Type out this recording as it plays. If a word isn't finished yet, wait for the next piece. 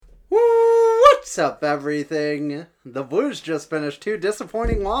What's up, everything? The Blues just finished 2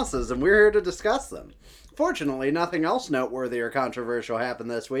 disappointing losses, and we're here to discuss them. Fortunately, nothing else noteworthy or controversial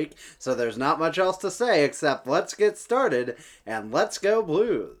happened this week, so there's not much else to say except let's get started, and let's go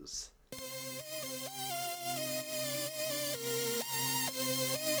Blues!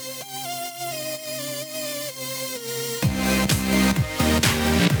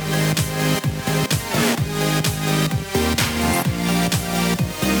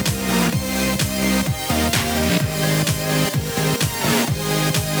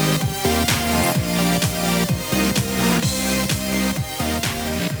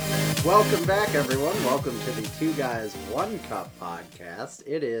 Welcome back, everyone. Welcome to the Two Guys, One Cup podcast.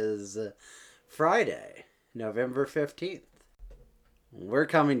 It is Friday, November 15th. We're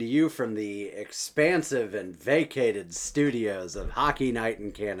coming to you from the expansive and vacated studios of Hockey Night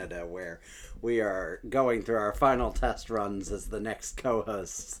in Canada, where we are going through our final test runs as the next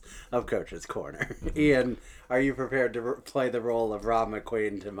co-hosts of Coach's Corner. Ian, are you prepared to play the role of Rob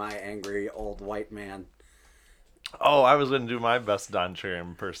McQueen to my angry old white man? Oh, I was going to do my best Don Cherry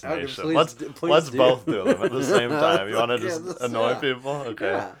impersonation. Okay, let's do. both do them at the same time. You want to just annoy people?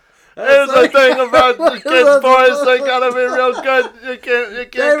 Okay. Yeah. Here's the thing about the kids, boys. They gotta be real good. You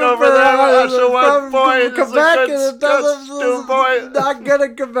can't go over there and watch a one point. It's a good stew boy. Not good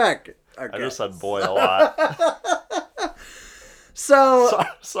at Quebec. Okay. I just said boy a lot.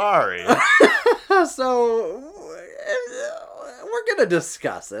 Sorry. So we're gonna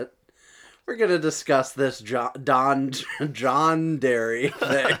discuss it. We're going to discuss this John Derry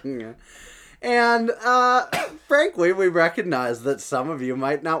thing. And, frankly, we recognize that some of you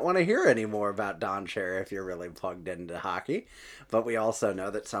might not want to hear any more about Don Cherry if you're really plugged into hockey. But we also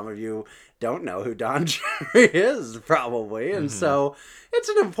know that some of you don't know who Don Cherry is, probably. And so it's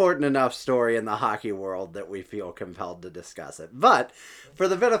an important enough story in the hockey world that we feel compelled to discuss it. But for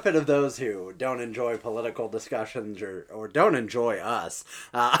the benefit of those who don't enjoy political discussions or don't enjoy us,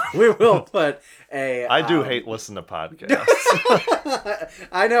 we will put a... I do hate listening to podcasts.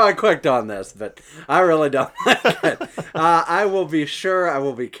 I know I clicked on this, but I really don't like it. I will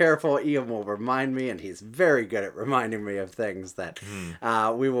be careful. Ian will remind me, and he's very good at reminding me of things that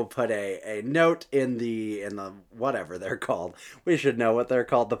we will put a note in the whatever they're called. We should know what they're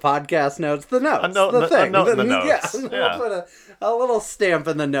called. The podcast notes, the notes, a note in the notes. Yeah. We'll put a little stamp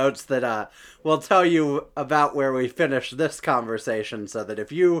in the notes that will tell you about where we finish this conversation, so that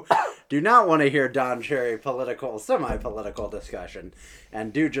if you do not want to hear Don Cherry semi-political discussion,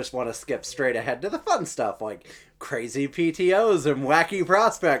 and do just want to skip straight ahead to the fun stuff like crazy PTOs and wacky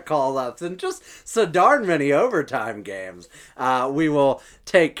prospect call-ups and just so darn many overtime games, we will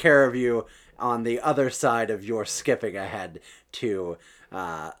take care of you on the other side of your skipping ahead to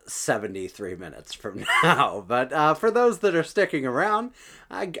 73 minutes from now. But for those that are sticking around,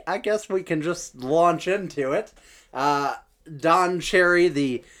 I guess we can just launch into it. Don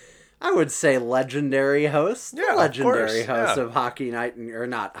Cherry, I would say legendary host. Yeah, legendary of course, host of Hockey Night, or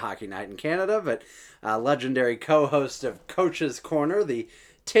not Hockey Night in Canada, but legendary co-host of Coach's Corner, the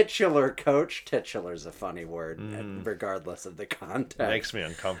titular coach. Titular's a funny word, regardless of the context. Makes me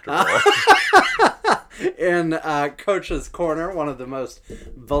uncomfortable. In Coach's Corner, one of the most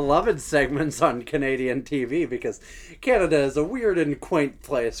beloved segments on Canadian TV, because Canada is a weird and quaint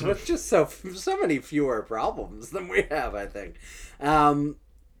place with just so many fewer problems than we have, I think.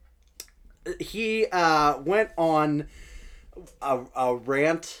 He went on a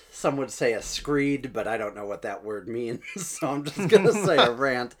rant. Some would say a screed, but I don't know what that word means, so I'm just going to say a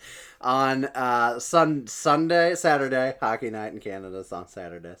rant on Saturday, Hockey Night in Canada is on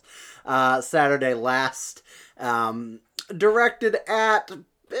Saturdays. Saturday last, directed at,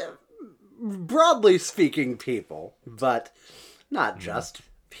 broadly speaking, people, but not just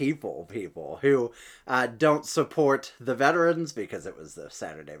people who don't support the veterans, because it was the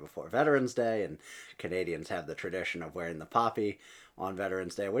Saturday before Veterans Day, and Canadians have the tradition of wearing the poppy on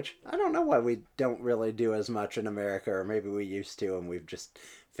Veterans Day, which I don't know why we don't really do as much in America, or maybe we used to and we've just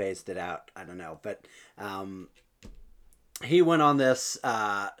phased it out. I don't know, but he went on this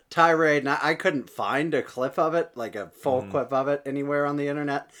tirade, and I couldn't find a clip of it, like a full clip of it anywhere on the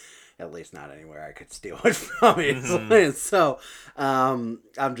internet. At least not anywhere I could steal it from easily. So I'm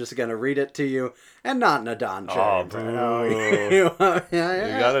just going to read it to you, and not in a Don Cherry. You got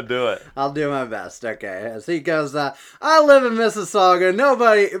to do it. I'll do my best. Okay. As he goes, I live in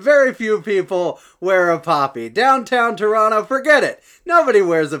Mississauga. Very few people wear a poppy. Downtown Toronto, forget it. Nobody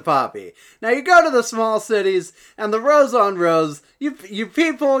wears a poppy. Now you go to the small cities, and the rows on rows, you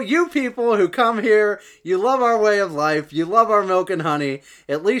people who come here, you love our way of life, you love our milk and honey.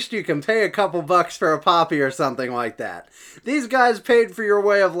 At least you can pay a couple bucks for a poppy or something like that. These guys paid for your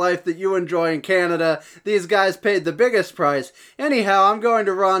way of life that you enjoy in Canada. These guys paid the biggest price. Anyhow, I'm going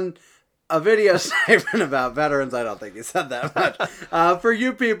to run a video statement about veterans. I don't think he said that much. For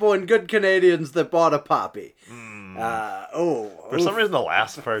you people and good Canadians that bought a poppy. For some reason, the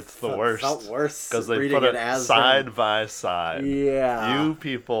last part's the worst. Felt worse because they put it side by side. Yeah. You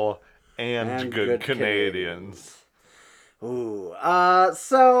people and good Canadians. Ooh.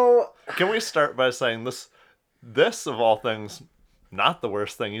 So can we start by saying this of all things, not the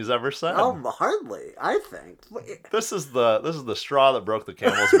worst thing he's ever said? Oh, hardly. I think this is the straw that broke the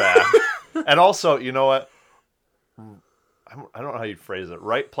camel's back. And also, you know what? I don't know how you phrase it.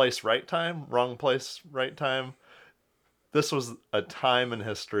 Right place, right time. Wrong place, right time. This was a time in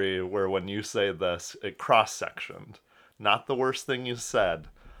history where when you say this, it cross-sectioned. Not the worst thing you said.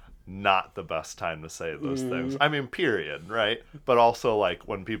 Not the best time to say those things. I mean, period, right? But also, like,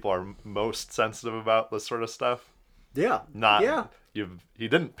 when people are most sensitive about this sort of stuff. Yeah. He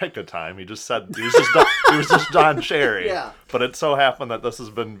didn't pick a time. He just said he was just Don Cherry. Yeah. But it so happened that this has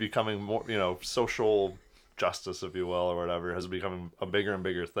been becoming more, social justice, if you will, or whatever, has become a bigger and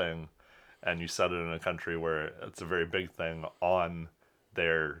bigger thing. And you said it in a country where it's a very big thing on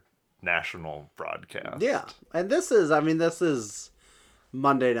their national broadcast. Yeah. And this is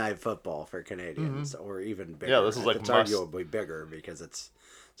Monday Night Football for Canadians, or even bigger. Yeah, this is it's arguably bigger because it's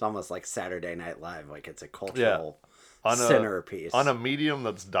almost like Saturday Night Live, like it's a cultural centerpiece. On a medium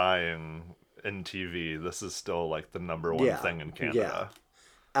that's dying in TV, this is still like the number one thing in Canada.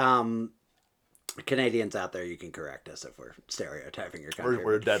 Yeah. Canadians out there, you can correct us if we're stereotyping your country.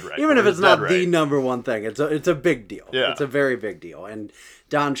 We're dead right. Even if it's not the number one thing, it's a big deal. Yeah. It's a very big deal. And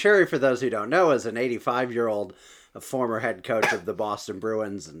Don Cherry, for those who don't know, is an 85-year-old former head coach of the Boston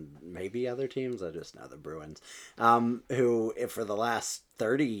Bruins and maybe other teams. I just know the Bruins, who for the last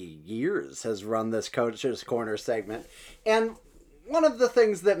 30 years has run this Coach's Corner segment. And one of the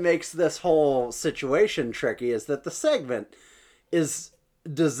things that makes this whole situation tricky is that the segment is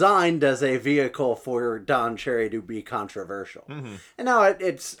designed as a vehicle for Don Cherry to be controversial. And now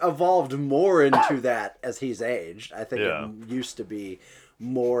it's evolved more into that as he's aged. I think it used to be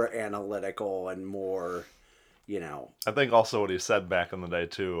more analytical and more, I think also what he said back in the day,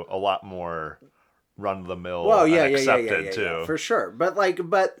 too, a lot more run-of-the-mill accepted, too. Yeah, for sure. But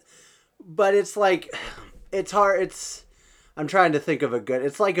it's like, it's hard, I'm trying to think of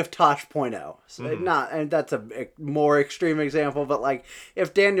it's like if Tosh Point and that's a more extreme example, but like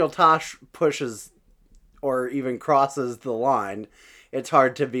if Daniel Tosh pushes or even crosses the line, it's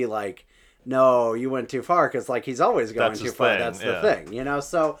hard to be like, no, you went too far, because like he's always going too far. That's the thing,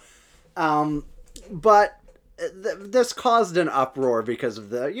 So, but this caused an uproar because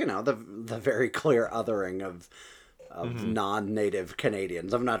of the very clear othering of non-native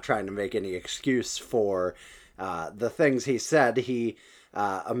Canadians. I'm not trying to make any excuse for the things he said.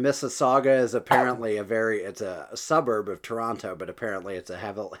 Mississauga is apparently it's a suburb of Toronto, but apparently it's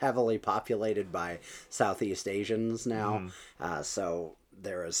a heavily populated by Southeast Asians now. So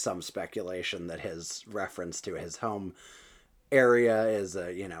there is some speculation that his reference to his home area is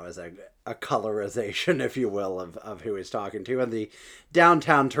a colorization, if you will, of who he's talking to. And the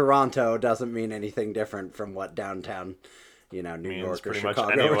downtown Toronto doesn't mean anything different from what downtown New York or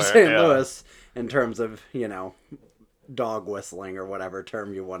Chicago or St. Louis in terms of, dog whistling or whatever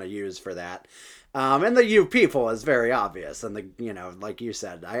term you want to use for that. And the you people is very obvious. And like you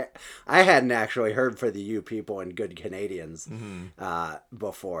said, I hadn't actually heard for the you people and good Canadians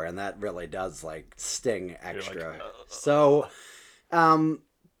before. And that really does sting extra. So,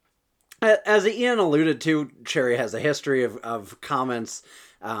 as Ian alluded to, Cherry has a history of comments,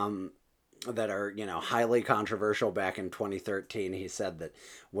 that are highly controversial. Back in 2013, he said that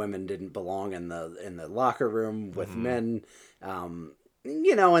women didn't belong in the locker room with men. And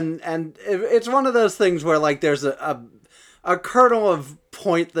it's one of those things where there's a kernel of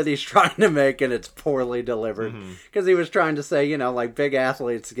point that he's trying to make, and it's poorly delivered, because he was trying to say big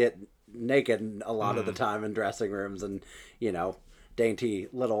athletes get naked a lot of the time in dressing rooms, and dainty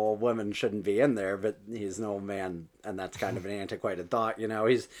little women shouldn't be in there, but he's an old man, and that's kind of an antiquated thought.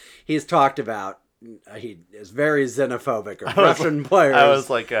 He's talked about, he is very xenophobic of Russian players. I was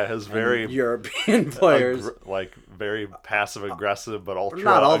his very European players, very passive aggressive, but ultra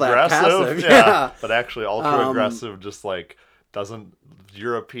not all aggressive. That passive, yeah. But actually ultra aggressive, just doesn't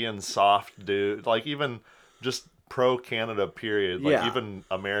European soft dude, even just pro Canada period. Even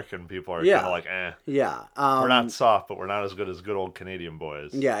American people are kind of eh. Yeah. We're not soft, but we're not as good as good old Canadian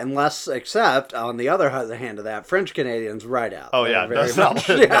boys. Yeah, unless, except, on the other hand of that, French Canadians right out. Oh, yeah. That's not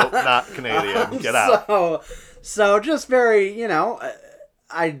Canadian. Get out. So just very,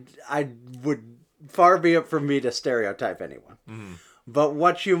 I would far be it from me to stereotype anyone. Mm-hmm. But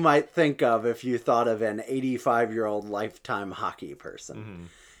what you might think of if you thought of an 85-year-old lifetime hockey person. Mm-hmm.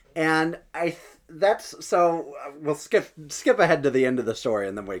 And we'll skip ahead to the end of the story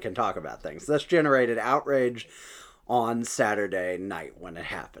and then we can talk about things. This generated outrage on Saturday night when it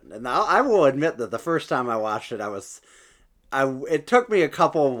happened. And I will admit that the first time I watched it, it took me a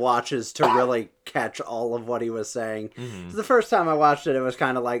couple of watches to really catch all of what he was saying. Mm-hmm. The first time I watched it, it was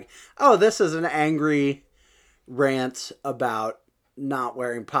kind of like, oh, this is an angry rant about not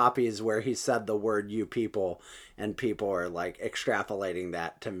wearing poppies where he said the word "you people," and people are like extrapolating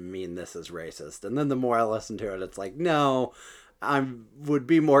that to mean this is racist. And then the more I listen to it, it's like, no, I would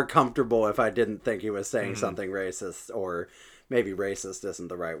be more comfortable if I didn't think he was saying something racist, or maybe racist isn't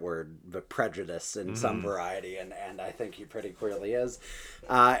the right word, but prejudice in some variety, and I think he pretty clearly is.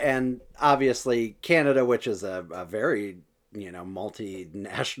 And obviously Canada, which is a very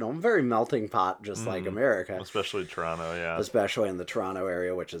multinational, very melting pot, just like America. Especially Toronto, yeah. Especially in the Toronto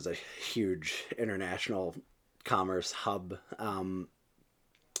area, which is a huge international commerce hub.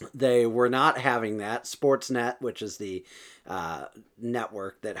 They were not having that. Sportsnet, which is the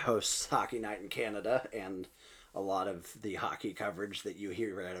network that hosts Hockey Night in Canada and a lot of the hockey coverage that you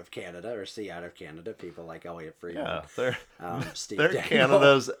hear out of Canada or see out of Canada, people like Elliot Friedman. Yeah, they're Daniel.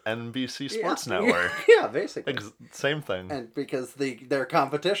 Canada's NBC Sports Network. Yeah, basically. Same thing. And because their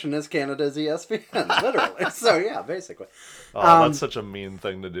competition is Canada's ESPN, literally. So, yeah, basically. Oh, that's such a mean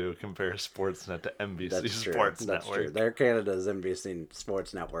thing to do, compare Sportsnet to NBC Sports Network. That's true. They're Canada's NBC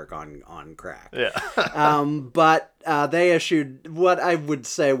Sports Network on crack. Yeah. But they issued what I would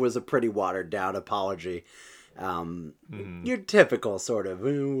say was a pretty watered down apology. Your typical sort of,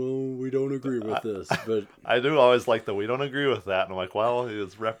 well, we don't agree with this, but I do always like that we don't agree with that, and I'm like, well,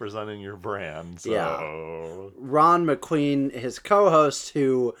 he's representing your brand, so yeah. Ron McQueen, his co-host,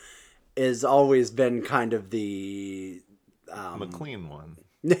 who has always been kind of the McQueen one.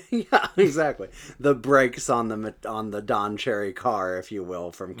 Yeah, exactly. The brakes on the Don Cherry car, if you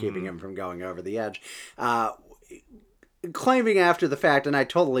will, from keeping him from going over the edge. Claiming after the fact, and I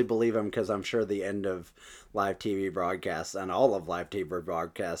totally believe him because I'm sure the end of live TV broadcasts and all of live TV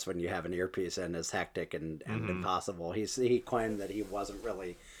broadcasts when you have an earpiece in is hectic and impossible. He claimed that he wasn't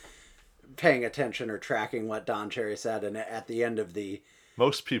really paying attention or tracking what Don Cherry said, and at the end of the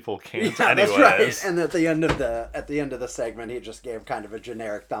most people can't, yeah, anyways. That's right. And at the end of the segment, he just gave kind of a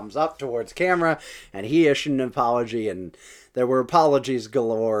generic thumbs up towards camera, and he issued an apology, and there were apologies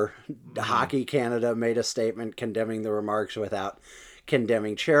galore. Hockey Canada made a statement condemning the remarks without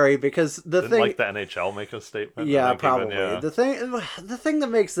condemning Cherry, because Didn't like the NHL make a statement? Yeah, probably. The thing that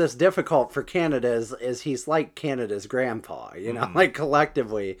makes this difficult for Canada is he's like Canada's grandpa, like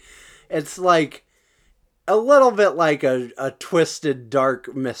collectively. It's like a little bit like a twisted, dark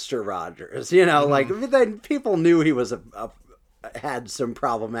Mr. Rogers, like people knew he was had some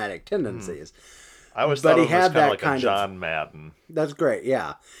problematic tendencies. I always thought he had that kind of John Madden. That's great,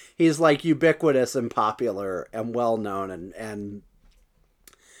 yeah. He's like ubiquitous and popular and well known and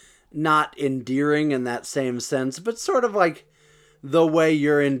not endearing in that same sense, but sort of like the way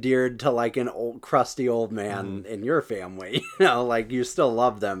you're endeared to like an old crusty old man in your family. Like you still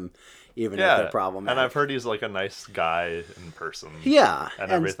love them even if they're problematic. And I've heard he's like a nice guy in person. Yeah.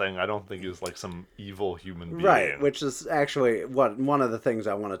 And everything. I don't think he's like some evil human being. Right, which is actually one of the things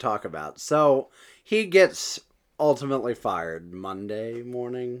I want to talk about. So he gets ultimately fired Monday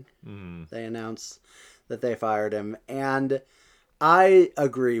morning. They announced that they fired him. And I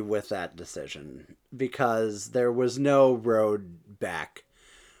agree with that decision because there was no road back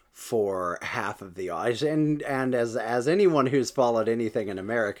for half of the audience, and as anyone who's followed anything in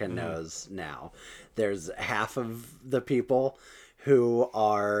America knows now, there's half of the people who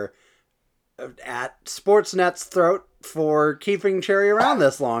are at Sportsnet's throat for keeping Cherry around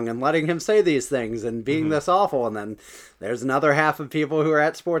this long and letting him say these things and being this awful, and then there's another half of people who are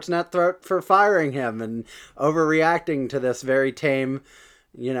at Sportsnet throat for firing him and overreacting to this very tame,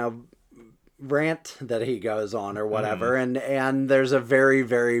 rant that he goes on or whatever, and there's a very,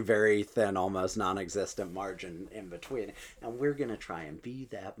 very, very thin, almost non-existent margin in between, and we're gonna try and be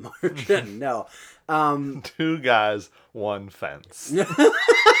that margin. No, two guys, one fence.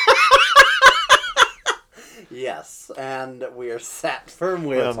 Yes, and we are sat firm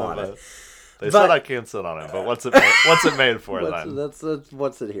wheels on it. They said I can't sit on it, but what's it made for then? That's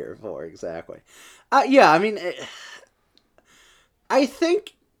what's it here for exactly? Yeah, I mean, I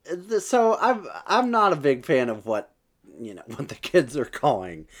think. So I'm not a big fan of what the kids are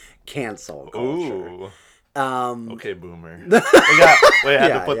calling cancel culture. Ooh. Okay, boomer. We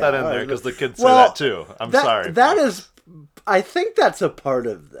had to put that in there because the kids say that too. I'm sorry. That is I think that's a part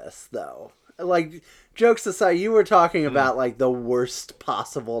of this, though. Like, jokes aside, you were talking about, like, the worst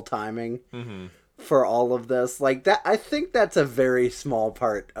possible timing for all of this. Like, that, I think that's a very small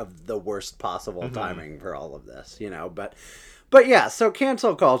part of the worst possible timing for all of this, you know? But yeah, so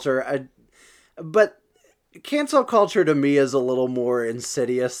cancel culture, but cancel culture to me is a little more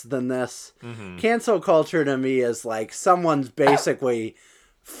insidious than this. Cancel culture to me is like someone's basically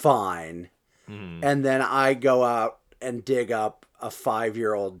fine, and then I go out and dig up a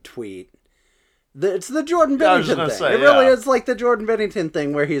 5-year-old tweet. It's the Jordan Bennington thing. Say, it really is like the Jordan Bennington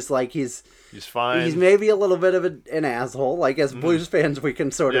thing where he's like, he's fine. He's maybe a little bit of an asshole. Like, as Blues fans, we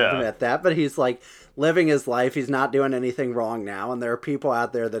can sort of admit that. But he's, like, living his life. He's not doing anything wrong now. And there are people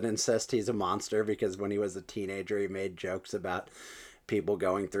out there that insist he's a monster because when he was a teenager, he made jokes about people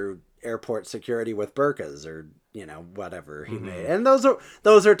going through airport security with burqas or, you know, whatever he made. And those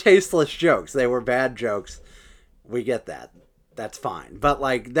are tasteless jokes. They were bad jokes. We get that. That's fine. But,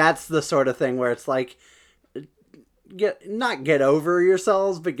 like, that's the sort of thing where it's like, not get over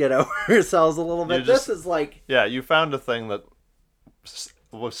yourselves, but get over yourselves a little bit. This is like... Yeah, you found a thing that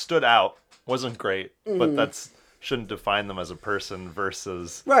stood out, wasn't great, but that's shouldn't define them as a person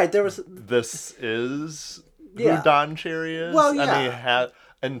versus... Right, there was... This is who Don Cherry is. Well, yeah. And he had...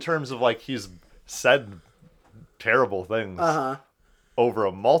 In terms of, like, he's said terrible things over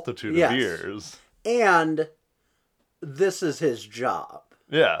a multitude of years. And this is his job.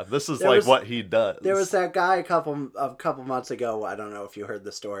 Yeah, this is what he does. There was that guy a couple months ago, I don't know if you heard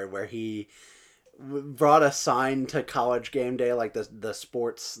the story, where he brought a sign to College Game Day, like the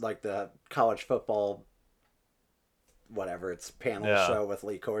sports, like the college football, whatever, it's panel show with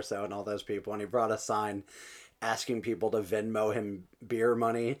Lee Corso and all those people, and he brought a sign asking people to Venmo him beer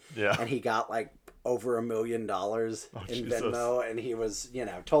money, and he got like over $1 million in Venmo, and he was, you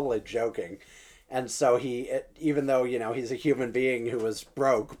know, totally joking. And so even though, you know, he's a human being who was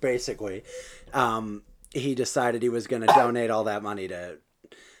broke, basically, he decided he was going to donate all that money to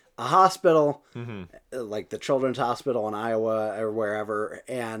a hospital, like the Children's Hospital in Iowa or wherever.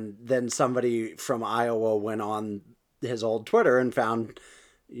 And then somebody from Iowa went on his old Twitter and found,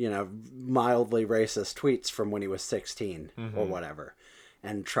 you know, mildly racist tweets from when he was 16 or whatever.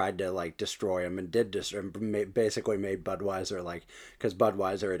 And tried to, like, destroy him, and basically made Budweiser, like, because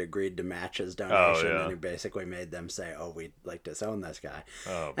Budweiser had agreed to match his donation, and he basically made them say, oh, we'd like disown this guy.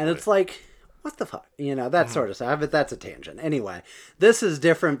 And it's like, what the fuck? You know, that sort of stuff. But that's a tangent. Anyway, this is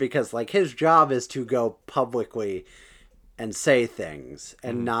different because, like, his job is to go publicly and say things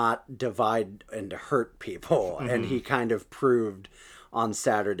and not divide and to hurt people. And he kind of proved on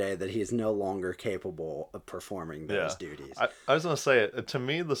Saturday that he's no longer capable of performing those duties. I was going to say, to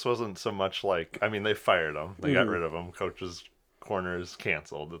me, this wasn't so much like, I mean, they fired him. They got rid of him. Coach's corner is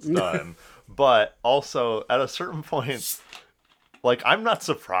canceled. It's done. But also, at a certain point, like, I'm not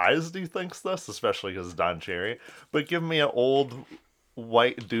surprised he thinks this, especially because Don Cherry. But give me an old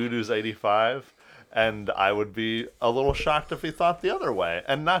white dude who's 85, and I would be a little shocked if he thought the other way.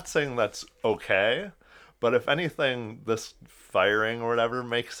 And not saying that's okay, but if anything, this firing or whatever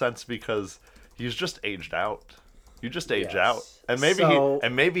makes sense because he's just aged out. You just age out. And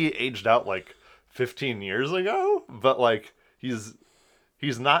maybe he aged out like 15 years ago, but like he's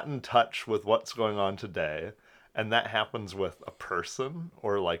not in touch with what's going on today, and that happens with a person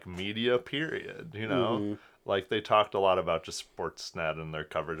or like media period, you know? Like they talked a lot about just Sportsnet and their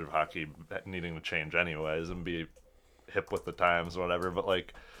coverage of hockey needing to change anyways and be hip with the times or whatever, but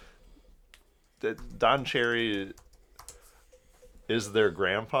like Don Cherry is their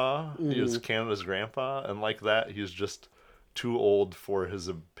grandpa. He is Canada's grandpa, and like that, he's just too old for his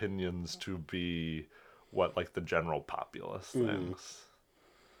opinions to be what like the general populace thinks,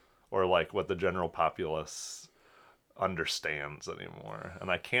 or like what the general populace understands anymore. And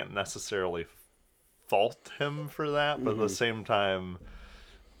I can't necessarily fault him for that, but at the same time,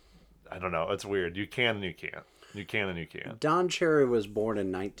 I don't know. It's weird. You can and you can't. You can and you can't. Don Cherry was born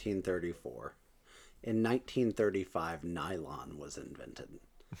in 1934. In 1935, nylon was invented.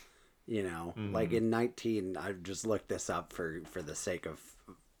 You know, like I just looked this up for the sake of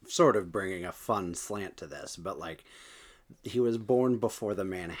sort of bringing a fun slant to this, but like he was born before the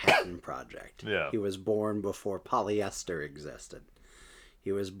Manhattan Project. Yeah. He was born before polyester existed.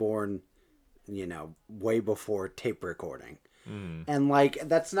 He was born, you know, way before tape recording. And like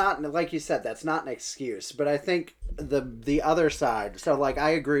that's not, like you said, that's not an excuse, but I think the other side, so like I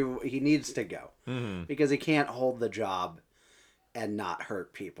agree he needs to go because he can't hold the job and not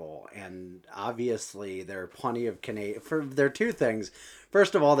hurt people. And obviously there are plenty of there are two things.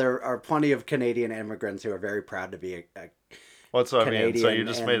 First of all, there are plenty of Canadian immigrants who are very proud to be What's what I mean? So you Canadian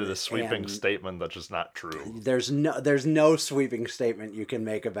just made it a sweeping statement that's just not true. There's no sweeping statement you can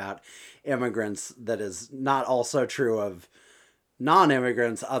make about immigrants that is not also true of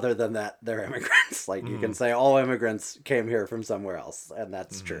non-immigrants, other than that they're immigrants. Like you can say all immigrants came here from somewhere else, and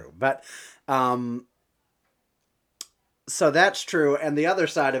that's true. But so that's true, and the other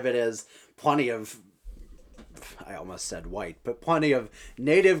side of it is plenty of, I almost said white, but plenty of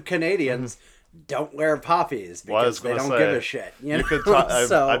native Canadians don't wear poppies because they don't give a shit. You could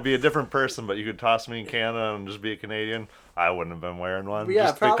know? I'd be a different person, but you could toss me in Canada and just be a Canadian. I wouldn't have been wearing one. Yeah,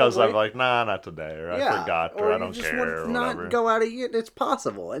 just because I'm like, nah, not today, or I forgot, or I don't just care, or not whatever. go out of it. It's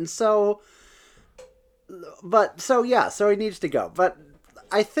possible, and so, so he needs to go. But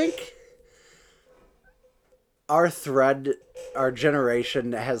I think our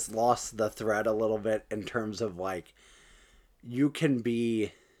generation has lost the thread a little bit in terms of like, you can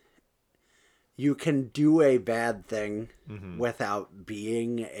do a bad thing without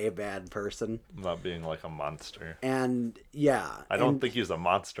being a bad person. Not being like a monster. And I don't think he's a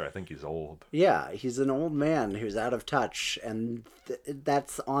monster. I think he's old. Yeah, he's an old man who's out of touch, and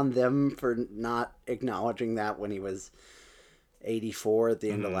that's on them for not acknowledging that when he was 84 at the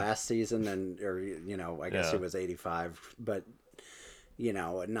end of last season, I guess he was 85, but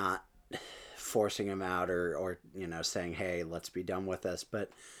not forcing him out or saying, hey, let's be done with this. But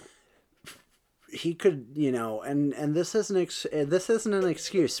he could, and this isn't an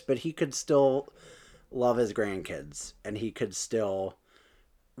excuse, but he could still love his grandkids, and he could still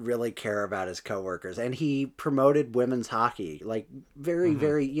really care about his coworkers, and he promoted women's hockey, like very,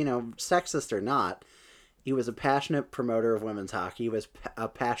 very, sexist or not. He was a passionate promoter of women's hockey. He was a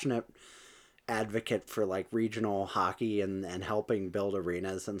passionate advocate for like regional hockey and helping build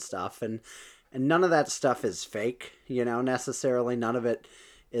arenas and stuff. And none of that stuff is fake, necessarily. None of it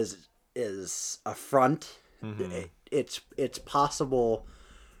is a front. It's possible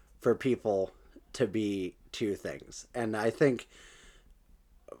for people to be two things. And I think,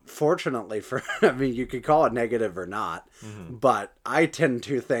 fortunately you could call it negative or not, but I tend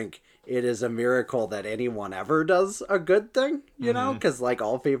to think it is a miracle that anyone ever does a good thing, because like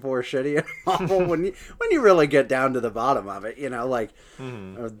all people are shitty and awful when you really get down to the bottom of it,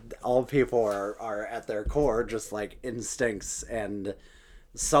 all people are at their core just like instincts and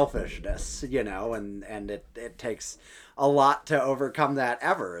selfishness, and it takes a lot to overcome that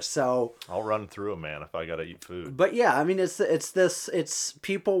ever. So I'll run through a man if I gotta eat food. But yeah, I mean, it's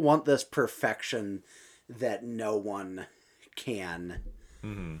people want this perfection that no one can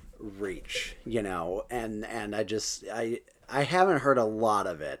reach, and I haven't heard a lot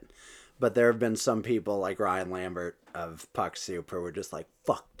of it, but there have been some people like Ryan Lambert of Puck Soup who were just like,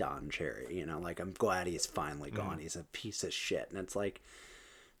 fuck Don Cherry, like, I'm glad he's finally gone. He's a piece of shit. And it's like,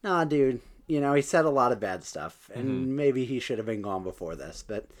 nah, dude, he said a lot of bad stuff, and maybe he should have been gone before this,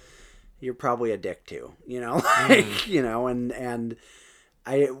 but you're probably a dick too, and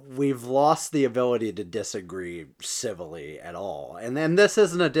we've lost the ability to disagree civilly at all. And then this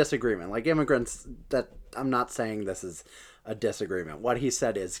isn't a disagreement. Like immigrants, that I'm not saying this is a disagreement. What he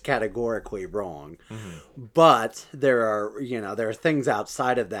said is categorically wrong. But there are things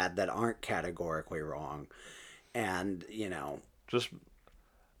outside of that aren't categorically wrong. And,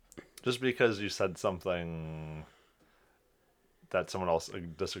 just because you said something that someone else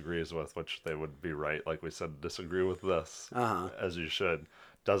disagrees with, which they would be right, like we said, disagree with this, as you should,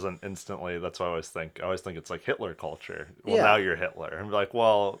 doesn't instantly, that's what I always think it's like Hitler culture. Well, now you're Hitler. And be like,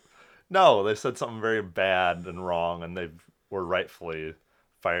 well, no, they said something very bad and wrong, and they were rightfully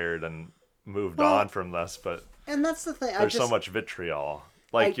fired and moved on from this, but and that's the thing. There's so much vitriol.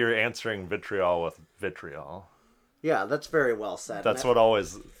 Like, you're answering vitriol with vitriol. Yeah, that's very well said. That's what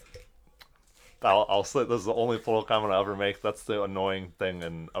always... I'll say this is the only political comment I'll ever make. That's the annoying thing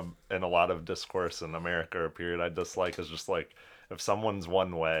in a lot of discourse in America. A period I dislike is just like, if someone's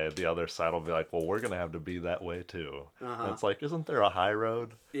one way, the other side will be like, well, we're gonna have to be that way too. And it's like, isn't there a high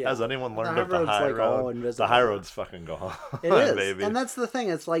road? Yeah. Has anyone learned of the high road? The high road's fucking gone. It is, baby. And that's the thing.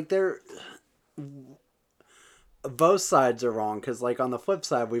 It's like both sides are wrong, because like on the flip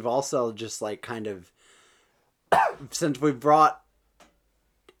side, we've also just like kind of since we've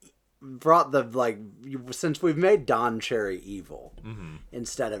since we've made Don Cherry evil,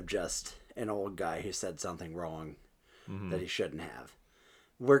 instead of just an old guy who said something wrong that he shouldn't have,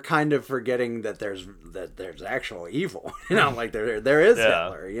 we're kind of forgetting that there's actual evil. Like there is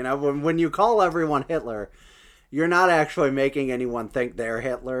Hitler. When you call everyone Hitler, you're not actually making anyone think they're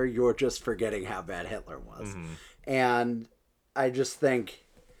Hitler. You're just forgetting how bad Hitler was. And I just think,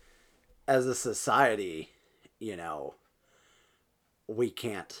 as a society, we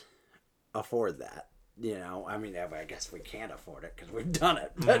can't afford that. you know, I mean, I guess we can't afford it because we've done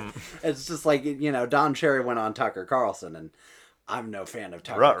it, but it's just like, you know, Don Cherry went on Tucker Carlson, and I'm no fan of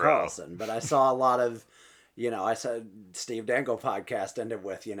Tucker Ruh-roh. Carlson, but I saw a lot of, you know, I said Steve Dangle podcast ended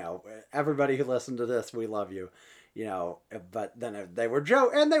with, you know, everybody who listened to this, we love you, you know, but then they were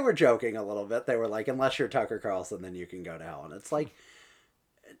joking a little bit. They were like, unless you're Tucker Carlson, then you can go to hell. And it's like,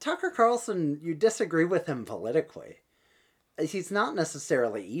 Tucker Carlson, you disagree with him politically. He's not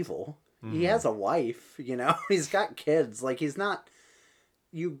necessarily evil. He has a wife, you know, he's got kids. Like, he's not,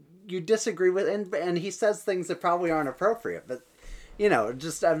 you disagree with, and he says things that probably aren't appropriate, but, you know,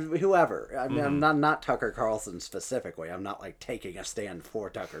 just whoever. I mean, I'm not Tucker Carlson specifically. I'm not like taking a stand for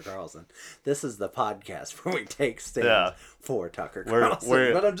Tucker Carlson. This is the podcast where we take stands for Tucker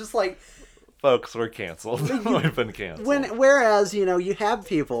Carlson. But I'm just like, folks, we're canceled. We've been canceled. Whereas, you know, you have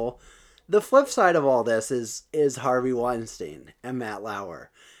people. The flip side of all this is Harvey Weinstein and Matt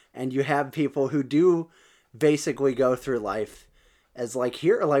Lauer. And you have people who do basically go through life as like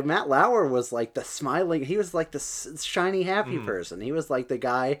Matt Lauer was like the smiling, he was like the shiny, happy person. He was like the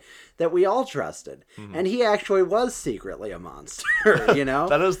guy that we all trusted. And he actually was secretly a monster, you know?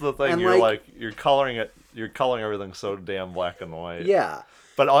 That is the thing. And you're coloring everything so damn black and white. Yeah.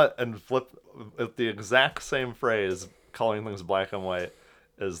 But with the exact same phrase, coloring things black and white,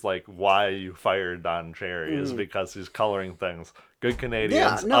 is like why you fired Don Cherry is because he's coloring things. Good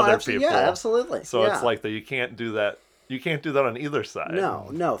Canadians, other people. Yeah, absolutely. So it's like that you can't do that. You can't do that on either side. No,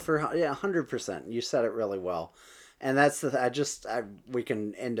 100%. You said it really well. And that's we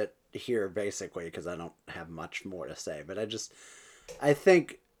can end it here basically because I don't have much more to say. But I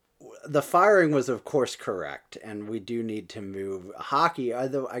think the firing was of course correct, and we do need to move hockey.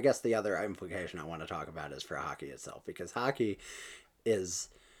 Although I guess the other implication I want to talk about is for hockey itself, because hockey is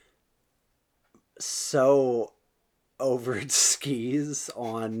so over its skis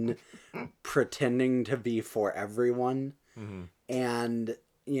on pretending to be for everyone. And,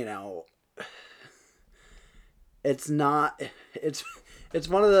 you know, it's one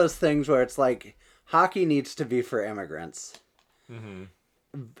of those things where it's like hockey needs to be for immigrants.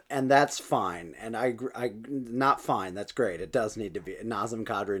 And that's fine. And I not fine. That's great. It does need to be. Nazem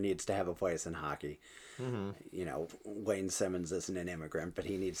Kadri needs to have a place in hockey. You know, Wayne Simmons isn't an immigrant, but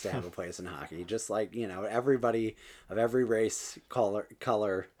he needs to have a place in hockey. Just like, you know, everybody of every race,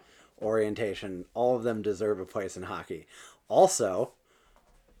 color, orientation, all of them deserve a place in hockey. Also,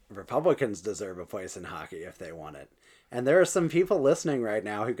 Republicans deserve a place in hockey if they want it. And there are some people listening right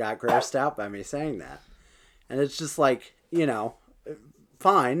now who got grossed out by me saying that. And it's just like, you know,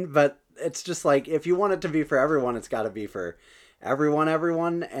 fine, but it's just like, if you want it to be for everyone, it's got to be for everyone.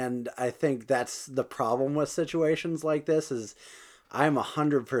 And I think that's the problem with situations like this is I'm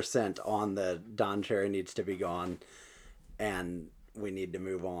 100% on the Don Cherry needs to be gone, and we need to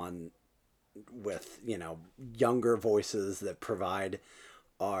move on with, you know, younger voices that provide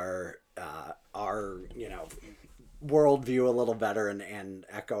our you know, worldview a little better and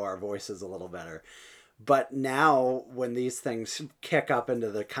echo our voices a little better. But now when these things kick up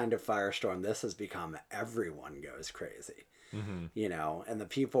into the kind of firestorm this has become, everyone goes crazy. You know, and the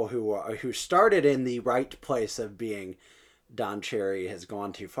people who started in the right place of being Don Cherry has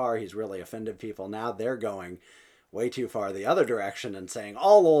gone too far, he's really offended people, now they're going way too far the other direction and saying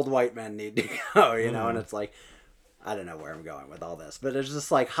all old white men need to go, you know. And it's like, I don't know where I'm going with all this, but it's just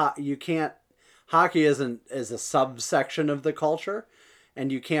like, hockey is a subsection of the culture,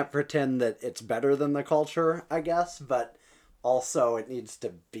 and you can't pretend that it's better than the culture, I guess, but also it needs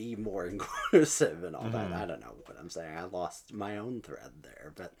to be more inclusive and all that. I don't know what I'm saying. I lost my own thread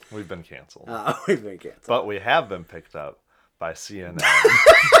there, but we've been canceled. But we have been picked up by CNN.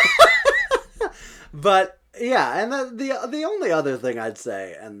 But yeah, and the only other thing I'd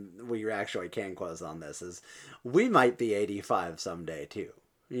say, and we actually can close on this, is we might be 85 someday too.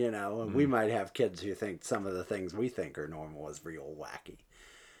 You know, we might have kids who think some of the things we think are normal is real wacky.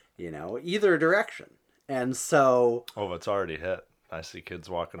 You know, either direction. And so, it's already hit. I see kids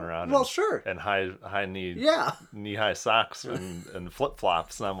walking around. And high knee, knee high socks and flip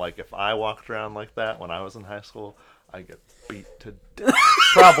flops, and I'm like, if I walked around like that when I was in high school, I'd get beat to death.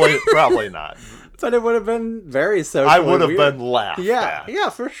 Probably not. But it would have been very socially I would have weird. been laughed at. Yeah,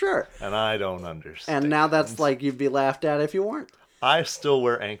 for sure. And I don't understand. And now that's like you'd be laughed at if you weren't. I still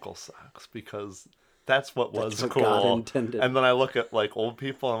wear ankle socks because that's what was cool. God intended. And then I look at like old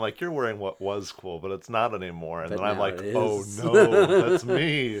people and I'm like, you're wearing what was cool, but it's not anymore. And then I'm like, oh no, that's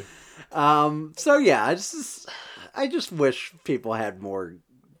me. So yeah, I just wish people had more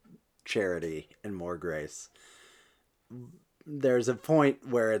charity and more grace. There's a point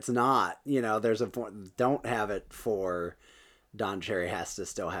where it's not, you know, there's a point, don't have it for Don Cherry has to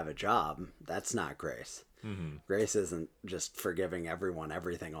still have a job. That's not grace. Mm-hmm. Grace isn't just forgiving everyone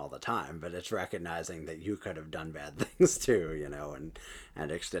everything all the time, but it's recognizing that you could have done bad things too,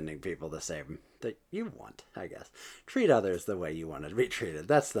 and extending people the same that you want, I guess. Treat others the way you want to be treated.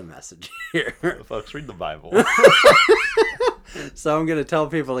 That's the message here. Folks, read the Bible. So I'm going to tell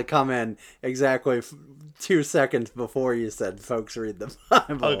people to come in exactly 2 seconds before you said, "Folks, read the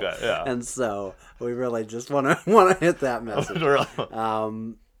Bible." Okay, yeah. And so we really just want to hit that message.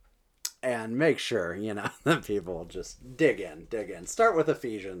 And make sure, that people just dig in. Start with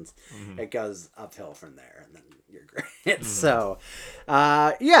Ephesians. Mm-hmm. It goes uphill from there, and then you're great. Mm-hmm. So,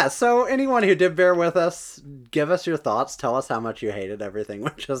 so anyone who did bear with us, give us your thoughts. Tell us how much you hated everything we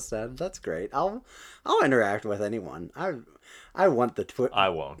just said. That's great. I'll interact with anyone. I want I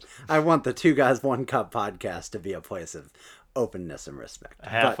won't. I want the Two Guys, One Cup podcast to be a place of openness and respect.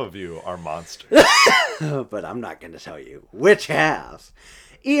 Half of you are monsters. But I'm not going to tell you which half.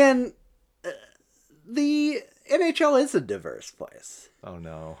 Ian, the NHL is a diverse place. Oh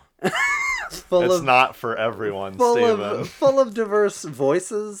no. It's not for everyone, Steven. Full of diverse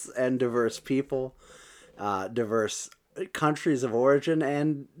voices and diverse people, diverse countries of origin,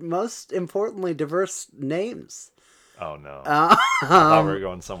 and most importantly, diverse names. Oh no. I thought we were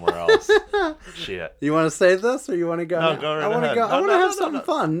going somewhere else. Shit. You want to save this or you want to go? No, go right ahead. I want to have something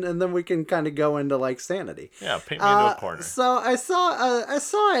fun, and then we can kind of go into like sanity. Yeah, paint me into a corner. So I saw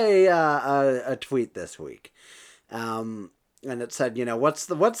a tweet this week, and it said, what's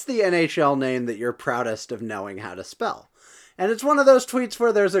the NHL name that you're proudest of knowing how to spell? And it's one of those tweets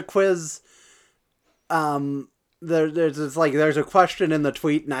where there's a quiz. There's a question in the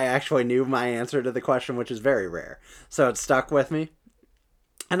tweet, and I actually knew my answer to the question, which is very rare. So it stuck with me.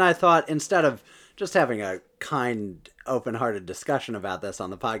 And I thought, instead of just having a kind, open-hearted discussion about this on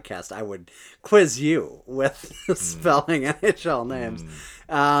the podcast, I would quiz you with spelling NHL names.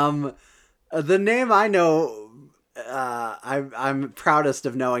 The name I know I'm proudest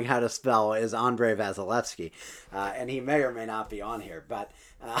of knowing how to spell is Andrei Vasilevsky. And he may or may not be on here, but...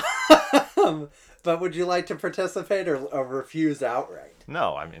 But would you like to participate or refuse outright?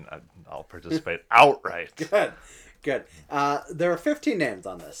 No, I mean, I'll participate outright. Good. There are 15 names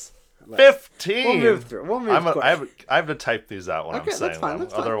on this list. 15? We'll move through. I have to type these out when I'm saying that's fine, them.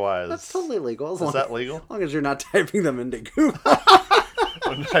 That's fine. Otherwise... That's totally legal. Is that legal? As long as you're not typing them into Google.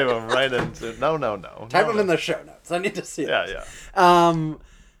 I'll type them right into... No. Type them in the show notes. I need to see Yeah, those. yeah.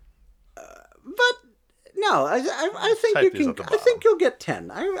 But... No, I think you can. I think you'll get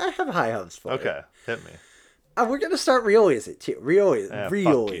 10. I have high hopes for you. Okay, hit me. We're gonna start real easy too. Real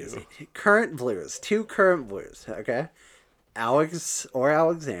easy. You. Current Blues. 2 current Blues. Okay. Alex or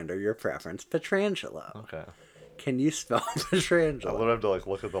Alexander, your preference. Petrangelo. Okay. Can you spell Petrangelo? I would have to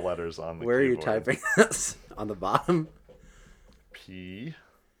look at the letters on the Where keyboard. are you typing this? On the bottom. Petrangelo.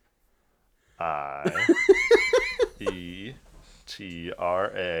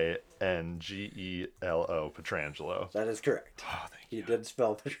 Petrangelo. That is correct. Oh, thank you. You did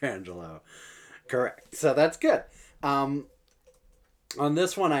spell Petrangelo. Correct. So that's good. On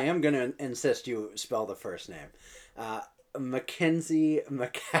this one, I am going to insist you spell the first name. Mackenzie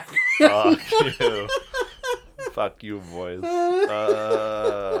McCaffrey. Fuck you. Fuck you, boys.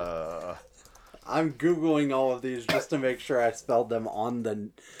 I'm Googling all of these just to make sure I spelled them on the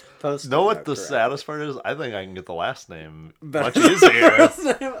post. Know what the saddest part is? I think I can get the last name much easier.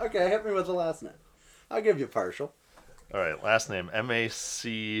 Okay, hit me with the last name. I'll give you partial. All right, last name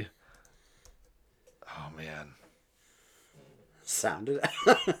M-A-C... Oh, man. Sounded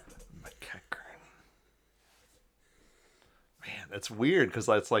McEachern. Man, it's weird because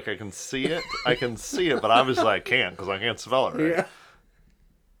it's like I can see it, but obviously I can't because I can't spell it right. Yeah.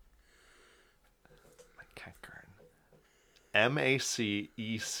 McEachern. M-A-C-E-C-H-E-R-N.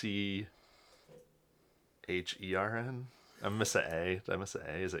 I miss an A. Did I miss an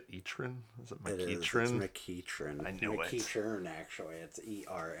A? Is it Etrin? Is it McEachern? It's McEachern. I knew it. McEachern, actually. It's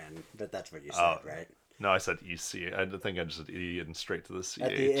E-R-N, but that's what you said, right? No, I said E-C. I think I just said E and straight to the C-H.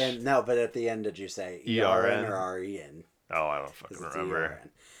 At the end, no, but at the end, did you say E-R-N or R-E-N? Oh, I don't fucking remember. E-R-N.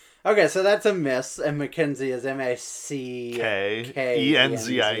 Okay, so that's a miss, and Mackenzie is M-A-C-K-E-N-Z-I-E.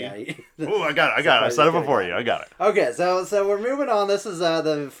 Oh, I got it. I said it before you. I got it. Okay, so we're moving on. This is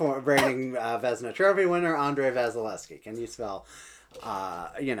the reigning Vezina Trophy winner, Andrei Vasilevsky. Can you spell?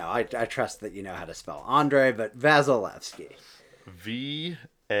 I trust that you know how to spell Andrei, but Vasilevsky. V-A-S-I-L-E-V.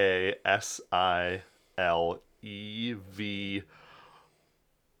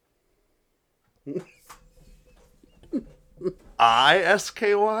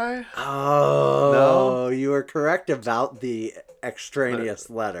 I-S-K-Y? Oh, no? You were correct about the extraneous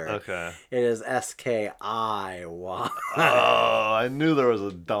letter. Okay. It is S-K-I-Y. Oh, I knew there was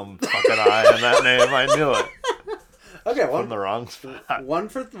a dumb fucking I in that name. I knew it. Okay, From the wrong spot. one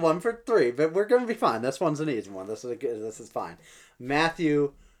for three, but we're gonna be fine. This one's an easy one. This is fine.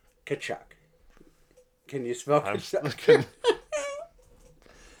 Matthew Tkachuk. Can you spell I'm Tkachuk? looking.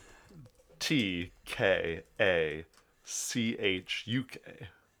 T-K-A-C-H-U-K.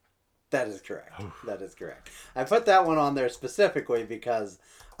 That is correct. That is correct. I put that one on there specifically because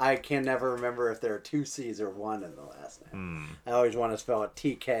I can never remember if there are two C's or one in the last name. I always want to spell it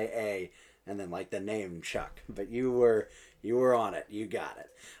T-K-A and then like the name Chuck. But you were on it. You got it.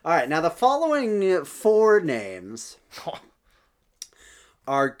 All right. Now the following four names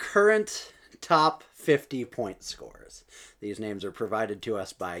are current top 50 point scorers. These names are provided to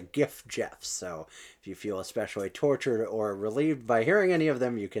us by GIF Jeffs, so if you feel especially tortured or relieved by hearing any of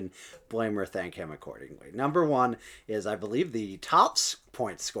them, you can blame or thank him accordingly. Number one is, I believe, the top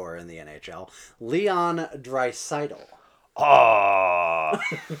point scorer in the NHL, Leon Draisaitl. Oh.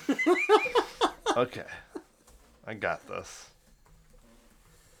 Okay. I got this.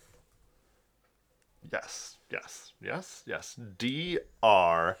 Yes.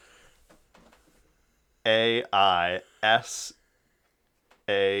 D-R-A-I-S-A-I-L.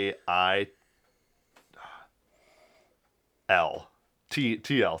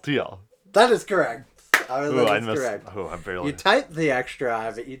 T-L. That is correct. I was correct. Oh, I barely. You typed the extra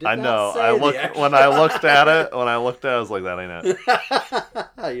I, but you did I not know. say the extra. When I looked at it, I was like, that ain't it.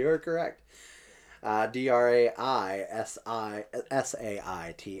 You are correct.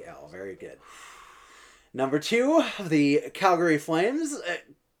 D-R-A-I-S-A-I-T-L. Very good. Number two, the Calgary Flames,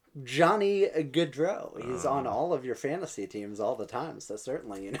 Johnny Gaudreau. He's on all of your fantasy teams all the time, so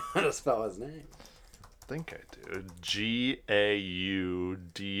certainly you know how to spell his name. I think I do. G-A-U-D-R-E-A-U?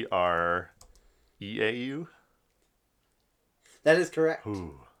 That is correct.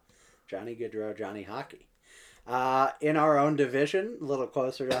 Ooh. Johnny Gaudreau, Johnny Hockey. In our own division, a little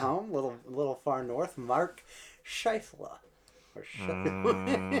closer to home, a little far north, Mark Scheifele. All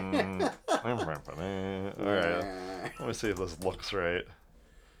right. Let me see if this looks right.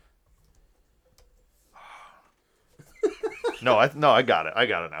 No, I got it. I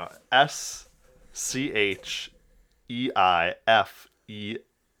got it now.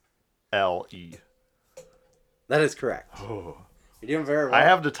 S-C-H-E-I-F-E-L-E. That is correct. Oh. You're doing very well. I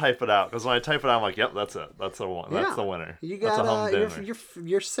have to type it out because when I type it out, I'm like, "Yep, that's it. That's the one. That's the winner. You That's a home got dinner."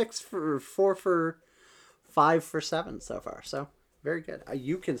 you're 4 for 5 for 7 so far. So very good.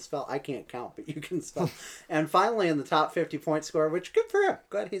 You can spell. I can't count, but you can spell. And finally, in the top 50 point score, which good for him.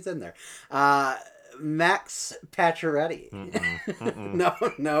 Glad he's in there. Max Pacioretty.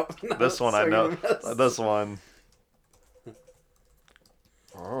 No. This one I know. This one.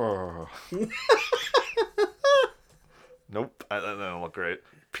 Oh. Nope, that doesn't look right.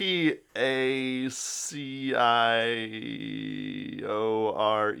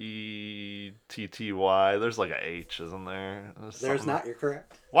 Pacioretty. There's like a H, isn't there? There's not. You're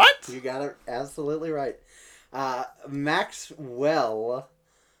correct. What? You got it absolutely right. Maximilian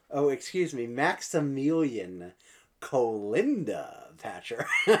Colinda Patcher.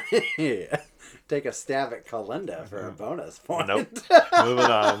 Take a stab at Colinda for a bonus point. Nope.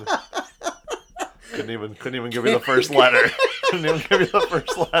 Moving on. Couldn't even give you the first letter. Couldn't even give you the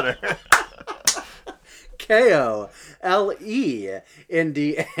first letter. K-O-L-E-N-D-A.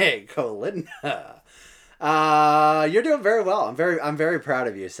 Colinda. You're doing very well. I'm very proud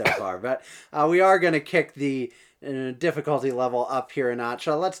of you so far. But we are going to kick the difficulty level up here a notch.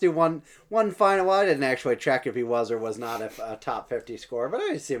 Let's do one final. Well, I didn't actually check if he was or was not a top 50 scorer, but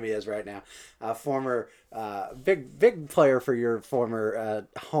I assume he is right now. Former big player for your former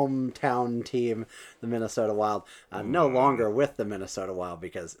hometown team, the Minnesota Wild. No longer with the Minnesota Wild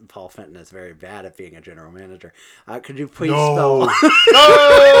because Paul Fenton is very bad at being a general manager. Could you please spell?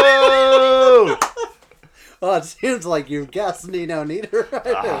 No! Well, it seems like you guessed Nino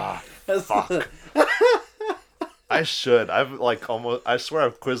Niederreiter. Fuck. I should. I swear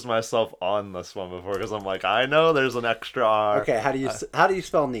I've quizzed myself on this one before because I'm like, I know there's an extra R. Okay, how do you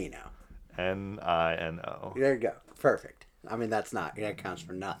spell Nino? N-I-N-O. There you go. Perfect. I mean, that counts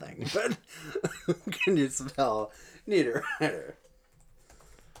for nothing. But can you spell Niederreiter?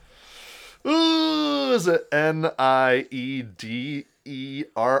 Ooh, is it Niederreiter?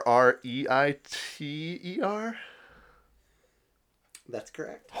 That's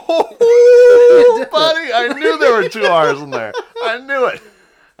correct. Oh, buddy, I knew there were 2 R's in there. I knew it.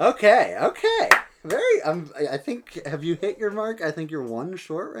 Okay. I think, have you hit your mark? I think you're 1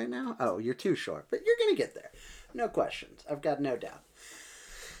 short right now. Oh, you're 2 short, but you're going to get there. No questions. I've got no doubt.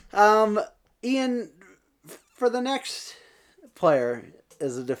 Ian, for the next player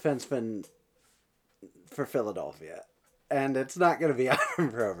is a defenseman for Philadelphia. And it's not going to be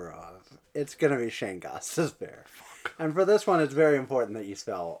Ivan Provorov. It's going to be Shane Gostisbehere. And for this one, it's very important that you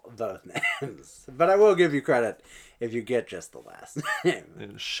spell both names. But I will give you credit if you get just the last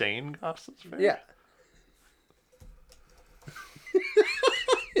name. Shane Gostisbehere? Yeah.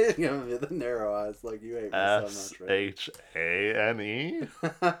 He's going to be the narrow eyes like you hate me so much. Right? Shane?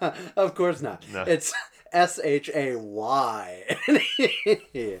 Of course not. No. It's Shay.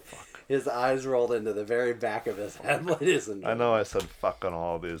 His eyes rolled into the very back of his head, ladies and gentlemen. I know I said fuck on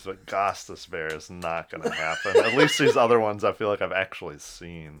all these, but Gostisbehere is not going to happen. At least these other ones I feel like I've actually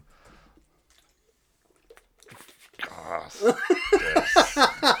seen. Gostisbehere.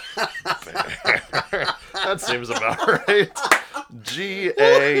 That seems about right.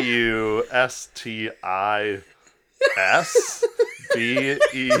 Gaustisbere.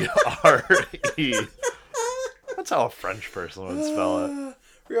 That's how a French person would spell it.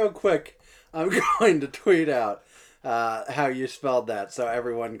 Real quick, I'm going to tweet out how you spelled that so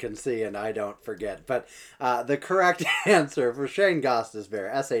everyone can see and I don't forget. But the correct answer for Shane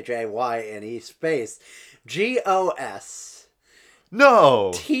Gostisbehere, Shayne space Gos.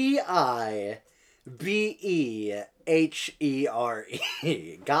 No. Tibehere.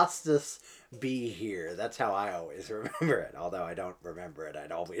 Gostis be here. That's how I always remember it. Although I don't remember it,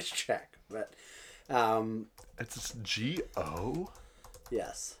 I'd always check. But it's G-O?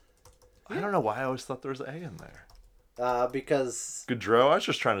 Yes. I don't know why I always thought there was an A in there. Because Gaudreau. I was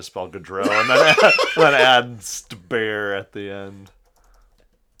just trying to spell Gaudreau and then add bear at the end.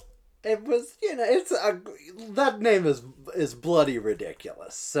 It was, that name is bloody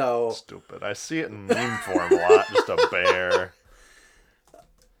ridiculous. So stupid. I see it in meme form a lot. Just a bear.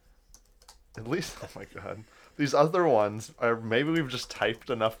 At least, oh my god, these other ones are maybe we've just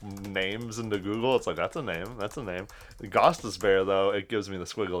typed enough names into Google. It's like that's a name. That's a name. The Gostisbehere though, it gives me the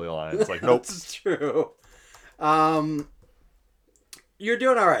squiggly line. It's like nope. That's true. You're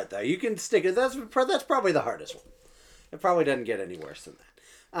doing all right though. You can stick it. That's probably the hardest one. It probably doesn't get any worse than that.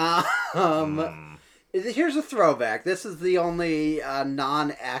 Here's a throwback. This is the only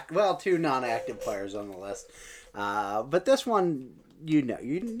two non-active players on the list. But this one, you know,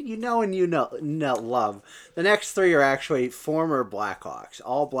 love. The next three are actually former Blackhawks.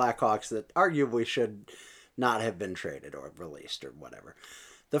 All Blackhawks that arguably should not have been traded or released or whatever.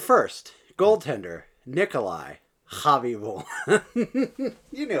 The first, goaltender, Nikolai Khabibulin.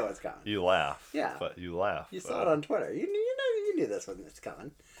 You knew it was coming. You laugh. Yeah. But you laugh. You saw it on Twitter. You knew this one was coming.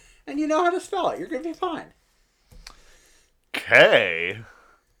 And you know how to spell it. You're going to be fine. K.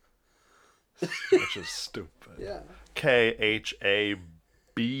 Which is stupid. Yeah. Khabibulin.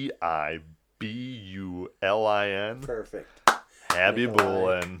 Perfect.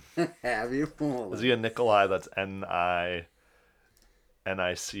 Khabibulin. Khabibulin. Is he a Nikolai that's Nico?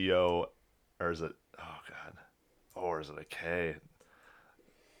 Or is it, oh god. Or is it a K?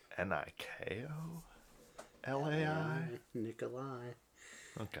 Niko? Lai? Nikolai.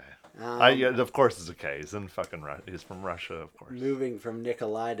 Okay. Of course it's a K. He's in fucking Russia. He's from Russia, of course. Moving from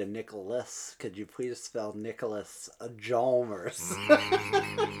Nikolai to Nicholas, could you please spell Nicholas Jalmers?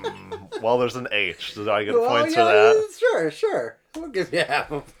 Well, there's an H. Do I get points for that? Sure. We'll give you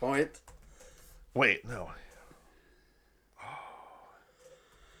half a point. Wait, no.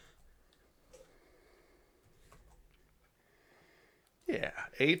 Yeah.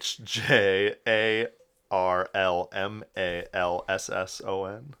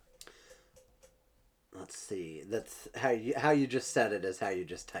 HJARLMALSSON. Let's see. That's how you just said it is how you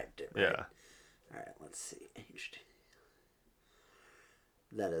just typed it, right? Yeah. All right, let's see.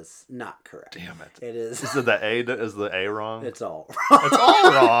 That is not correct. Damn it. It is. Is the A wrong? It's all wrong. It's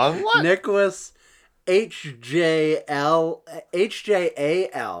all wrong. What? Nicholas HJALMMARSSON.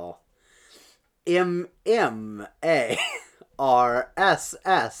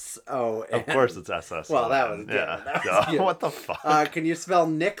 Of course it's SSON. Well, that was good. Yeah. That was good. What the fuck? Can you spell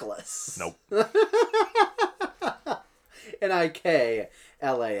Nicholas? Nope.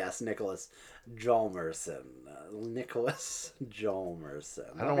 Niklas. Nicholas Jalmerson. Nicholas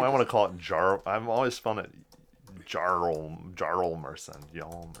Jalmerson. I don't know why I want to call it Jar. I'm always spelling it Jarlmerson.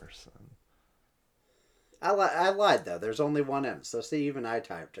 I lied though. There's only one M. So see, even I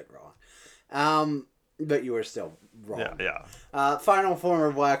typed it wrong. But you were still wrong. Yeah. Final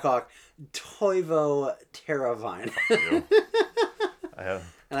former Blackhawk, Toivo Teravainen.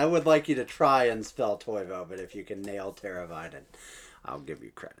 And I would like you to try and spell Toivo, but if you can nail Teravainen, I'll give you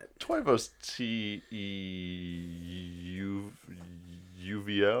credit. Toivo's T-E-U-V-O?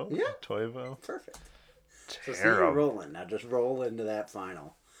 Yeah. Toivo? Perfect. So see you rolling. Now just roll into that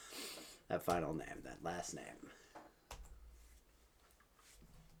final name, that last name.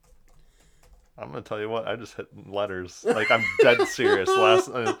 I'm gonna tell you what. I just hit letters. Like I'm dead serious. Last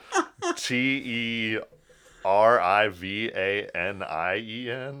Terrivanien.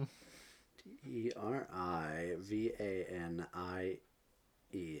 Terrivanien.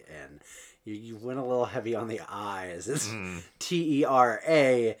 You went a little heavy on the I's. It's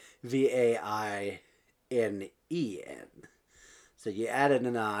Teravainen. So you added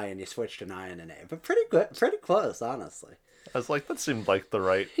an I and you switched an I and an A. But pretty good, pretty close, honestly. I was like, that seemed like the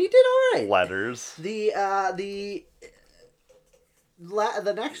right He did all right. letters. The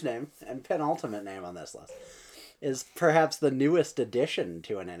next name and penultimate name on this list is perhaps the newest addition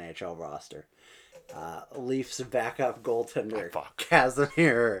to an NHL roster. Leafs backup goaltender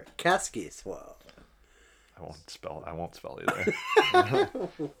Kazimir Kaskisuo. I won't spell either.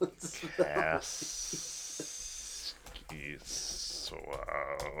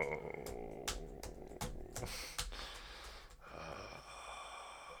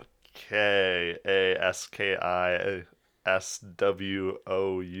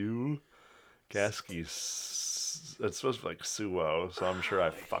 Kaskiswou. Gaskis. It's supposed to be like suo, so I'm sure I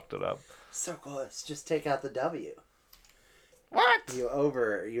fucked it up. So close. Just take out the W. What? You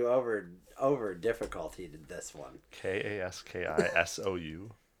over difficultied this one.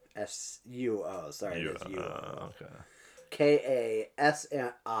 Kaskisou. SUO. Sorry, it's UO. Okay.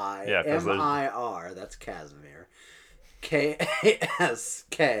 KASMIR. That's Casimir.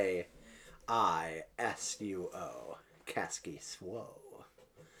 KASKISUO. Kaskisuo.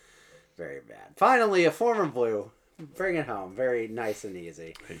 Very bad. Finally, a former Blue. Bring it home. Very nice and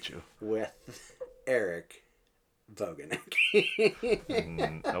easy. Hate you. With Eric Boganek.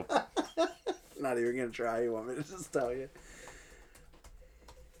 Nope. Not even going to try. You want me to just tell you?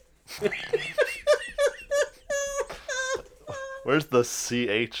 Where's the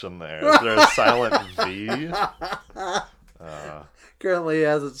CH in there? Is there a silent V? Currently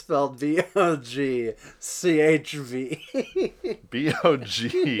has it spelled BOGCHV.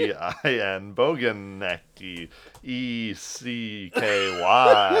 BOGIN. Boganecki. ECKY.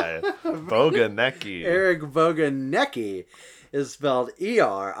 Boganecki. Eric Boganecki is spelled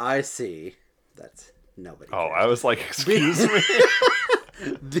ERIC. That's nobody. Oh, I was like, excuse me.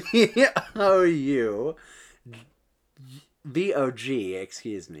 BOG,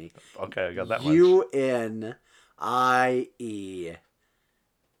 excuse me. Okay, I got that UNIECKI.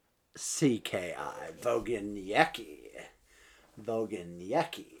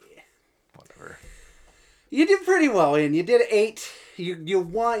 Boganecki. Whatever. You did pretty well, Ian. You did 8.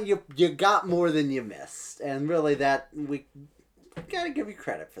 You got more than you missed, and really that we gotta give you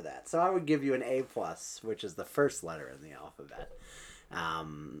credit for that. So I would give you an A+, which is the first letter in the alphabet.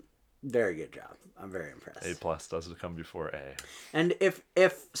 Very good job. I'm very impressed. A+ doesn't come before A. And if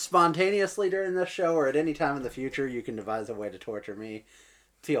spontaneously during this show or at any time in the future you can devise a way to torture me,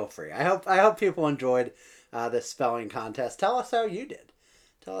 feel free. I hope people enjoyed this spelling contest. Tell us how you did.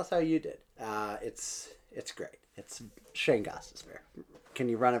 It's great. It's Shane Gostisbehere. Can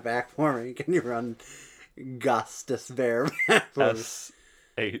you run it back for me? Can you run Gostisbehere back for me?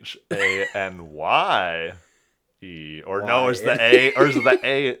 SHANY. Or no, is the A or is it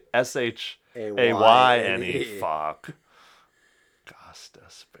the ASHAYNE? Fuck.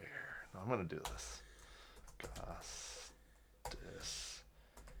 Gostisbehere. No, I'm gonna do this.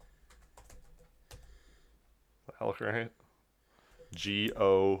 The hell, right?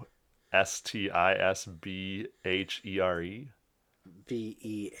 GOSTISBHERE.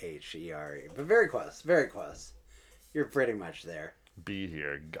 BEHERE. But very close. Very close. You're pretty much there. Be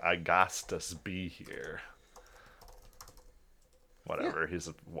here. Augustus be here. Whatever, he's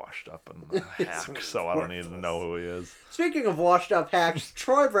washed up and a hack, so I don't need to know who he is. Speaking of washed up hacks,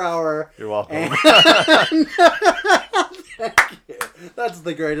 Troy Brouwer. You're welcome. Thank you. That's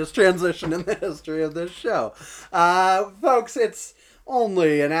the greatest transition in the history of this show. Folks, it's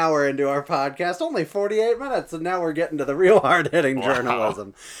only an hour into our podcast, only 48 minutes, and now we're getting to the real hard-hitting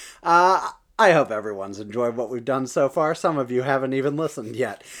journalism. I hope everyone's enjoyed what we've done so far. Some of you haven't even listened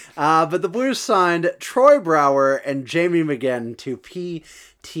yet. But the Blues signed Troy Brouwer and Jamie McGinn to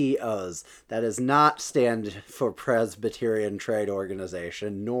PTOs. That does not stand for Presbyterian Trade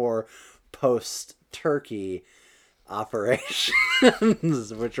Organization, nor post-Turkey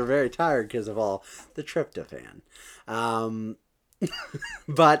operations, which are very tired because of all the tryptophan.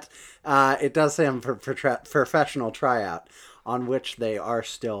 But it does stand for professional tryout, on which they are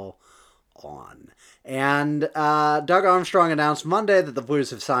still on. And Doug Armstrong announced Monday that the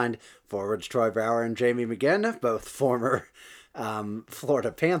Blues have signed forwards Troy Brouwer and Jamie McGinn, both former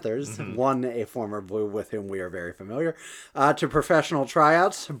Florida Panthers, one a former Blue with whom we are very familiar, to professional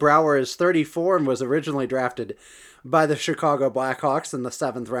tryouts. Brower is 34 and was originally drafted by the Chicago Blackhawks in the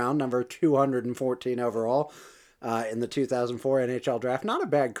 7th round, number 214 overall in the 2004 NHL draft. Not a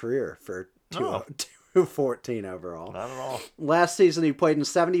bad career for 214 overall. Not at all. Last season, he played in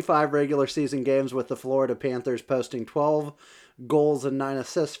 75 regular season games with the Florida Panthers, posting 12 goals and 9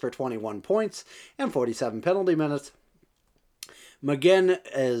 assists for 21 points and 47 penalty minutes. McGinn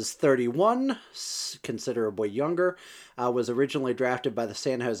is 31, considerably younger, was originally drafted by the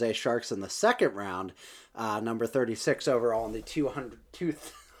San Jose Sharks in the 2nd round, number 36 overall in the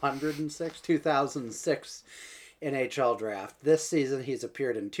 2006 NHL draft. This season, he's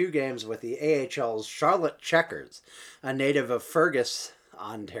appeared in 2 games with the AHL's Charlotte Checkers, a native of Fergus,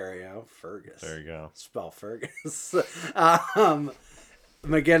 Ontario. Fergus. There you go. Spell Fergus.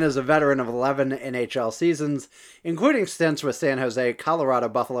 McGinn is a veteran of 11 NHL seasons, including stints with San Jose, Colorado,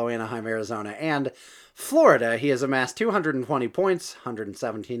 Buffalo, Anaheim, Arizona, and Florida. He has amassed 220 points,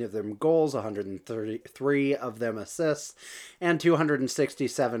 117 of them goals, 133 of them assists, and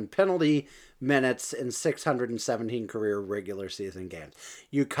 267 penalty minutes in 617 career regular season games.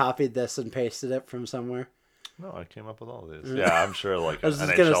 You copied this and pasted it from somewhere? No, I came up with all these. Yeah, I'm sure. Like I was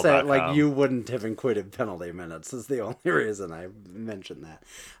just going to say, like, you wouldn't have included penalty minutes is the only reason I mentioned that.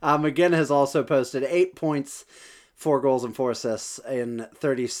 McGinn has also posted 8 points, 4 goals, and 4 assists in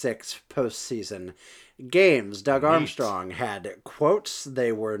 36 postseason games. Doug Armstrong had quotes.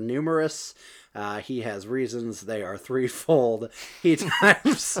 They were numerous. He has reasons. They are threefold. He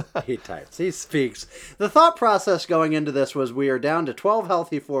types. He speaks. The thought process going into this was we are down to 12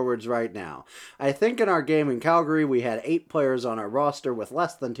 healthy forwards right now. I think in our game in Calgary, we had 8 players on our roster with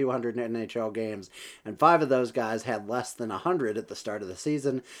less than 200 NHL games, and 5 of those guys had less than 100 at the start of the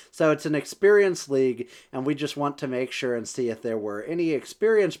season. So it's an experienced league, and we just want to make sure and see if there were any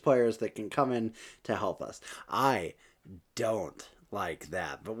experienced players that can come in to help us. I don't like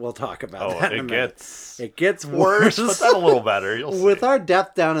that, but we'll talk about that in a minute. It gets worse, but that's a little better. You'll see. With our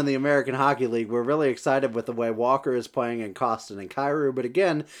depth down in the American Hockey League, we're really excited with the way Walker is playing in Costin and Kyrou, but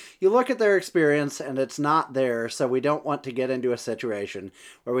again, you look at their experience and it's not there, so we don't want to get into a situation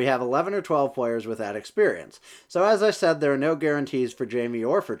where we have 11 or 12 players with that experience. So as I said, there are no guarantees for Jamie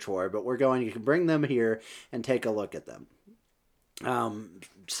or for Troy, but we're going to bring them here and take a look at them.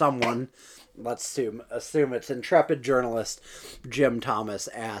 Someone, let's assume it's intrepid journalist Jim Thomas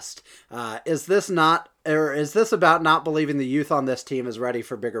asked, is this about not believing the youth on this team is ready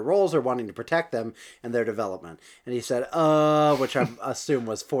for bigger roles or wanting to protect them and their development? And he said, which I assume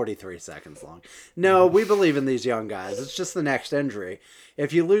was 43 seconds long. No, we believe in these young guys. It's just the next injury.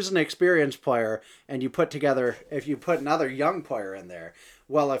 If you lose an experienced player and if you put another young player in there,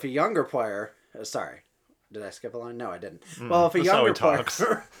 well, if a younger player, did I skip a line? No, I didn't. Well, if a younger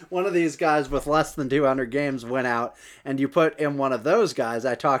player, one of these guys with less than 200 games went out, and you put in one of those guys,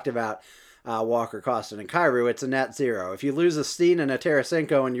 I talked about Walker, Costin, and Kyrou, it's a net zero. If you lose a Steen and a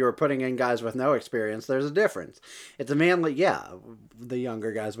Tarasenko and you're putting in guys with no experience, there's a difference. It's a manly, the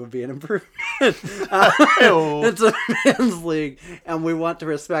younger guys would be an improvement. It's a man's league, and we want to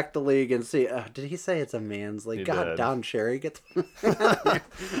respect the league and see. Did he say it's a man's league? Don Cherry gets.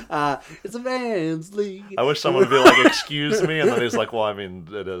 It's a man's league. I wish someone would be like, "Excuse me," and then he's like, "Well, I mean,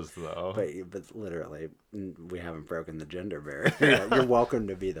 it is though." But literally, we haven't broken the gender barrier. You're welcome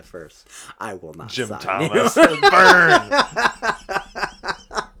to be the first. I will not. Jim sign Thomas, you. burn.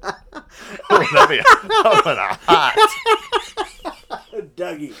 That'd be hot.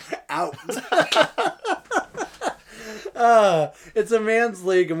 Dougie out. It's a man's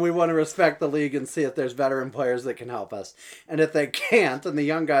league, and we want to respect the league and see if there's veteran players that can help us. And if they can't, and the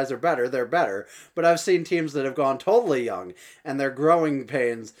young guys are better, they're better. But I've seen teams that have gone totally young, and they're growing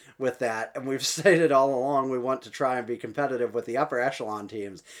pains with that. And we've stated all along we want to try and be competitive with the upper echelon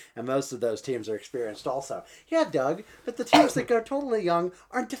teams, and most of those teams are experienced also. Yeah, Doug, but the teams that go totally young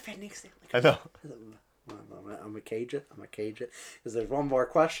aren't defending Stanley Cup. I know. I'm a cage it. Because there's one more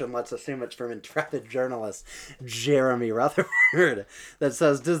question. Let's assume it's from intrepid journalist Jeremy Rutherford that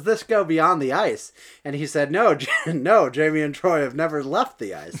says, does this go beyond the ice? And he said, no, Jamie and Troy have never left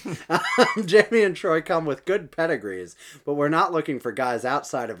the ice. Jamie and Troy come with good pedigrees, but we're not looking for guys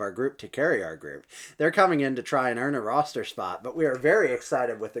outside of our group to carry our group. They're coming in to try and earn a roster spot, but we are very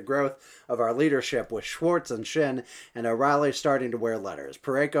excited with the growth of our leadership with Schwartz and Shin and O'Reilly starting to wear letters.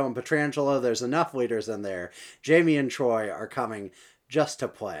 Parayko and Petrangelo, there's enough leaders in there. Jamie and Troy are coming just to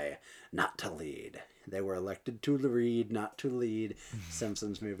play, not to lead. They were elected to read, not to lead.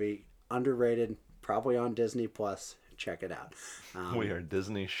 Simpsons movie, underrated, probably on Disney Plus. check it out. We are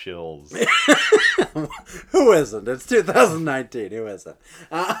Disney shills. Who isn't? It's 2019. Who isn't?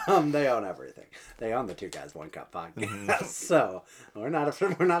 They own everything. They own the Two Guys One Cup podcast. So we're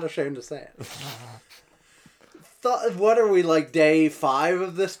not ashamed to say it. What are we, like day 5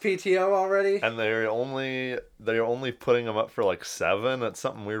 of this PTO already? And they're only putting them up for like 7. It's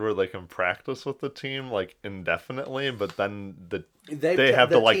something weird where they can practice with the team like indefinitely, but then they have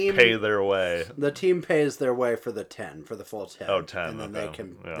to like pay their way. The team pays their way for the full 10. Oh, 10. And then okay.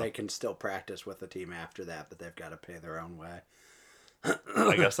 they can still practice with the team after that, but they've got to pay their own way.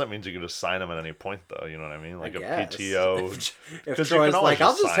 I guess that means you can just sign them at any point, though. You know what I mean? Like a PTO. If Troy's like,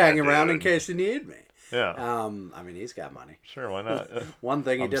 I'll just hang around in case you need me. Yeah. I mean, he's got money. Sure, why not? One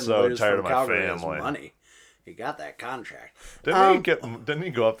thing he didn't lose from Calgary is money. He got that contract. Didn't he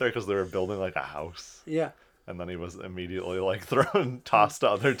go up there because they were building like a house? Yeah. And then he was immediately like tossed to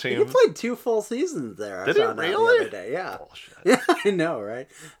other teams. He played 2 full seasons there. Did he really? The other day. Yeah. Bullshit. Yeah, I know, right?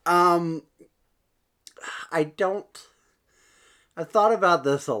 I've thought about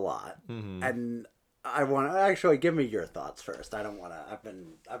this a lot, and I want to actually give me your thoughts first. I don't want to.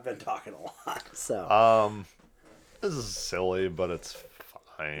 I've been talking a lot, so. This is silly, but it's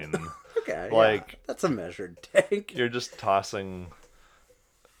fine. Okay, like yeah, that's a measured take. You're just tossing.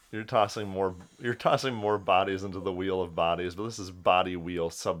 You're tossing more bodies into the wheel of bodies, but this is body wheel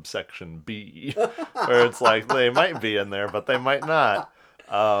subsection B, where it's like they might be in there, but they might not.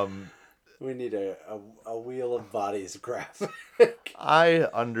 We need a wheel of bodies graphic. I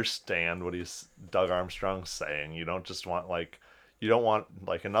understand what Doug Armstrong's saying. You don't want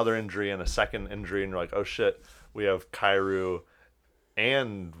like another injury and a second injury, and you're like, oh shit, we have Kyrou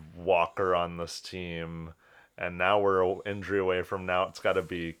and Walker on this team, and now we're an injury away from now. It's got to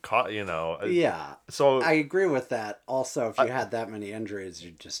be caught, Yeah. So I agree with that. Also, if you had that many injuries,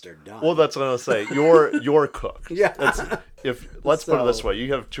 you just are done. Well, that's what I was saying. You're cooked. Yeah. Let's put it this way: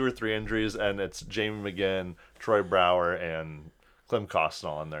 you have 2 or 3 injuries, and it's Jamie McGinn, Troy Brower, and Klim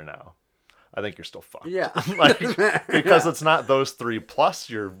Kostinal in there now. I think you're still fucked. Yeah. Because it's not those 3 plus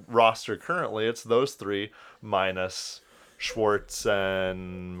your roster currently. It's those 3 minus Schwartz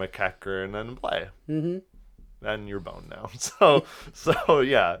and McEachern and Blais. Mm-hmm. And you're boned now. So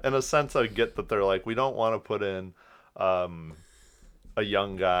yeah, in a sense, I get that they're like, we don't want to put in a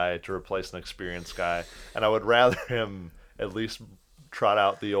young guy to replace an experienced guy. And I would rather him at least trot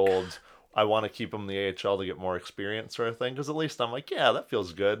out the old, I want to keep him in the AHL to get more experience sort of thing. Because at least I'm like, yeah, that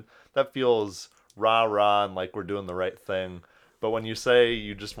feels good. That feels rah-rah and like we're doing the right thing. But when you say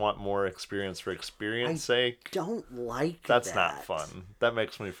you just want more experience for experience sake, don't like that's not fun. That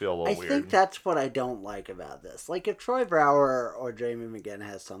makes me feel a little weird. I think that's what I don't like about this. Like if Troy Brower or Jamie McGinn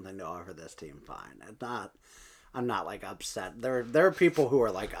has something to offer this team, fine. I'm not like upset. There are people who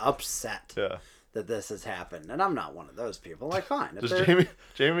are like upset that this has happened, and I'm not one of those people. Like fine. Does Jamie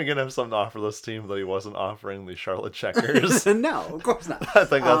McGinn have something to offer this team that he wasn't offering the Charlotte Checkers? No, of course not. I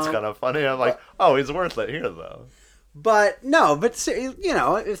think that's kind of funny. I'm like, he's worth it here though. But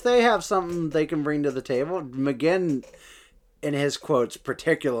if they have something they can bring to the table, McGinn, in his quotes,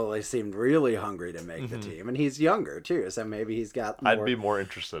 particularly seemed really hungry to make the team, and he's younger too, so maybe he's got more I'd be more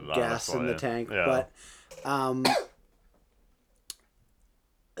interested, gas honestly. in the tank. Yeah. But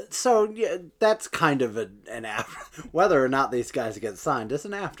so yeah, that's kind of an after. Whether or not these guys get signed is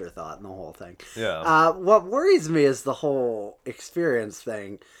an afterthought in the whole thing. Yeah. What worries me is the whole experience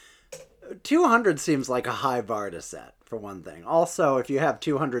thing. 200 seems like a high bar to set, for one thing. Also, if you have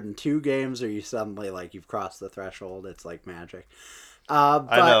 202 games or you suddenly, like, you've crossed the threshold, it's like magic. I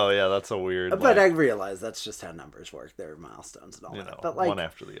know, yeah, that's a weird... But I realize that's just how numbers work. There are milestones and all that. But, like, one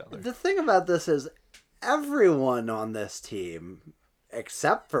after the other. The thing about this is everyone on this team,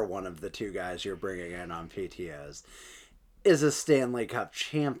 except for one of the 2 guys you're bringing in on PTOs, is a Stanley Cup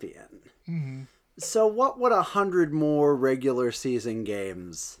champion. Mm-hmm. So what would 100 more regular season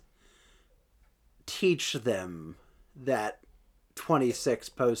games teach them that 26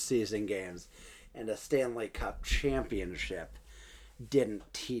 postseason games and a Stanley Cup championship didn't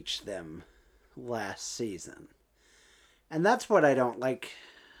teach them last season? And that's what I don't like.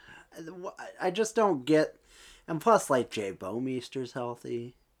 I just don't get. And plus, like, Jay Bouwmeester's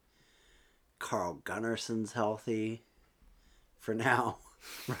healthy. Carl Gunnarsson's healthy. For now.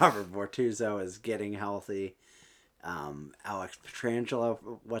 Robert Bortuzzo is getting healthy. Alex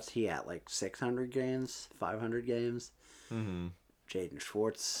Pietrangelo, what's he at? Like 600 games? 500 games? Mm-hmm. Jaden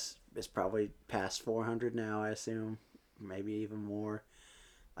Schwartz is probably past 400 now, I assume. Maybe even more.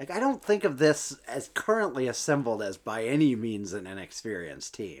 Like, I don't think of this as currently assembled as by any means an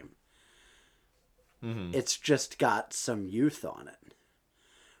inexperienced team. Mm-hmm. It's just got some youth on it,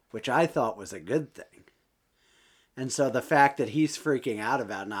 which I thought was a good thing. And so the fact that he's freaking out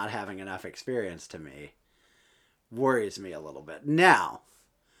about not having enough experience to me worries me a little bit. Now,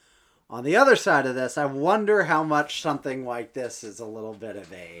 on the other side of this, I wonder how much something like this is a little bit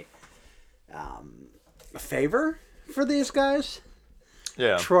of a favor for these guys.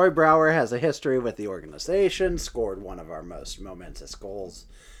 Yeah. Troy Brouwer has a history with the organization, scored one of our most momentous goals,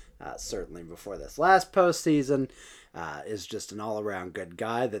 certainly before this last postseason, is just an all-around good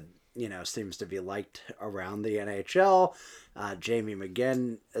guy that, seems to be liked around the NHL. Jamie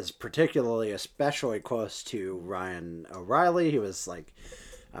McGinn is especially close to Ryan O'Reilly. He was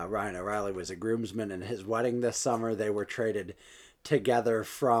Ryan O'Reilly was a groomsman in his wedding this summer. They were traded together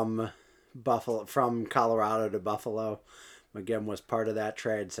from Colorado to Buffalo. McGinn was part of that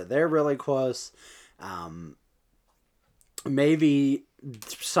trade, so they're really close. Maybe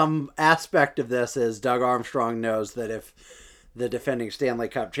some aspect of this is Doug Armstrong knows that if the defending Stanley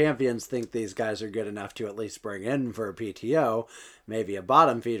Cup champions think these guys are good enough to at least bring in for a PTO, maybe a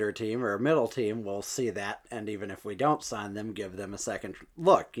bottom feeder team or a middle team will see that, and even if we don't sign them, give them a second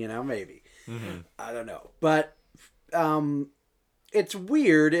look, maybe. Mm-hmm. I don't know. But it's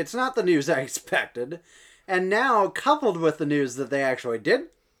weird. It's not the news I expected. And now, coupled with the news that they actually did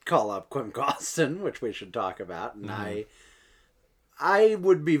call up Klim Kostin, which we should talk about, and I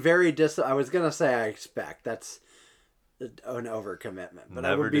would be very I was going to say I expect. That's an overcommitment. But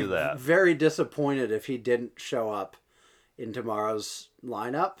I would be very disappointed if he didn't show up in tomorrow's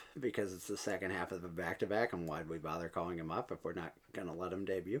lineup, because it's the second half of the back-to-back, and why'd we bother calling him up if we're not going to let him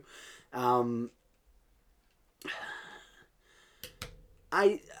debut? I'm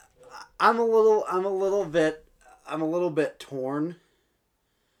a little bit torn,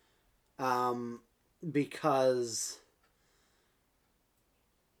 because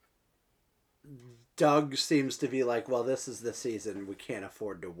Doug seems to be like, well, this is the season we can't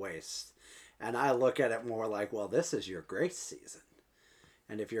afford to waste. And I look at it more like, well, this is your grace season.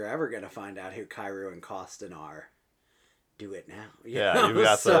 And if you're ever going to find out who Kyrou and Kostin are, do it now. You've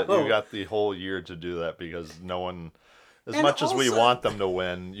got the whole year to do that, because no one, as much as we want them to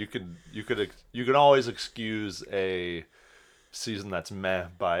win, you can always excuse a season that's meh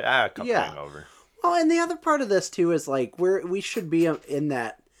by cup hangover. Well, and the other part of this too is we should be in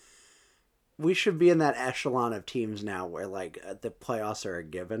that echelon of teams now where the playoffs are a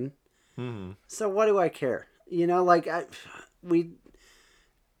given. Mm-hmm. So what do I care?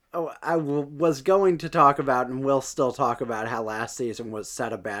 I was going to talk about, and will still talk about, how last season was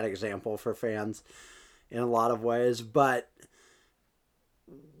set a bad example for fans in a lot of ways. But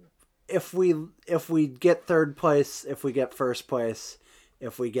if we get third place, if we get first place,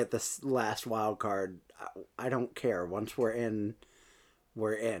 if we get this last wild card, I don't care. Once we're in,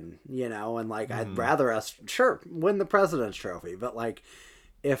 and I'd rather us win the President's Trophy, but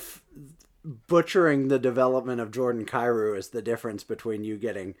if butchering the development of Jordan Kyrou is the difference between you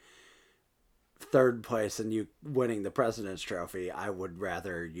getting third place and you winning the President's Trophy, I would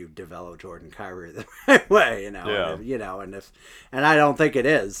rather you develop Jordan Kyrou the right way, and I don't think it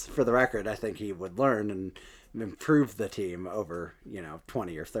is, for the record. I think he would learn and improve the team over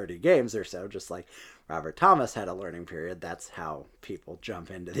 20 or 30 games or so, just like Robert Thomas had a learning period. That's how people jump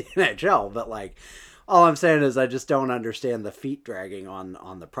into the NHL. But all I'm saying is I just don't understand the feet dragging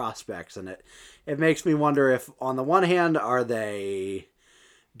on the prospects, and it makes me wonder if, on the one hand,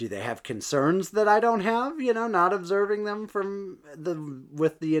 do they have concerns that I don't have, not observing them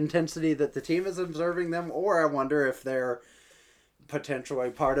with the intensity that the team is observing them, or I wonder if they're potentially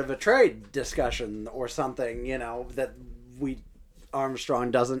part of a trade discussion or something, that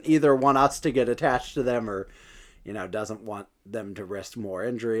Armstrong doesn't either want us to get attached to them, or, doesn't want them to risk more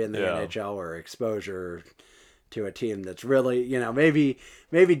injury in the NHL or exposure to a team that's really,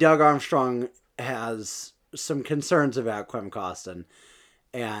 maybe Doug Armstrong has some concerns about Klim Kostin,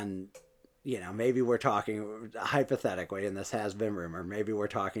 and, maybe we're talking hypothetically, and this has been rumored, maybe we're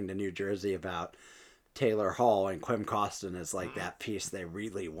talking to New Jersey about Taylor Hall, and Klim Kostin is that piece they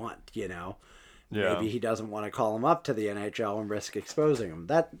really want, Maybe he doesn't want to call him up to the NHL and risk exposing him.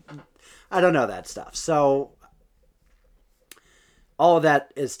 I don't know that stuff. So all of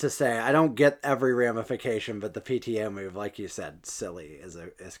that is to say, I don't get every ramification, but the PTO move, like you said, silly is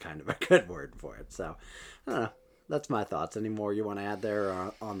kind of a good word for it. So I don't know. That's my thoughts. Any more you want to add there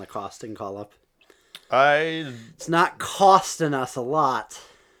on the Kostin call-up? It's not costing us a lot.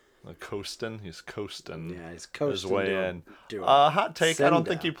 He's coasting. Yeah, he's coasting his way in. Hot take, I don't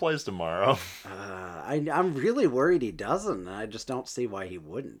think he plays tomorrow. I'm really worried he doesn't. I just don't see why he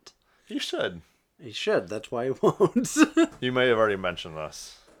wouldn't. He should. He should. That's why he won't. You may have already mentioned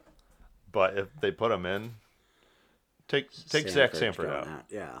this, but if they put him in, take Zach Sanford out.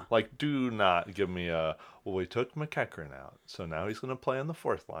 Yeah. Do not give me a, well, we took McEachern out, so now he's going to play on the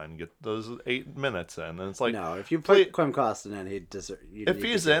fourth line, get those 8 minutes in. And it's like, no, if you put Klim Kostin in, he'd deserve. If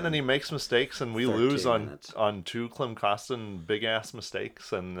he's in and he makes mistakes and we lose on 2 Klim Kostin big ass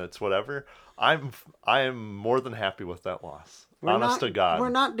mistakes and it's whatever, I am more than happy with that loss. Honest to God, we're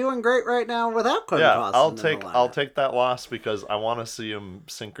not doing great right now without Klim Kostin. I'll take that loss because I want to see him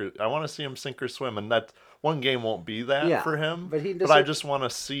sink or swim, and that one game won't be that for him. But I just want to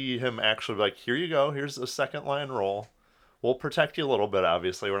see him actually be like, here you go, here's a second line role. We'll protect you a little bit.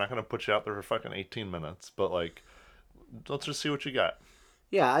 Obviously, we're not going to put you out there for fucking 18 minutes, but like, let's just see what you got.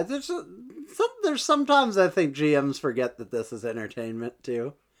 Yeah, there's sometimes I think GMs forget that this is entertainment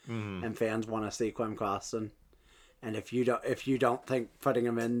too, and fans want to see Klim Kostin. And if you don't think putting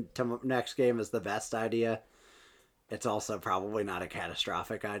him into next game is the best idea, it's also probably not a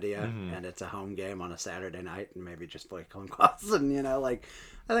catastrophic idea. And it's a home game on a Saturday night, and maybe just play Klim Kostin. You know, like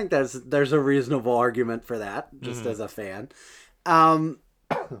I think there's a reasonable argument for that, just as a fan. You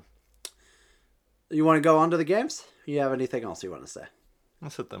want to go on to the games? You have anything else you want to say?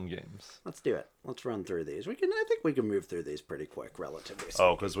 Let's hit them games. Let's do it. Let's run through these. I think we can move through these pretty quick, relatively speaking.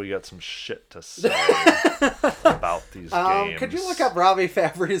 Oh, because we got some shit to say about these games. Could you look up Robbie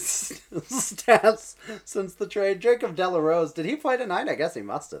Fabry's stats since the trade? Jacob Delarose, did he play tonight? I guess he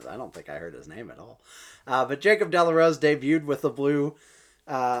must have. I don't think I heard his name at all. But Jacob Delarose debuted with the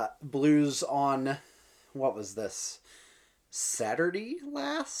Blues on, what was this? Saturday,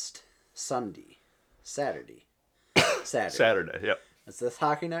 yep. Was this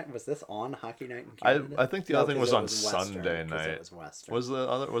hockey night? Was this on hockey night in Canada? I think the other thing was on Sunday night. It was Western. Was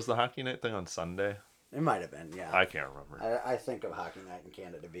the hockey night thing on Sunday? It might have been, yeah. I can't remember. I think of hockey night in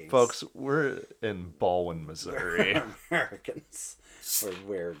Canada being... Folks, we're in Baldwin, Missouri. We're Americans.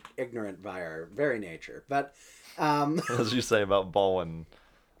 We're ignorant by our very nature. But... as you say about Baldwinites?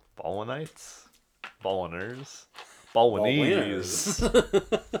 Baldwiners? Baldwinese.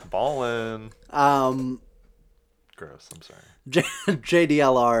 Baldwin. Gross, I'm sorry.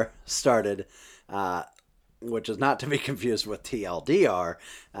 JDLR started, which is not to be confused with TLDR,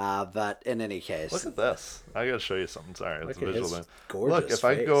 but in any case. Look at this. I gotta show you something. Sorry, it's a visual thing. Gorgeous Look, if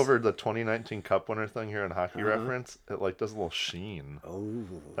face. I go over the 2019 Cup winner thing here in Hockey Reference, it like does a little sheen. Oh,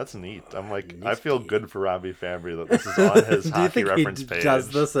 that's neat. I'm like, I feel good for Robbie Fabry that this is on his Hockey Reference page. Does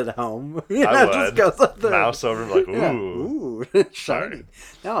this at home? I would. Just goes up there. Mouse over, like, ooh. Yeah. Ooh, shiny.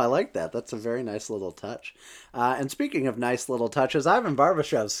 No, I like that. That's a very nice little touch. And speaking of nice little touches, Ivan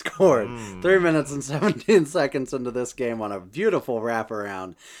Barbashev scored 3 minutes and 17 seconds into this game on a beautiful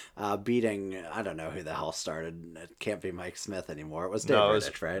wraparound, beating, I don't know who the hell started. It can't be Mike Smith anymore. It was Dave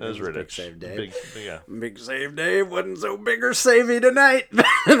Rittich, right? It was Rittich. Big Save Dave. Big Save Dave wasn't so big or savey tonight.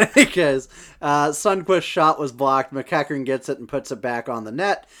 Because Sundqvist's shot was blocked. McEachern gets it and puts it back on the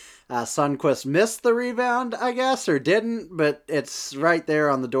net. Sundqvist missed the rebound, I guess, or didn't, but it's right there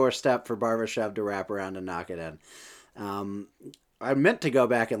on the doorstep for Barbashev to wrap around and knock it in. I meant to go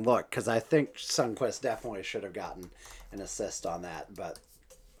back and look, because I think Sundqvist definitely should have gotten an assist on that, but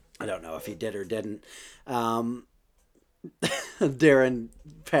I don't know if he did or didn't. Darren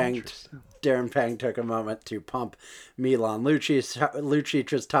Pang took a moment to pump Milan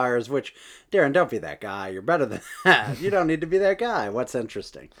Lucic's tires, which, Darren, don't be that guy. You're better than that. You don't need to be that guy. What's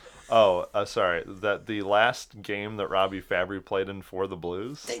interesting? Oh, sorry. That the last game that Robbie Fabry played in for the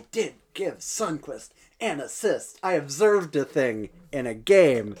Blues? They did give Sundqvist an assist. I observed a thing in a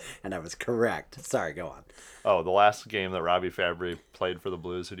game, and I was correct. Sorry, go on. Oh, the last game that Robbie Fabry played for the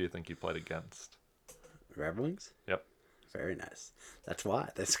Blues, who do you think he played against? Red Wings? Yep. Very nice. That's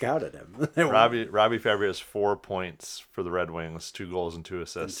why they scouted him. Robbie Fabry has 4 points for the Red Wings, 2 goals and 2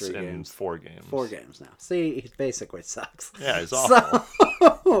 assists in 4 games. 4 games now. See, he basically sucks. Yeah, he's awful.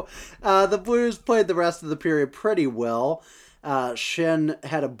 So, the Blues played the rest of the period pretty well. Shin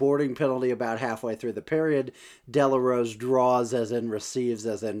had a boarding penalty about halfway through the period. Delarose draws, as in receives,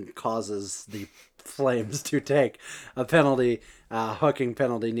 as in causes the Flames to take a penalty, hooking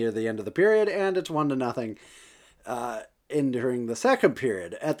penalty near the end of the period, and it's 1-0. Entering the second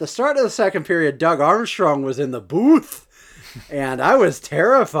period. At the start of the second period, Doug Armstrong was in the booth, and I was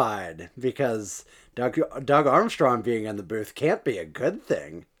terrified because Doug Armstrong being in the booth can't be a good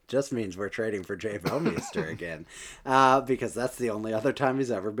thing. Just means we're trading for Jay Bouwmeester again, because that's the only other time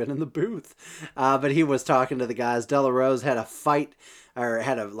he's ever been in the booth. But he was talking to the guys. Delarose had a fight, or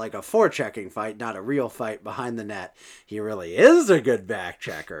had a forechecking fight, not a real fight, behind the net. He really is a good back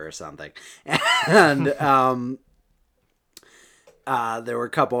checker or something. And There were a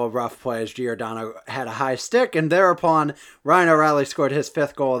couple of rough plays. Giordano had a high stick, and thereupon Ryan O'Reilly scored his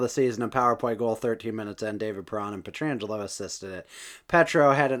 5th goal of the season, a power play goal 13 minutes in. David Perron and Pietrangelo assisted it.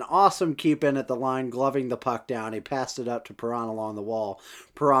 Petro had an awesome keep in at the line, gloving the puck down. He passed it up to Perron along the wall.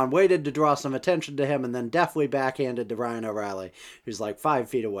 Perron waited to draw some attention to him and then deftly backhanded to Ryan O'Reilly, who's like 5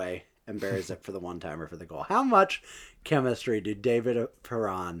 feet away, and buries it for the one-timer for the goal. How much chemistry do David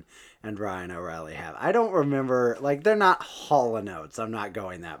Perron and Ryan O'Reilly have? I don't remember, like, they're not Hall of Notes. I'm not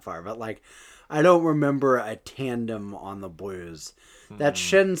going that far, but, like, I don't remember a tandem on the Blues. That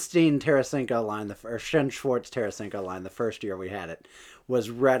Shin-Steen-Tarasenko line, or Shin-Schwartz-Tarasenko line, the first year we had it, was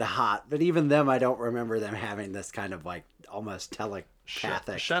red hot. But even them, I don't remember them having this kind of, like, almost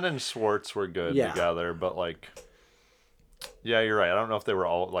telepathic. Shen and Schwartz were good together, but, like, yeah, you're right. I don't know if they were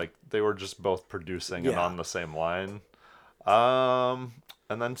all, like, they were just both producing and on the same line. And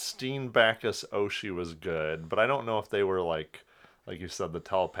then Steen, Backus, Oshie was good, but I don't know if they were like you said, the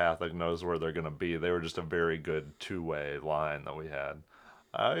telepathic knows where they're going to be. They were just a very good two-way line that we had.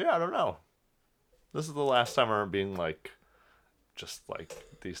 Yeah, I don't know. This is the last time I'm being like, just like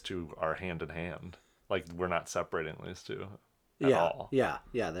these two are hand in hand. Like we're not separating these two at all. Yeah.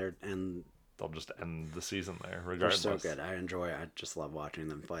 They'll just end the season there, regardless. They're so good. I just love watching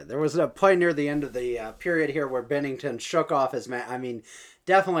them play. There was a play near the end of the period here where Binnington shook off his mask. I mean,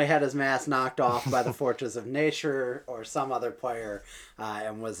 definitely had his mask knocked off by the forces of nature or some other player,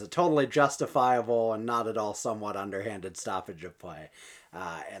 and was a totally justifiable and not at all somewhat underhanded stoppage of play.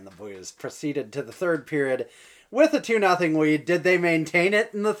 And the Blues proceeded to the third period with a 2-0 lead. Did they maintain it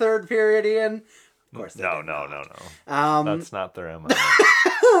in the third period, Ian? Of course they did. No. That's not their MO.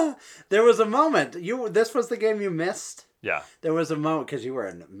 There was a moment. This was the game you missed? Yeah. There was a moment because you were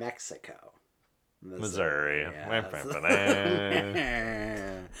in Mexico. Missouri. Yes.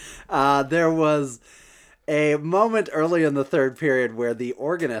 There was a moment early in the third period where the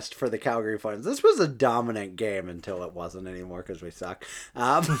organist for the Calgary Flames, this was a dominant game until it wasn't anymore because we suck.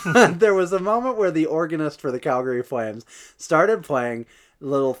 There was a moment where the organist for the Calgary Flames started playing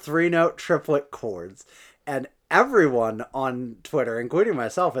little 3-note triplet chords, and everyone on Twitter, including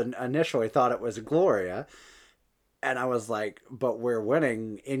myself, initially thought it was Gloria. And I was like, but we're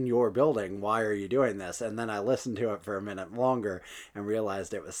winning in your building. Why are you doing this? And then I listened to it for a minute longer and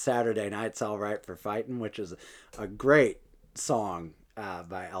realized it was Saturday Night's All Right for Fightin', which is a great song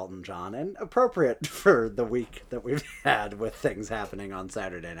by Elton John and appropriate for the week that we've had with things happening on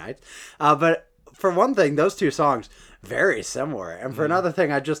Saturday nights. But for one thing, those two songs, very similar. And for another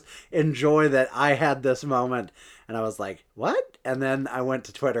thing, I just enjoy that I had this moment and I was like, what? And then I went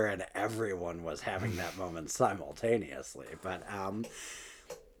to Twitter and everyone was having that moment simultaneously. But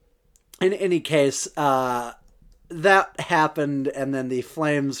in any case, that happened, and then the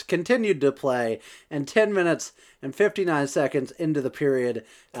Flames continued to play. And 10 minutes and 59 seconds into the period,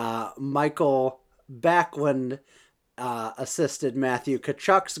 Michael Backlund assisted Matthew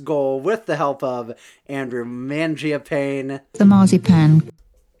Tkachuk's goal with the help of Andrew Mangiapane. The marzipan.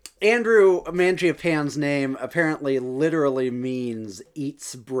 Andrew Mangiapane's name apparently literally means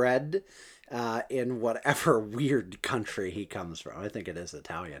eats bread in whatever weird country he comes from. I think it is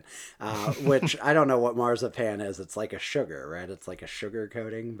Italian, which I don't know what marzipan is. It's like a sugar, right? It's like a sugar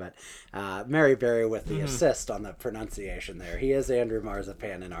coating, but Mary Berry with the assist on the pronunciation there. He is Andrew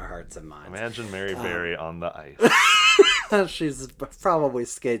Marzipan in our hearts and minds. Imagine Mary Berry on the ice. She's probably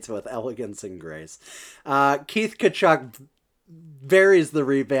skates with elegance and grace. Keith Tkachuk buries the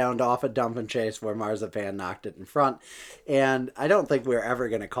rebound off a dump and chase where Marzipan knocked it in front. And I don't think we're ever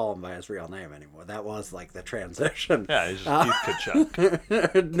going to call him by his real name anymore. That was like the transition. Yeah, he's just Keith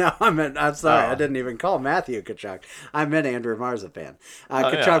Tkachuk. No, I'm sorry. I didn't even call Matthew Tkachuk. I meant Andrew Marzipan.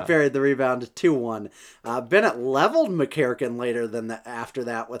 Tkachuk buried the rebound 2-1. Bennett leveled McKirkin later after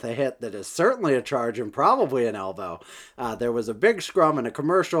that with a hit that is certainly a charge and probably an elbow. There was a big scrum and a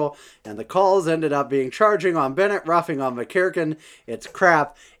commercial, and the calls ended up being charging on Bennett, roughing on McKirkin. It's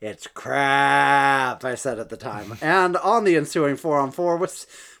crap. It's crap, I said at the time. And on the ensuing 4-on-4 with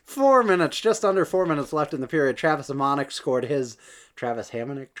just under 4 minutes left in the period, Travis Hamonic scored his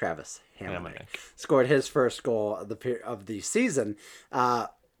scored his first goal of the season. On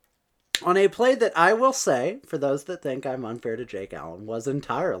a play that I will say, for those that think I'm unfair to Jake Allen, was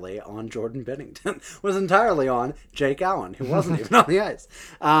entirely on Jordan Binnington. Was entirely on Jake Allen, who wasn't even on the ice.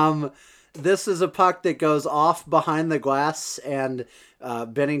 This is a puck that goes off behind the glass, and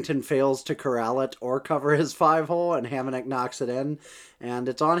Binnington fails to corral it or cover his 5-hole, and Hamonic knocks it in, and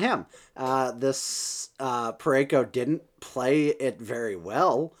it's on him. This Parayko didn't play it very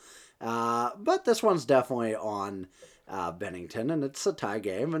well, but this one's definitely on Bennington, and it's a tie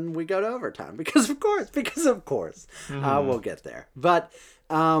game, and we go to overtime because of course. We'll get there. But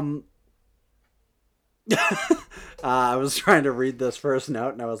I was trying to read this first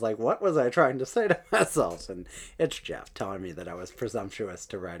note, and I was like, what was I trying to say to myself? And it's Jeff telling me that I was presumptuous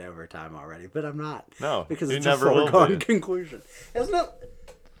to write overtime already, but I'm not. No, because you it's never a will foregone be. conclusion. Isn't it?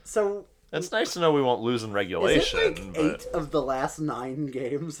 So It's nice to know we won't lose in regulation. is it like 8 of the last 9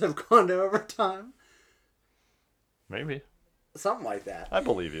 games have gone to overtime? Maybe. Something like that. I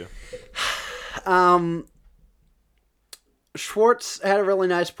believe you. Schwartz had a really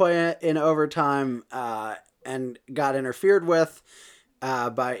nice play in overtime and got interfered with. He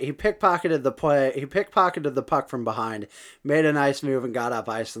pickpocketed the play. He pickpocketed the puck from behind, made a nice move and got up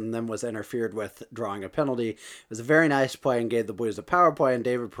ice, and then was interfered with, drawing a penalty. It was a very nice play and gave the Blues a power play. And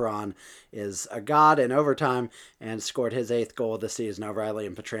David Perron is a god in overtime and scored his 8th goal of the season. O'Reilly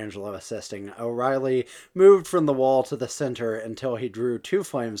and Pietrangelo assisting. O'Reilly moved from the wall to the center until he drew 2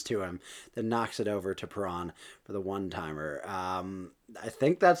 Flames to him, then knocks it over to Perron for the one-timer. I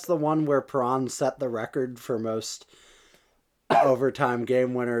think that's the one where Perron set the record for most overtime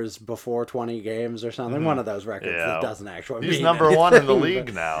game winners before 20 games or something. One of those records that doesn't actually He's mean number anything, 1 in the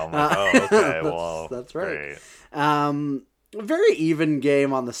league now. I'm like, oh, okay, well, that's right. Great. Very even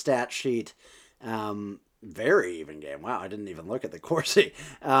game on the stat sheet. Very even game. Wow, I didn't even look at the Corsi.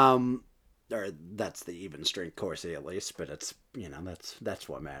 Or that's the even strength Corsi at least, but it's, that's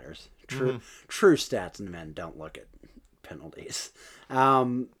what matters. True stats and men don't look at penalties.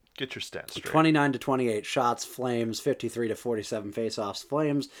 Get your stats straight. 29-28 shots, Flames. 53-47 faceoffs,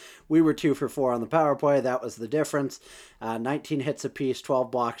 Flames. We were 2 for 4 on the power play. That was the difference. 19 hits apiece,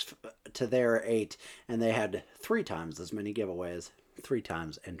 12 blocks to their 8, and they had 3 times as many giveaways. 3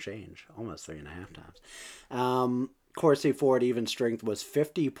 times and change, almost 3.5 times. Corsi forward even strength was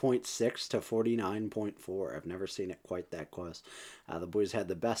 50.6 to 49.4. I've never seen it quite that close. The Blues had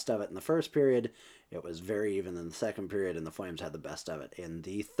the best of it in the first period. It was very even in the second period, and the Flames had the best of it in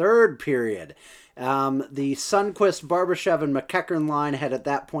the third period. The Sundqvist, Barbashev, and McEachern line had at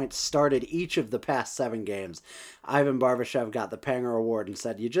that point started each of the past 7 games. Ivan Barbashev got the Panger Award and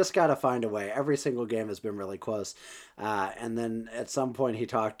said, you just got to find a way. Every single game has been really close. And then at some point he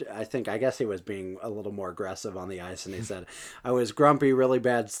talked, I guess he was being a little more aggressive on the ice, and he said, I was grumpy, really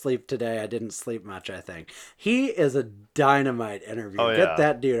bad sleep today. I didn't sleep much, I think. He is a dynamite interview. Oh, yeah. Get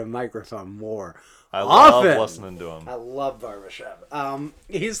that dude a microphone more. I love Often. listening to him. I love Barbashev.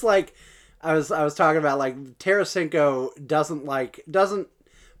 He's like, I was talking about, like, Tarasenko doesn't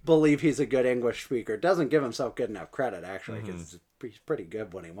believe he's a good English speaker. Doesn't give himself good enough credit, actually, because he's pretty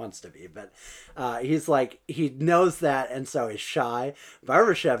good when he wants to be. But he's like, he knows that, and so he's shy.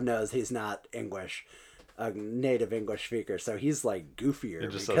 Barbashev knows he's not English, a native English speaker, so he's like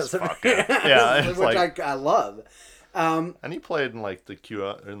goofier just because says, of "Fuck it." Yeah, it's which like, I love. And he played in like the Q,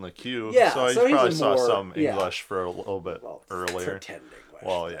 Yeah, so he so he's probably saw more- some yeah. English for a little bit earlier. Pretend English.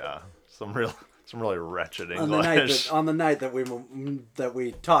 Well, yeah, some really wretched On English. the night that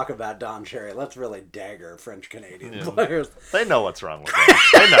we talk about Don Cherry, let's really dagger French Canadian players. They know what's wrong with them.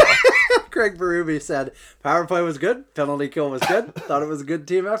 They know. Craig Berube said power play was good, penalty kill was good. Thought it was a good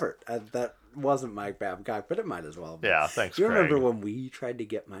team effort. That wasn't Mike Babcock, but it might as well be. Yeah, thanks. Do you Craig. remember when we tried to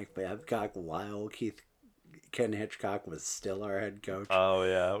get Mike Babcock while Ken Hitchcock was still our head coach? Oh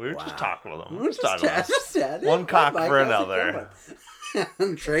yeah, we were just talking with him. We were just chatting. One cock Mike, for how's it another.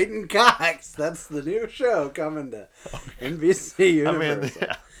 going? Trading Cocks. That's the new show coming to NBC Universal.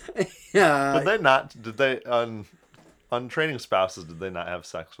 Yeah. Did they not? Did they on Trading Spouses? Did they not have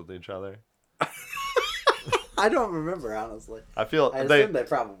sex with each other? I don't remember, honestly. I assume they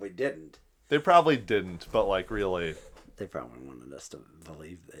probably didn't. They probably didn't, but like really, they probably wanted us to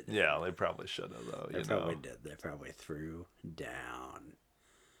believe they did. Yeah, they probably should have though. They probably did. They probably threw down.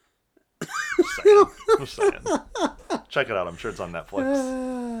 Just saying. Check it out. I'm sure it's on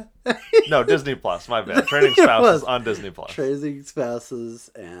Netflix. No, Disney Plus. My bad. Trading Spouses on Disney Plus. Trading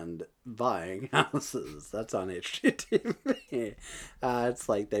Spouses and Buying Houses. That's on HGTV. It's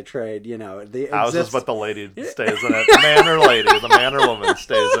like they trade, the houses, but the lady stays in it. Man or lady. The man or woman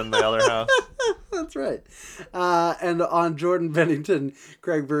stays in the other house. That's right. And on Jordan Bennington,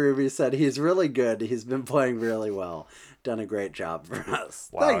 Craig Berube said he's really good. He's been playing really well. Done a great job for us.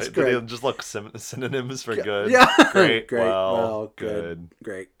 Wow. Thanks, Craig. Did he just look synonyms for good? Yeah. Great. Great. Well, good.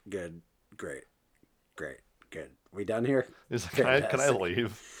 Great. Good. Great. Great. Good. We done here? He's like, can I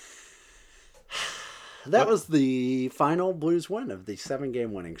leave? That was the final Blues win of the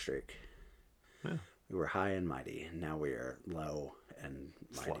 7-game winning streak. Yeah. We were high and mighty, and now we are low and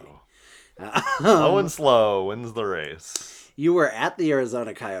mighty. Slow. Low and slow wins the race. You were at the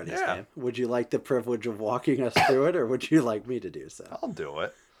Arizona Coyotes Yeah. game. Would you like the privilege of walking us through it, or would you like me to do so? I'll do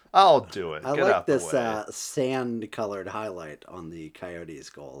it. I'll do it. I Get like out this the way. sand-colored highlight on the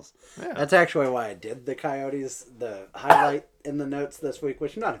Coyotes goals. Yeah. That's actually why I did the Coyotes, the highlight in the notes this week,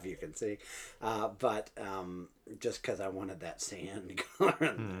 which none of you can see, but just because I wanted that sand color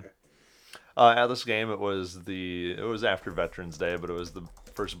in there. At this game, it was after Veterans Day, but it was the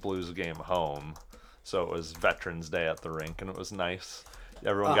first Blues game home, so it was Veterans Day at the rink, and it was nice.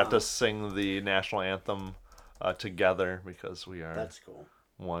 Everyone got to sing the national anthem together because we are That's cool.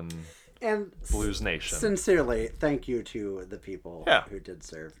 one And Blues Nation. sincerely, thank you to the people Yeah. who did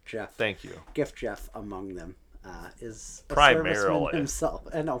serve. Jeff, Thank you. Gift Jeff among them, is a Primarily. serviceman himself,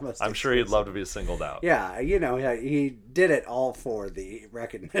 and almost I'm sure he'd love to be singled out. Yeah, he did it all for the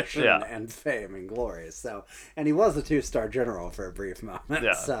recognition Yeah. and fame and glory. So, and he was a 2-star general for a brief moment.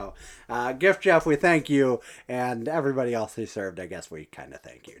 Yeah. So, Gift Jeff, we thank you, and everybody else who served, I guess we kind of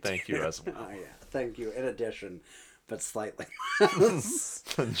thank you. Thank too. you as well. Oh yeah, thank you. In addition, but slightly.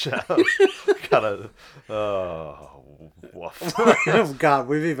 Jeff gotta. Oh, woof. Oh God,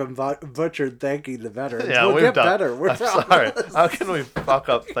 we've even butchered thanking the veterans. Yeah, we'll we've get done. better. We're I'm sorry. How can we fuck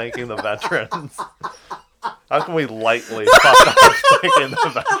up thanking the veterans? How can we lightly fuck up thanking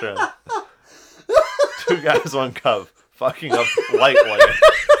the veterans? 2 guys, 1 cup, fucking up lightly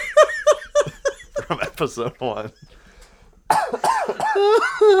from episode 1.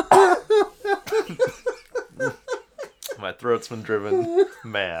 My throat's been driven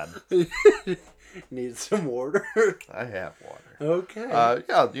mad. Need some water. I have water. Okay.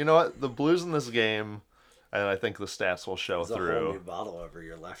 Yeah, you know what? The Blues in this game, and I think the stats will show There's a whole through. new bottle over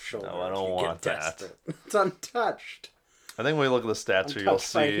your left shoulder. No, I if don't you want get that. desperate. It's untouched. I think when we look at the stats here, you'll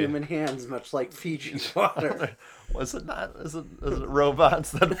Touched by see. human hands, much like Fiji water. Was it not? Is it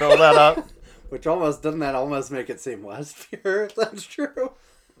robots that fill that up? Which doesn't that almost make it seem less pure, if that's true?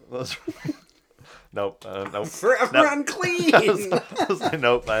 Those- Nope. Nope. Forever Nope. unclean!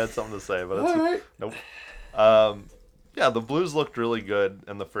 Nope. I had something to say, but it's Alright. nope. Yeah, the Blues looked really good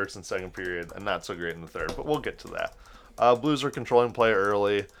in the first and second period, and not so great in the third. But we'll get to that. Blues are controlling play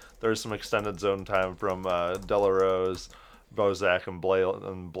early. There's some extended zone time from Delarose, Bozak,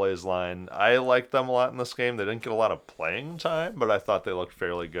 and Blaze line. I liked them a lot in this game. They didn't get a lot of playing time, but I thought they looked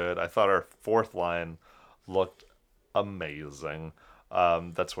fairly good. I thought our fourth line looked amazing.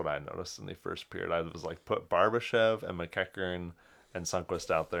 That's what I noticed in the first period. I was like, put Barbashev and McEachern and Sundqvist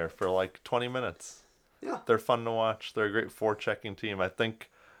out there for like 20 minutes. Yeah. They're fun to watch. They're a great forechecking team. I think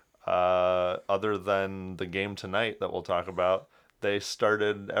other than the game tonight that we'll talk about, they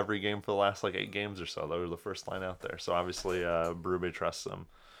started every game for the last like 8 games or so. They were the first line out there. So obviously Berube trusts them.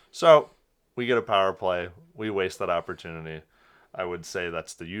 So we get a power play. We waste that opportunity. I would say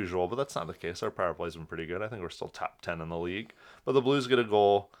that's the usual, but that's not the case. Our power play's been pretty good. I think we're still top 10 in the league. But the Blues get a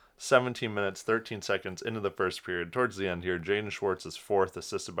goal 17 minutes, 13 seconds into the first period. Towards the end here, Jaden Schwartz is fourth,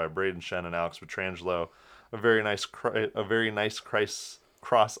 assisted by Braden Shen and Alex Pietrangelo. A very nice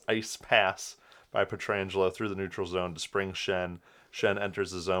cross ice pass by Pietrangelo through the neutral zone to spring Shen. Shen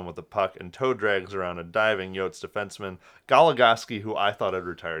enters the zone with the puck and toe drags around a diving Yotes defenseman. Goligoski, who I thought had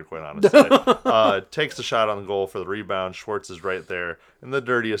retired, quite honestly, takes the shot on the goal for the rebound. Schwartz is right there in the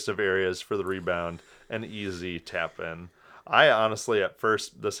dirtiest of areas for the rebound. An easy tap in. I honestly, at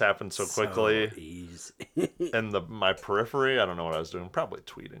first, this happened so quickly. So easy. In my periphery, I don't know what I was doing. Probably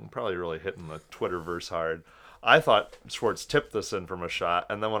tweeting. Probably really hitting the Twitterverse hard. I thought Schwartz tipped this in from a shot,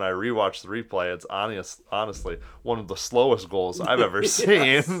 and then when I rewatched the replay, it's honestly one of the slowest goals I've ever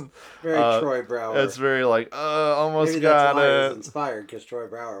seen. Very Troy Brower. It's very like, almost Maybe got that's why I was it. inspired, because Troy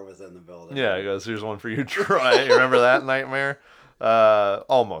Brower was in the building. Yeah, he goes, here's one for you, Troy. You remember that nightmare?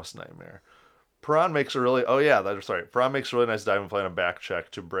 Almost nightmare. Perron makes a really nice diving play on a back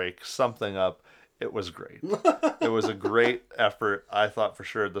check to break something up. It was great. It was a great effort. I thought for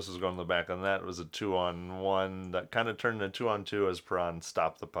sure this was going to the back on that. It was a 2-on-1 that kind of turned into 2-on-2 as Perron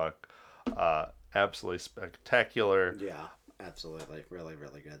stopped the puck. Absolutely spectacular. Yeah, absolutely. Really,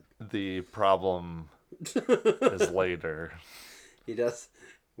 really good. The problem is later. He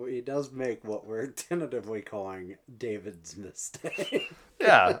does make what we're tentatively calling David's mistake.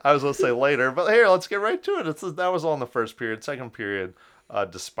 Yeah, I was going to say later, but here, let's get right to it. That was all in the first period. Second period,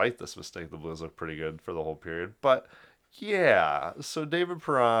 despite this mistake, the Blues looked pretty good for the whole period. But yeah, so David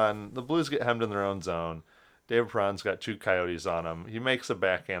Perron, the Blues get hemmed in their own zone. David Perron's got 2 Coyotes on him. He makes a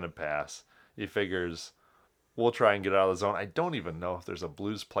backhanded pass. He figures, we'll try and get out of the zone. I don't even know if there's a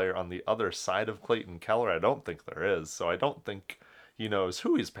Blues player on the other side of Clayton Keller. I don't think there is, so I don't think he knows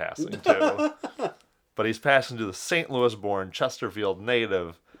who he's passing to. But he's passing to the St. Louis-born Chesterfield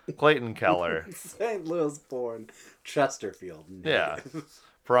native, Clayton Keller. St. Louis born, Chesterfield native. Yeah.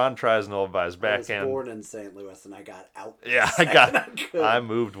 Perron tries Nova's I was backhand. born in St. Louis and I got out. Yeah, could. I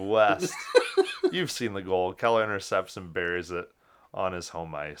moved west. You've seen the goal. Keller intercepts and buries it on his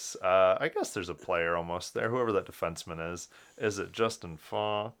home ice. I guess there's a player almost there. Whoever that defenseman is. Is it Justin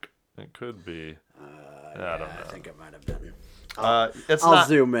Falk? It could be. I don't know. I think it might have been. It's I'll not,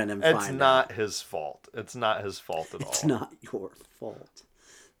 zoom in and find It's out. not his fault. It's not his fault at all. It's not your fault.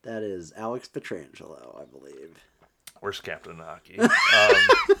 That is Alex Petrangelo, I believe. Where's Captain Hockey?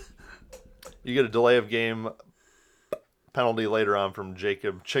 You get a delay of game penalty later on from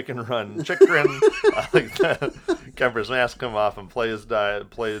Jacob Chikrin. I like that. Kemper's mask come off and play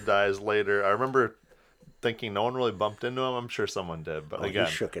dies later. I remember thinking no one really bumped into him. I'm sure someone did, but again,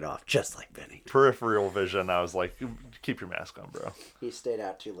 he shook it off just like Benny. Peripheral vision. I was like, keep your mask on, bro. He stayed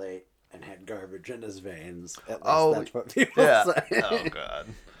out too late and had garbage in his veins. At least that's what people yeah. say. Oh god.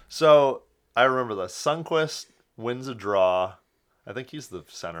 So I remember the Sundqvist wins a draw. I think he's the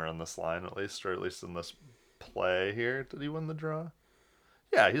center on this line, at least in this play here. Did he win the draw?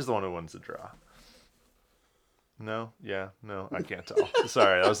 Yeah, he's the one who wins the draw. No? Yeah, no, I can't tell.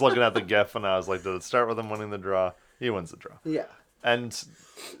 Sorry, I was looking at the GIF and I was like, did it start with him winning the draw? He wins the draw. Yeah. And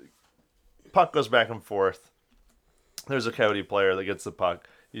puck goes back and forth. There's a Coyote player that gets the puck.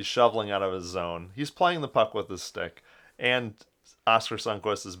 He's shoveling out of his zone. He's playing the puck with his stick. And Oscar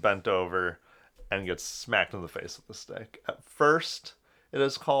Sundqvist is bent over and gets smacked in the face with the stick. At first, it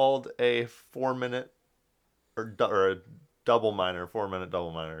is called a 4-minute or a double minor, 4-minute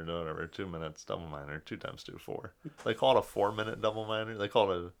double minor, whatever, 2 minutes double minor, 2 times 2, 4. They call it a 4-minute double minor. They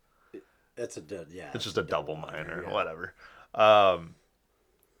call it It's just a double minor, yeah. whatever.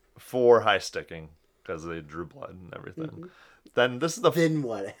 For high sticking because they drew blood and everything. Mm-hmm. Then this is Then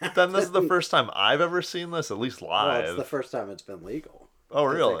what happened? Then this is the first time I've ever seen this, at least live. Well, it's the first time it's been legal. Oh,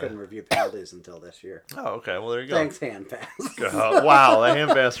 really? They couldn't review penalties until this year. Oh, okay. Well, there you go. Thanks, hand pass. Wow, the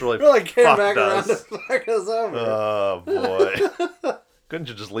hand pass really came fucked back around us. to fuck us over. Oh, boy. Couldn't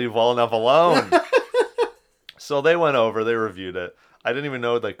you just leave well enough alone? So they went over, they reviewed it. I didn't even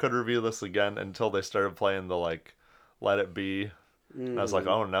know they could review this again until they started playing the, Let It Be. And I was like,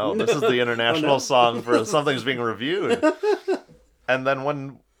 oh, no, this is the international song for something's being reviewed. And then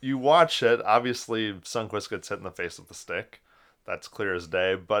when you watch it, obviously Sundqvist gets hit in the face with the stick. That's clear as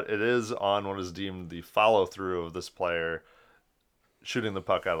day, but it is on what is deemed the follow-through of this player shooting the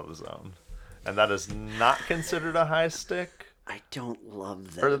puck out of the zone. And that is not considered a high stick. I don't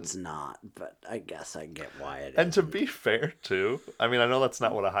love that it's not, but I guess I get why it is. And to be fair, too, I mean, I know that's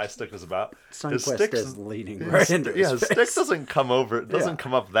not what a high stick is about. Sundqvist is leaning right into his his face. stick doesn't come over. It doesn't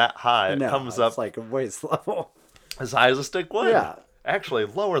come up that high. It comes up like a waist level. as high as a stick would. Yeah. Actually,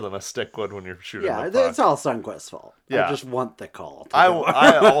 lower than a stick would when you're shooting Yeah, the puck. it's all Sundqvist's fault. Yeah. I just want the call. I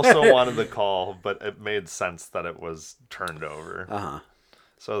also wanted the call, but it made sense that it was turned over. Uh-huh.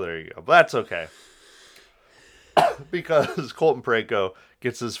 So there you go. But that's okay. Because Colton Parayko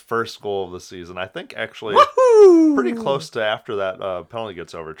gets his first goal of the season. I think actually pretty close to after that penalty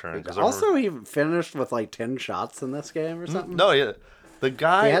gets overturned. Also, he finished with 10 shots in this game or something. No, yeah. The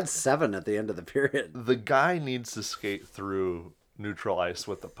guy... He had 7 at the end of the period. The guy needs to skate through neutral ice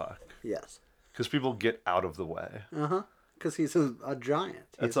with the puck. Yes. Because people get out of the way. Uh-huh. Because he's a giant.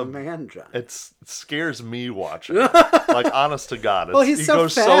 He's a man giant. It scares me watching it. Honest to God. He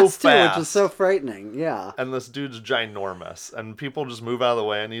goes so fast, too, which is so frightening. Yeah. And this dude's ginormous. And people just move out of the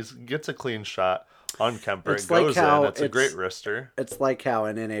way, and he gets a clean shot on Kemper. It goes in. It's a great wrister. It's like how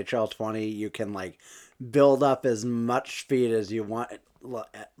in NHL 20, you can, build up as much speed as you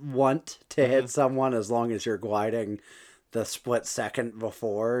want to hit someone as long as you're gliding the split second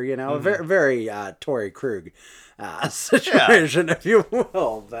before, very, very Torrey Krug situation, if you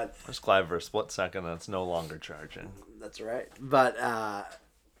will. But just glide for a split second, and it's no longer charging. That's right. But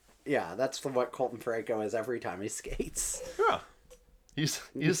yeah, that's what Colton Parayko is every time he skates. Yeah, he's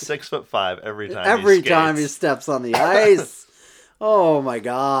 6'5" every time. Every time he steps on the ice. Oh my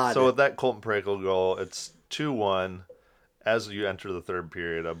God! So with that Colton Parayko goal, it's 2-1. As you enter the third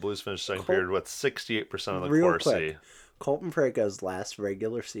period, Blues finished second period with 68% of the Corsi. Colton Parayko's last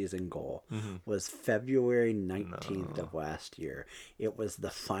regular season goal was February 19th of last year. It was the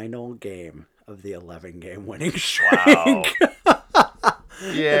final game of the 11-game winning streak. Wow.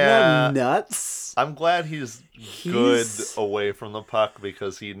 Yeah. Isn't that nuts? I'm glad he's good away from the puck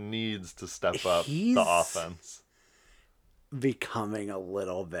because he needs to step up the offense. Becoming a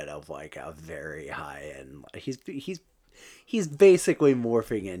little bit of a very high end. He's basically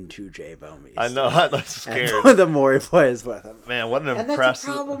morphing into Jay Bomey. I know, that's scared. The more he plays with him. Man, what an impressive... And that's a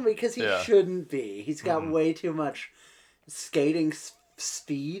problem because he shouldn't be. He's got way too much skating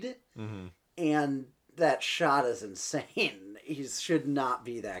speed, Mm-hmm. and that shot is insane. He should not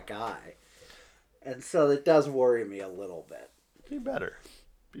be that guy. And so it does worry me a little bit. Be better,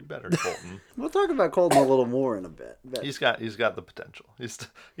 Colton. We'll talk about Colton a little more in a bit. But... He's got the potential. He's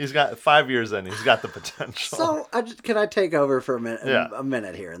got 5 years in. He's got the potential. So can I take over for a minute? Yeah. A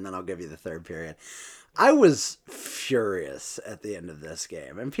minute here, and then I'll give you the third period. I was furious at the end of this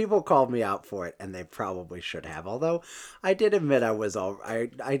game, and people called me out for it, and they probably should have. Although I did admit I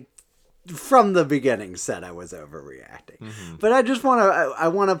from the beginning said I was overreacting. Mm-hmm. But I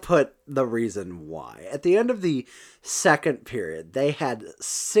want to put the reason why. At the end of the second period, they had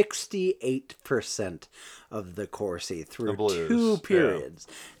 68% of the Corsi through two periods,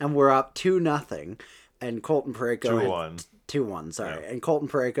 and we're up 2-0, and Colton Parayko 2-1, sorry. Yeah. And Colton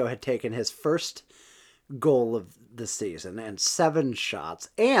Parayko had taken his first goal of the season and 7 shots,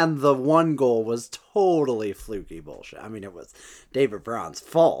 and the one goal was totally fluky bullshit. I mean, it was David Braun's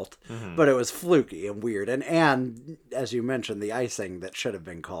fault, but it was fluky and weird, and as you mentioned, the icing that should have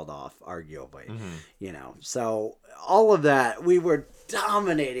been called off, arguably. So all of that, we were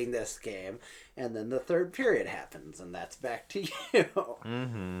dominating this game, and then the third period happens, and that's back to you.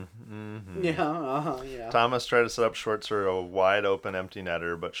 Yeah. Thomas tried to set up Schwartz for a wide open empty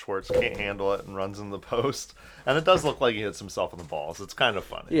netter, but Schwartz can't handle it and runs in the post. And it does look like he hits himself in the balls. It's kind of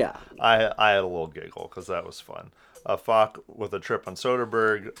funny. Yeah. I had a little giggle because that was fun. Falk with a trip on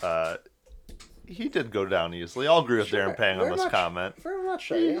Soderberg. He did go down easily. I'll agree with Darren Pang on this comment. Very much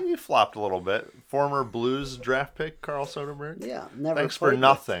so, He flopped a little bit. Former Blues draft pick, Carl Soderberg. Yeah. Thanks for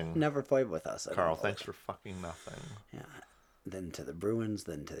nothing. Never played with us. Carl, thanks for fucking nothing. Yeah. Then to the Bruins,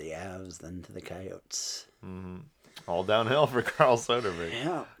 then to the Avs, then to the Coyotes. Mm-hmm. All downhill for Carl Soderberg.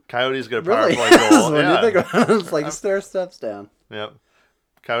 Yeah. Coyotes get a power play goal. When you think about it, it's like a stair steps down. Yep.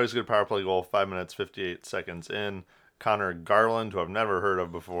 Coyotes get a power play goal 5 minutes, 58 seconds in. Connor Garland, who I've never heard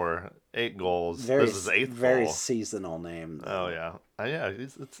of before, 8 goals. This is his 8th very goal. Seasonal name. Oh, yeah.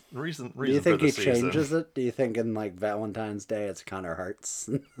 It's reason Do you think for the he season. changes it? Do you think in like Valentine's Day it's Connor Hearts?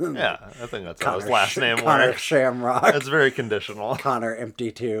 Yeah, I think that's how his last name Connor works. Shamrock. It's very conditional. Connor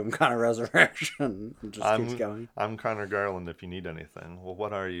Empty Tomb. Connor Resurrection. It just keeps going. I'm Connor Garland if you need anything. Well,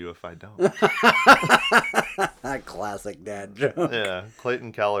 what are you if I don't? Classic dad joke. Yeah.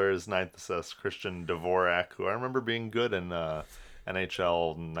 Clayton Keller is 9th assist. Christian Dvorak, who I remember being good in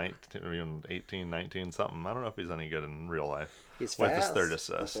NHL 19, 18, 19, something. I don't know if he's any good in real life. He's with fast, his 3rd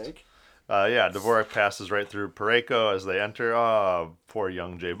assist. I Dvorak passes right through Parayko as they enter. Oh, poor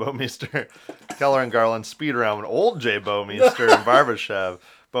young Jay Bouwmeester. Keller and Garland speed around old Jay Bouwmeester and Barbashev.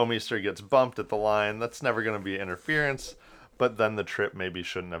 Bouwmeester gets bumped at the line. That's never going to be interference. But then the trip maybe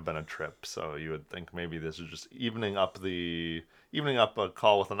shouldn't have been a trip. So you would think maybe this is just evening up a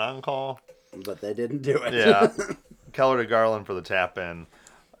call with a non-call. But they didn't do it. Yeah. Keller to Garland for the tap in.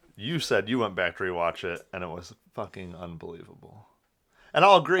 You said you went back to rewatch it, and it was fucking unbelievable. And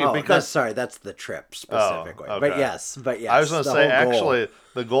I'll agree because that's the trip specifically. Oh, okay. But yes. I was going to say actually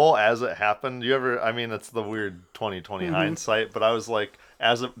the goal as it happened. It's the weird 2020 hindsight, but I was like,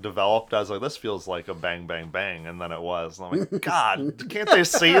 as it developed, I was like, this feels like a bang bang bang, and then it was. And I'm like, God, can't they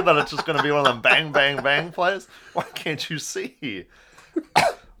see that it's just going to be one of them bang bang bang plays? Why can't you see?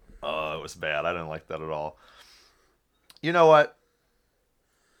 Oh, it was bad. I didn't like that at all. You know what?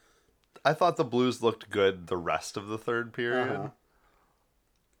 I thought the Blues looked good the rest of the third period.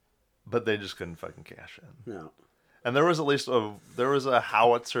 But they just couldn't fucking cash in. No. And there was at least a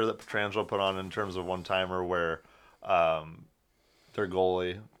howitzer that Pietrangelo put on in terms of one-timer where their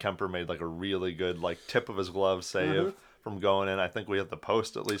goalie, Kemper, made like a really good tip of his glove save from going in. I think we hit the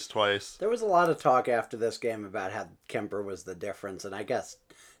post at least twice. There was a lot of talk after this game about how Kemper was the difference, and I guess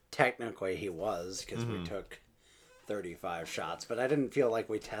technically he was because we took 35 shots, but I didn't feel like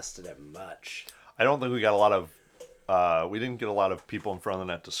we tested him much. I don't think we got we didn't get a lot of people in front of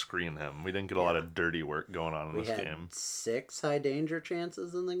the net to screen him. We didn't get a lot of dirty work going on in this game. We had 6 high danger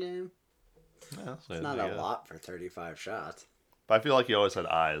chances in the game. Yeah, it's not a lot for 35 shots. But I feel like he always had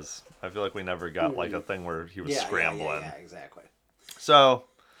eyes. I feel like we never got a thing where he was scrambling. Yeah, exactly. So,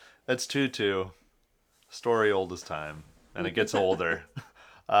 it's 2-2. Story old as time. And it gets older.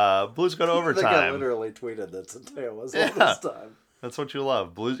 Blues go to overtime. I think I literally tweeted that's a tale as old as time. That's what you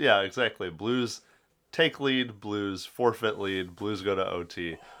love. Blues, yeah, exactly. Blues take lead, Blues forfeit lead, Blues go to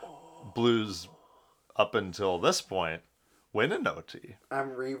OT. Blues, up until this point, win in OT.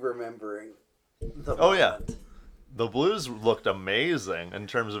 I'm re-remembering the moment. Yeah. The Blues looked amazing in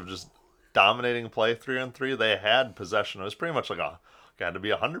terms of just dominating play 3-on-3. They had possession. It was pretty much got to be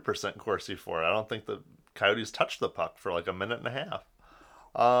 100% Corsi for it. I don't think the Coyotes touched the puck for a minute and a half.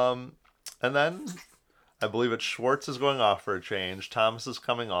 And then I believe it's Schwartz is going off for a change. Thomas is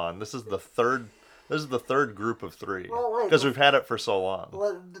coming on. This is the third group of three. Well, wait, because we've had it for so long.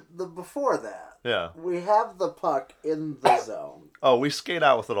 Well, before that, Yeah. we have the puck in the zone. Oh, we skate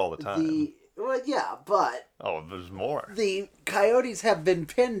out with it all the time. Yeah, but Oh, there's more. the Coyotes have been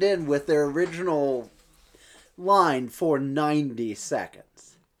pinned in with their original line for 90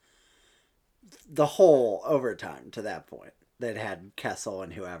 seconds. The whole overtime to that point. They'd had Kessel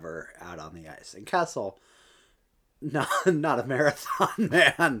and whoever out on the ice. And Kessel, not a marathon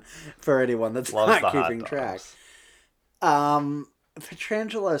man for anyone that's Loves not the keeping hot track. dogs.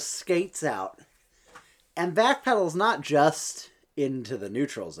 Pietrangelo skates out and backpedals not just into the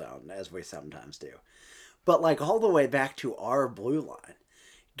neutral zone, as we sometimes do, but like all the way back to our blue line,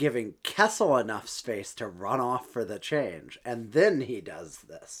 giving Kessel enough space to run off for the change. And then he does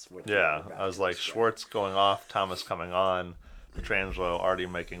this. Which Yeah, I was like, Schwartz going off, Thomas coming on. Pietrangelo already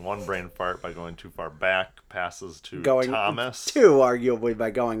making one brain fart by going too far back, passes to Thomas. Two, arguably,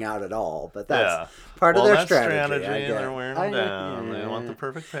 by going out at all. But that's part of their strategy. They're wearing them down. They want the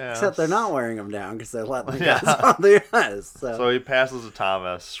perfect pass. Except they're not wearing them down because they're letting the guys on the ice. So he passes to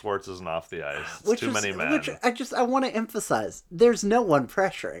Thomas. Schwartz isn't off the ice. It's too many men. Which I want to emphasize. There's no one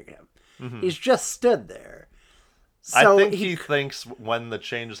pressuring him. Mm-hmm. He's just stood there. So I think he thinks when the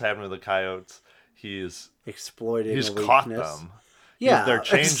change is happening with the Coyotes, he's exploiting. He's a weakness. caught them. Yeah, they're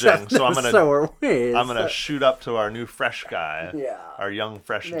changing. So I'm gonna. So are we. I'm gonna shoot up to our new fresh guy. Yeah, our young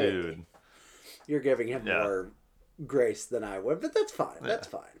fresh dude. You're giving him more grace than I would, but that's fine. That's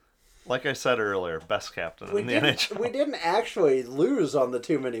fine. Like I said earlier, best captain in the NHL. We didn't actually lose on the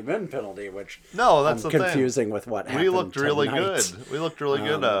too many men penalty, which that's confusing with what happened. We looked really tonight. good. We looked really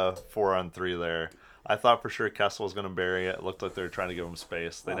good 4-on-3 there. I thought for sure Kessel was going to bury it. It looked like they were trying to give him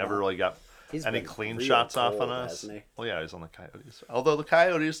space. They never really got any clean shots off on us. Well, yeah, he's on the Coyotes. Although the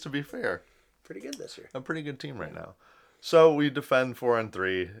Coyotes, to be fair, pretty good this year. A pretty good team right now. So we defend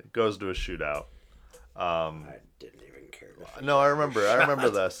 4-on-3. It goes to a shootout. I didn't even care. No, I remember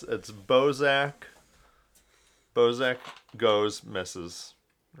this. It's Bozak. Bozak goes, misses,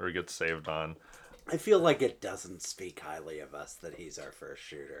 or gets saved on. I feel like it doesn't speak highly of us that he's our first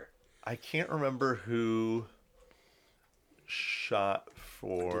shooter. I can't remember who shot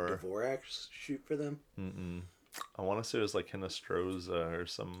for... Did Dvorak shoot for them? I want to say it was like Hinostroza or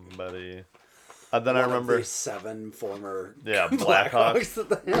somebody. Then I remember... Of the 7 former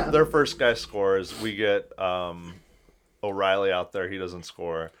Blackhawks. Their first guy scores. We get O'Reilly out there. He doesn't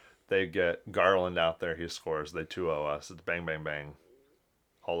score. They get Garland out there. He scores. They 2-0 us. It's bang, bang, bang.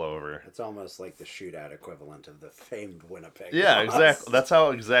 All over. It's almost like the shootout equivalent of the famed Winnipeg. Yeah, exactly. That's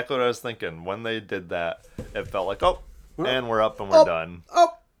exactly what I was thinking. When they did that, it felt like, and we're up and we're done.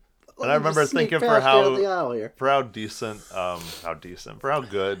 And I remember thinking for how decent, for how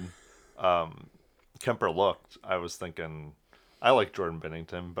good Kemper looked, I was thinking, I like Jordan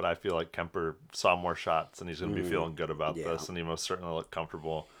Binnington, but I feel like Kemper saw more shots and he's going to be feeling good about this, and he most certainly looked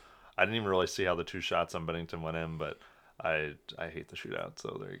comfortable. I didn't even really see how the 2 shots on Binnington went in, but I hate the shootout,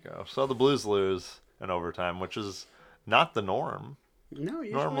 so there you go. So the Blues lose in overtime, which is not the norm. No,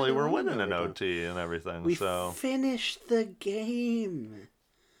 normally we're winning in OT and everything. We finished the game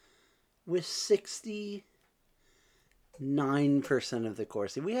with 69% of the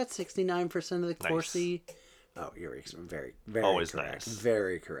Corsi. We had 69% of the Corsi. Nice. Oh, you're very, very always correct. Nice.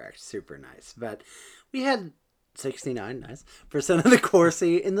 Very correct. Super nice. But we had 69% of the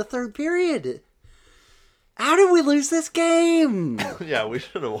Corsi in the third period. How did we lose this game? Yeah, we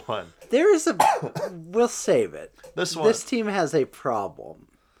should have won. We'll save it. This team has a problem.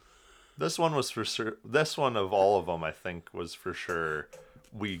 This one was for sure. This one of all of them, I think, was for sure.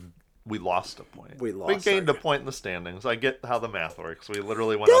 We lost a point. We gained a point in the standings. I get how the math works. We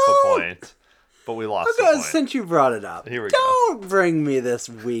literally went up a point, but we lost a point. Since you brought it up, here we go. Don't bring me this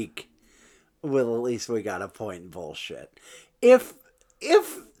week. Well, at least we got a point bullshit. If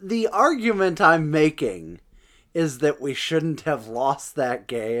the argument I'm making is that we shouldn't have lost that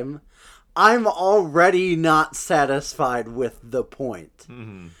game, I'm already not satisfied with the point.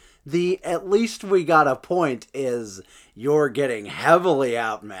 Mm-hmm. At least we got a point is you're getting heavily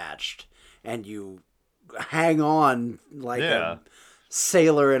outmatched and you hang on like a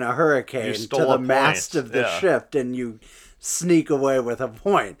sailor in a hurricane to the mast of the ship and you sneak away with a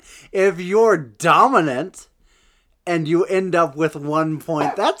point. If you're dominant and you end up with 1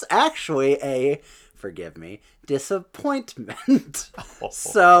 point, that's actually a, forgive me, disappointment.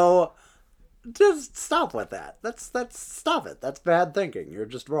 So just stop with that. That's stop it. That's bad thinking. You're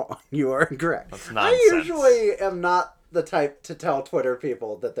just wrong. You are incorrect. That's nonsense. I usually am not the type to tell Twitter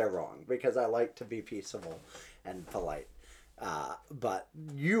people that they're wrong because I like to be peaceable and polite. But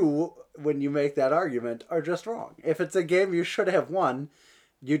you, when you make that argument, are just wrong. If it's a game you should have won,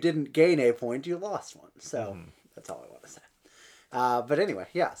 you didn't gain a point, you lost one. So that's all I want to say. But anyway,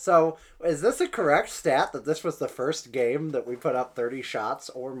 yeah. So is this a correct stat that this was the first game that we put up 30 shots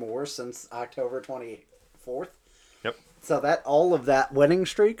or more since October 24th? Yep. So that all of that winning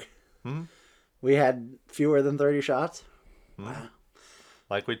streak, we had fewer than 30 shots? Wow.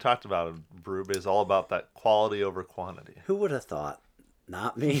 Like we talked about, Brube is all about that quality over quantity. Who would have thought?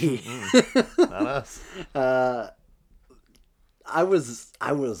 Not me. Not us. I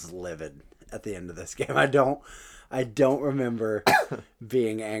was livid at the end of this game. I don't remember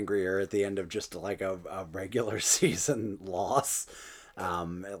being angrier at the end of just like a regular season loss.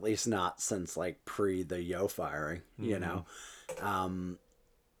 At least not since like pre the Yo firing, you know.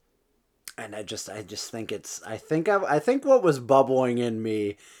 And I just think I think what was bubbling in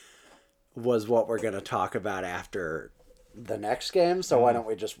me was what we're going to talk about after the next game. So why don't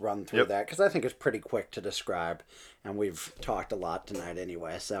we just run through that? Because I think it's pretty quick to describe, and we've talked a lot tonight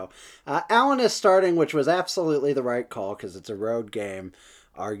anyway. So Allen is starting, which was absolutely the right call because it's a road game,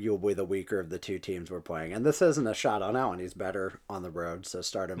 arguably the weaker of the two teams we're playing. And this isn't a shot on Allen. He's better on the road, so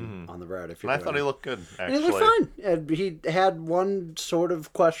start him on the road. If you're I thought he looked good, actually. And he looked fine. He had one sort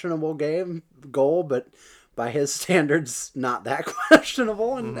of questionable goal, but by his standards, not that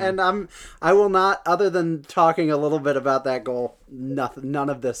questionable. And I will not, other than talking a little bit about that goal, none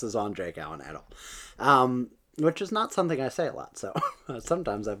of this is on Jake Allen at all. Which is not something I say a lot, so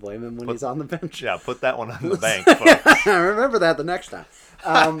sometimes I blame him when he's on the bench. Yeah, put that one on the bank. Folks. Remember that the next time.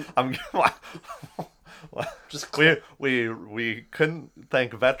 We couldn't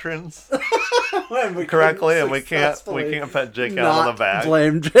thank veterans correctly, and we can't pat Jake Allen on the back.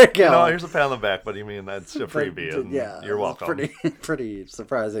 Blame Jake Allen. No, here's a pat on the back, but you mean that's a freebie, and you're welcome. Pretty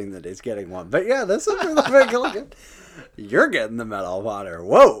surprising that he's getting one, but yeah, this is really good. You're getting the Medal of Honor.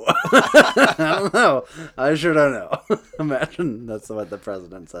 Whoa! I don't know. I sure don't know. Imagine that's what the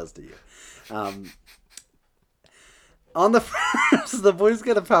president says to you. On the first, the Blues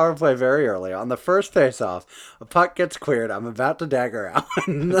get a power play very early. On the first face-off, a puck gets cleared. I'm about to dagger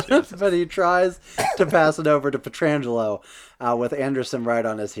Allen, but he tries to pass it over to Pietrangelo with Anderson right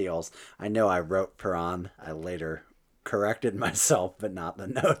on his heels. I know I wrote Perron. I later corrected myself, but not the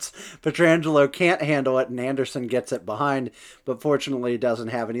notes. Pietrangelo can't handle it, and Anderson gets it behind, but fortunately doesn't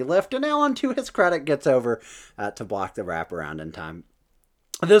have any lift, and Allen, to his credit, gets over to block the wraparound in time.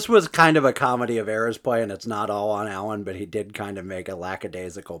 This was kind of a comedy of errors play, and it's not all on Allen, but he did kind of make a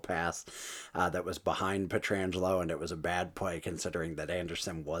lackadaisical pass that was behind Pietrangelo, and it was a bad play considering that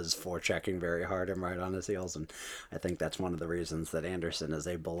Anderson was forechecking very hard and right on his heels, and I think that's one of the reasons that Anderson is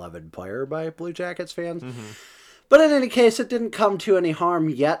a beloved player by Blue Jackets fans. But in any case, it didn't come to any harm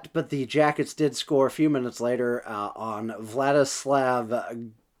yet, but the Jackets did score a few minutes later on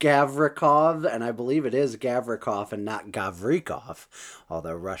Vladislav Gavrikov, and I believe it is Gavrikov and not Gavrikov,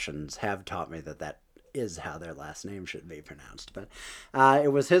 although Russians have taught me that is how their last name should be pronounced. But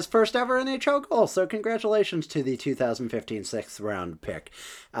it was his first ever NHL goal, so congratulations to the 2015 6th round pick.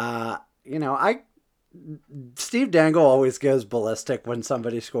 Steve Dangle always goes ballistic when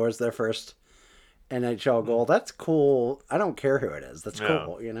somebody scores their first NHL goal. That's cool. I don't care who it is. That's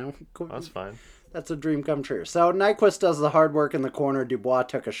cool, Cool. That's fine. That's a dream come true. So Nyquist does the hard work in the corner. Dubois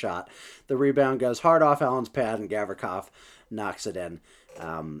took a shot. The rebound goes hard off Allen's pad, and Gavrikov knocks it in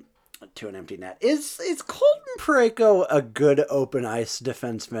to an empty net. Is Colton Parayko a good open ice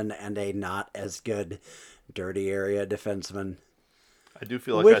defenseman and a not as good dirty area defenseman? I do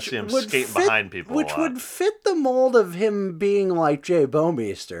feel like I see him skating behind people which would fit the mold of him being like Jay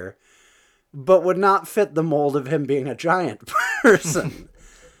Bouwmeester, but would not fit the mold of him being a giant person.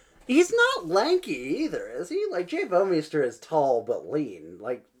 He's not lanky either, is he? Like, Jay Bouwmeester is tall but lean.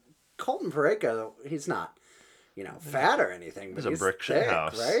 Like, Colton Parayko, he's not, fat or anything, but he's a brick thick,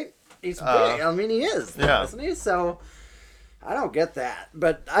 house, right? He's big. I mean, he is, isn't he? So, I don't get that.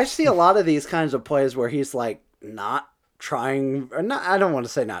 But I see a lot of these kinds of plays where he's, like, not trying, or not, I don't want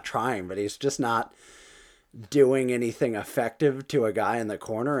to say not trying, but he's just not doing anything effective to a guy in the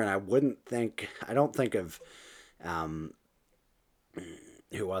corner, and I don't think of,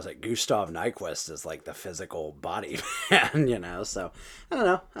 who was it? Gustav Nyquist is like the physical body man, so I don't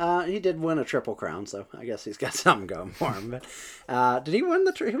know. He did win a Triple Crown, so I guess he's got something going for him. But did he win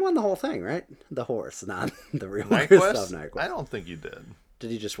he won the whole thing, right? The horse, not the real Gustav Nyquist. I don't think he did.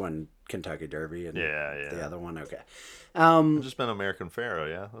 Did he just win Kentucky Derby and the other one? Okay. Just been American Pharaoh,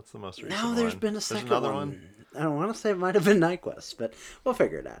 yeah. That's the most recent one. No, there's been a second one. I don't want to say it might have been Nyquist, but we'll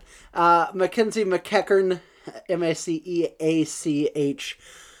figure it out. Mackenzie McEachern, Maceachern,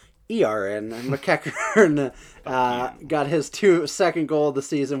 ERN. McEachern got his second goal of the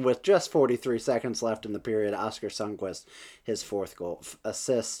season with just 43 seconds left in the period. Oscar Sundqvist, his fourth goal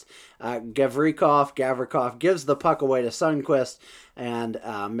assist. Gavrikov gives the puck away to Sundqvist, and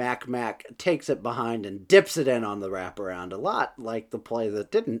Mac takes it behind and dips it in on the wraparound. A lot like the play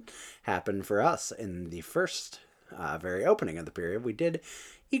that didn't happen for us in the first very opening of the period. We did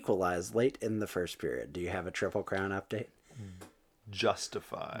equalize late in the first period. Do you have a Triple Crown update?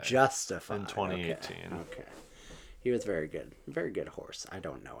 Justify. In 2018. Okay. He was very good. Very good horse. I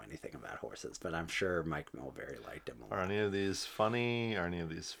don't know anything about horses, but I'm sure Mike Milbury liked him a lot. Are any of these funny? Are any of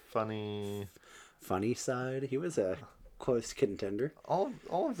these funny? Funny side? He was a close contender. All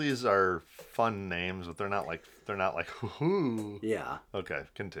of these are fun names, but they're not like hoo-hoo. Yeah. Okay,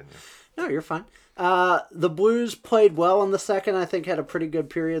 continue. No, you're fine. The Blues played well in the second. I think had a pretty good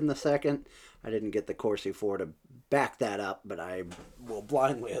period in the second. I didn't get the Corsi 4 to back that up, but I will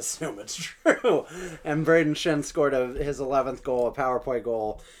blindly assume it's true. And Braden Shen scored his 11th goal, a power play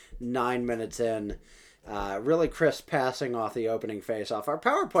goal, 9 minutes in. Really crisp passing off the opening faceoff. Our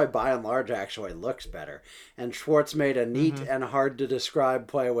power play, by and large, actually looks better. And Schwartz made a neat and hard to describe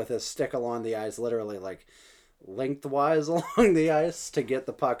play with his stick along the ice, literally like lengthwise along the ice to get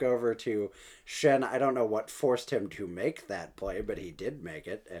the puck over to Shen. I don't know what forced him to make that play, but he did make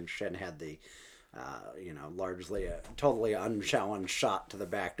it, and Shen had the largely a totally unchallenged shot to the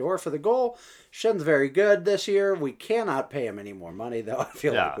back door for the goal. Shen's very good this year. We cannot pay him any more money, though. I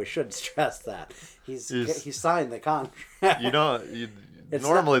feel like we should stress that. He signed the contract.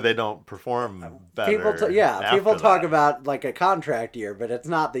 Normally they don't perform better. People talk about like a contract year, but it's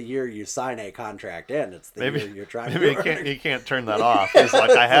not the year you sign a contract in. It's the year you're trying to. He can't turn that off. He's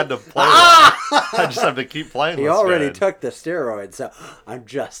like, I had to play. I just have to keep playing. He already took the steroids, so I'm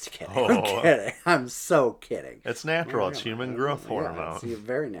just kidding. I'm kidding. I'm so kidding. It's natural. It's human growth hormone. It's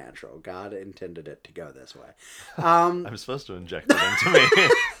very natural. God intended it to go this way. I'm supposed to inject it into me.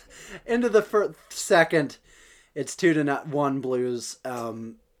 Into the second. It's 2-1 Blues.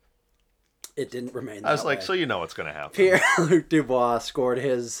 It didn't remain that I was like, way. so you know what's going to happen. Pierre-Luc Dubois scored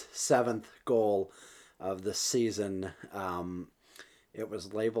his 7th goal of the season. It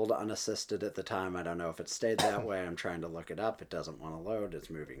was labeled unassisted at the time. I don't know if it stayed that way. I'm trying to look it up. It doesn't want to load. It's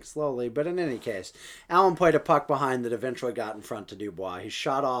moving slowly. But in any case, Allen played a puck behind that eventually got in front to Dubois. He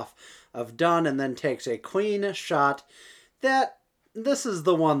shot off of Dunn and then takes a clean shot that... This is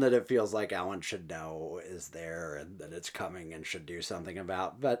the one that it feels like Allen should know is there and that it's coming and should do something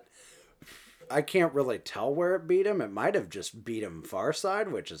about. But I can't really tell where it beat him. It might have just beat him far side,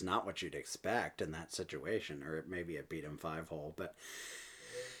 which is not what you'd expect in that situation. Or maybe it beat him 5-hole. But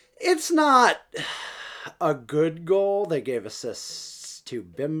it's not a good goal. They gave assists to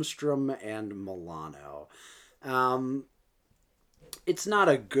Bimstrom and Milano. It's not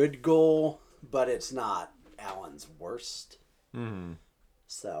a good goal, but it's not Allen's worst. Mm-hmm.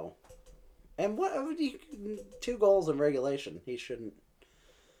 So, and 2 goals in regulation. He shouldn't.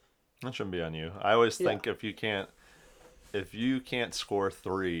 That shouldn't be on you. I always think if you can't score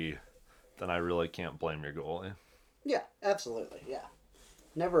 3, then I really can't blame your goalie. Yeah, absolutely. Yeah,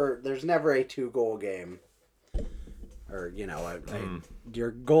 there's never a 2-goal game, or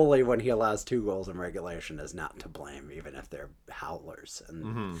your goalie when he allows 2 goals in regulation is not to blame, even if they're howlers,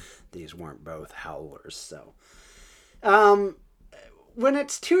 and these weren't both howlers. So. When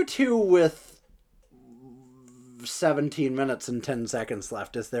it's 2-2 with 17 minutes and 10 seconds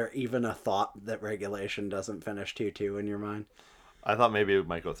left, is there even a thought that regulation doesn't finish 2-2 in your mind? I thought maybe it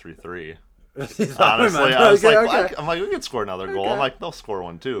might go 3-3. Honestly, I was I'm like, we could score another goal. I'm like, they'll score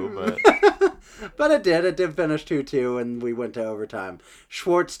one too, but but it did. It did finish 2-2, and we went to overtime.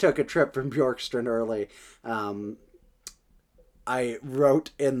 Schwartz took a trip from Bjorkstrand early. I wrote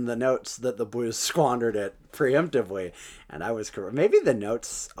in the notes that the Blues squandered it preemptively, and I was correct. Maybe the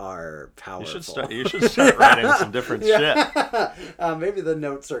notes are powerful. You should start writing some different shit. Maybe the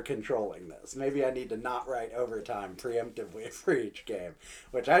notes are controlling this. Maybe I need to not write overtime preemptively for each game,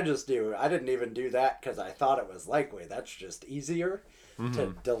 which I just do. I didn't even do that because I thought it was likely. That's just easier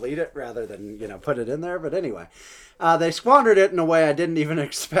to delete it rather than put it in there. But anyway, they squandered it in a way I didn't even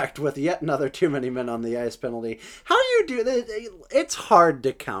expect with yet another too many men on the ice penalty. How do you do that? It's hard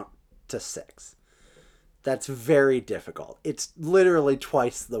to count to 6. That's very difficult. It's literally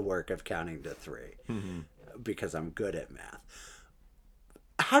twice the work of counting to 3 because I'm good at math.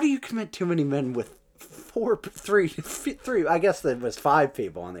 How do you commit too many men with 3? I guess there was 5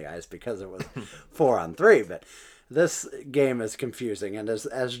 people on the ice because it was 4-on-3, but this game is confusing. And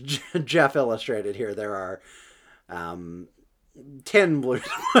as Jeff illustrated here, there are 10 Blues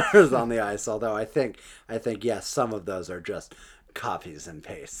players on the ice, although I think yes, some of those are just copies and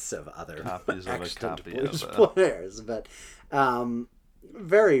pastes of other Copies of a extant copy Blues of a... players, but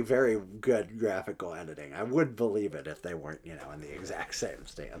very, very good graphical editing. I would believe it if they weren't, in the exact same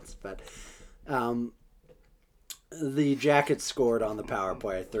stance. But the Jackets scored on the power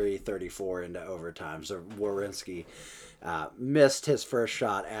play 3:34 into overtime. So Werenski missed his first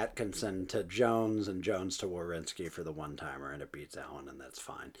shot. Atkinson to Jones, and Jones to Werenski for the one-timer, and it beats Allen, and that's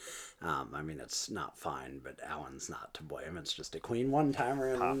fine. It's not fine, but Allen's not to blame. It's just a clean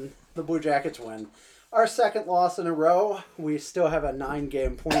one-timer, and the Blue Jackets win. Our second loss in a row. We still have a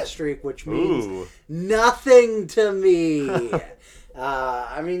 9-game point streak, which means nothing to me.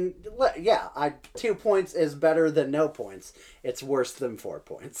 2 points is better than no points. It's worse than 4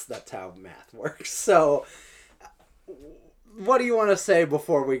 points. That's how math works. So, what do you want to say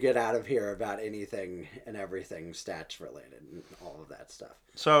before we get out of here about anything and everything stats related and all of that stuff?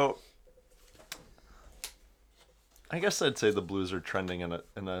 So, I guess I'd say the Blues are trending in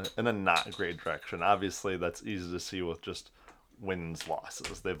a not great direction. Obviously, that's easy to see with just wins,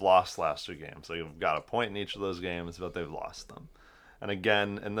 losses. They've lost last 2 games. They've got a point in each of those games, but they've lost them. And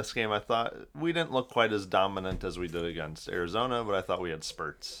again, in this game, I thought we didn't look quite as dominant as we did against Arizona, but I thought we had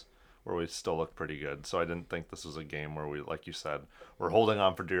spurts where we still looked pretty good. So I didn't think this was a game where we, like you said, were holding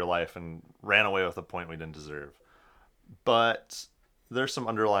on for dear life and ran away with a point we didn't deserve. But there's some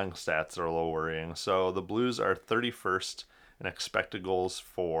underlying stats that are a little worrying. So the Blues are 31st in expected goals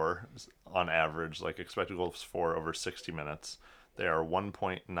for on average, like expected goals for over 60 minutes. They are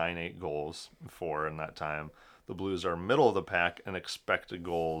 1.98 goals for in that time. The Blues are middle of the pack in expected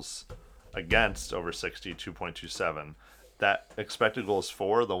goals against over 60, 2.27. That expected goals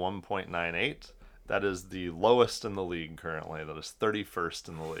for, the 1.98, that is the lowest in the league currently. That is 31st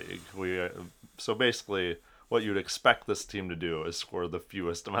in the league. So basically, what you'd expect this team to do is score the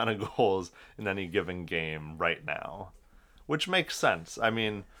fewest amount of goals in any given game right now, which makes sense.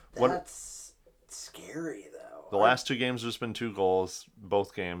 That's scary, though. The last 2 games, there's been 2 goals.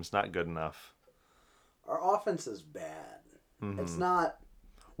 Both games, not good enough. Our offense is bad. Mm-hmm. It's not...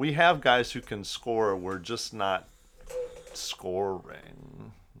 We have guys who can score. We're just not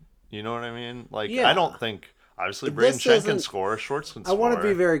scoring. You know what I mean? I don't think... Obviously, Braden Shen can score. Shorts can score. I want to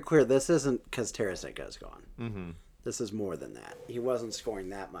be very clear. This isn't because Tarasenko's gone. Mm-hmm. This is more than that. He wasn't scoring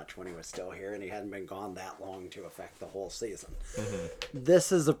that much when he was still here, and he hadn't been gone that long to affect the whole season. Mm-hmm.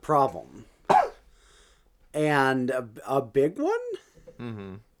 This is a problem. And a big one?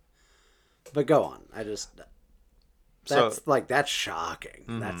 Mm-hmm. But go on. That's shocking.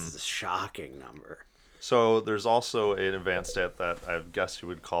 Mm-hmm. That's a shocking number. So there's also an advanced stat that I guess you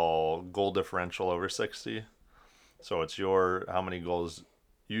would call goal differential over 60. So it's how many goals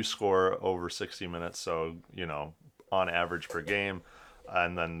you score over 60 minutes. So, on average per game,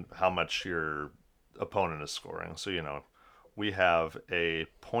 and then how much your opponent is scoring. So, we have a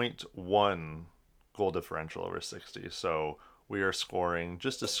 0.1 goal differential over 60. So we are scoring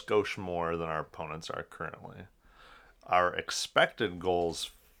just a skosh more than our opponents are currently. Our expected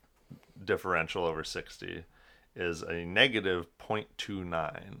goals differential over 60 is a negative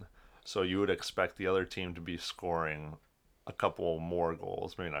 0.29. So you would expect the other team to be scoring a couple more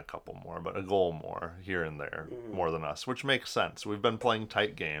goals, maybe not a couple more, but a goal more here and there, more than us, which makes sense. We've been playing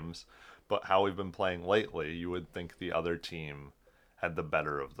tight games, but how we've been playing lately, you would think the other team had the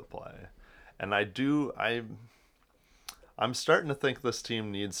better of the play. And I'm starting to think this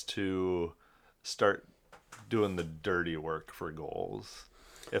team needs to start doing the dirty work for goals.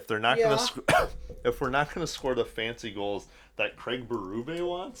 If they're not going to, if we're not going to score the fancy goals that Craig Berube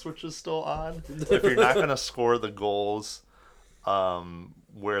wants, which is still odd, if you're not going to score the goals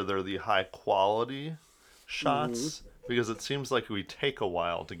where they're the high quality shots, because it seems like we take a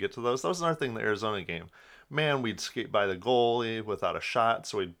while to get to those. That was another thing in the Arizona game. Man, we'd skate by the goalie without a shot,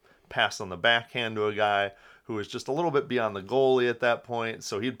 so we'd pass on the backhand to a guy who was just a little bit beyond the goalie at that point,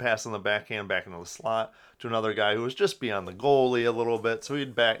 so he'd pass on the backhand back into the slot to another guy who was just beyond the goalie a little bit, so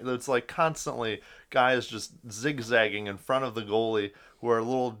he'd back. It's like constantly guys just zigzagging in front of the goalie who are a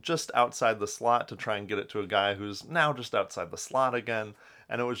little just outside the slot to try and get it to a guy who's now just outside the slot again,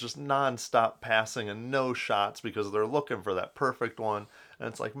 and it was just non-stop passing and no shots because they're looking for that perfect one, and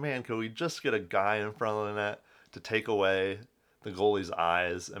it's like, man, could we just get a guy in front of the net to take away the goalie's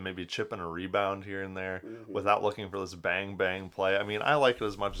eyes and maybe chip in a rebound here and there without looking for this bang play. I mean, I like it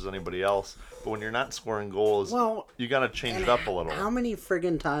as much as anybody else, but when you're not scoring goals, you got to change it up a little. How many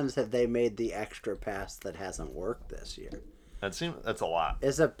friggin' times have they made the extra pass that hasn't worked this year? That's a lot.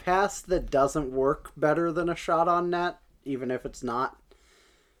 Is a pass that doesn't work better than a shot on net, even if it's not?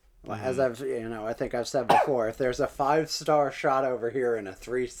 Well, as I think I've said before, if there's a 5-star shot over here and a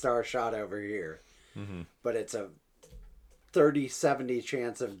 3-star shot over here, but it's a 30-70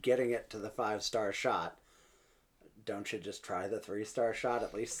 chance of getting it to the 5-star shot. Don't you just try the 3-star shot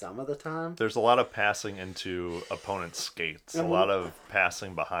at least some of the time? There's a lot of passing into opponents' skates, a lot of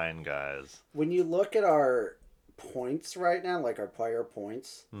passing behind guys. When you look at our points right now, like our player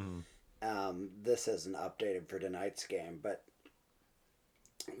points, this isn't updated for tonight's game, but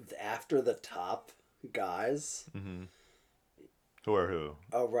after the top guys, Who are who?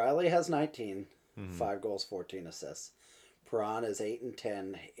 O'Reilly has 19, 5 goals, 14 assists. Perron is 8 and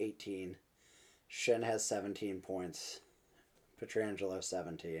 10, 18. Shin has 17 points. Pietrangelo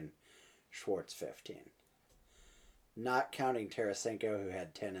 17. Schwartz 15. Not counting Tarasenko, who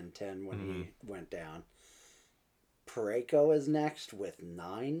had 10 and 10 when he went down. Parayko is next with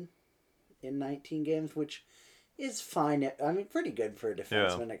 9 in 19 games, which is fine. I mean, pretty good for a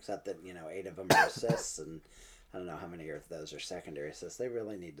defenseman, except that, 8 of them are assists, and I don't know how many of those are secondary assists. They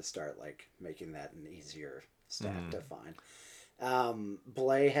really need to start, making that an easier stat to find.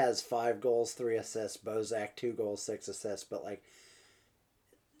 Blais has 5 goals, 3 assists. Bozak, 2 goals, 6 assists. But,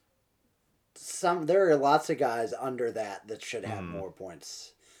 there are lots of guys under that should have more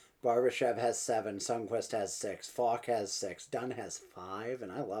points. Barbashev has 7. Sundqvist has 6. Falk has 6. Dunn has 5.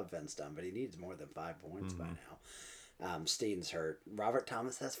 And I love Vince Dunn, but he needs more than 5 points by now. Steen's hurt. Robert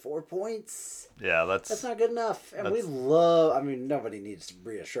Thomas has 4 points. Yeah, that's not good enough. And we love, nobody needs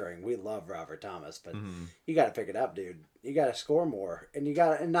reassuring. We love Robert Thomas, but you got to pick it up, dude. You got to score more. And you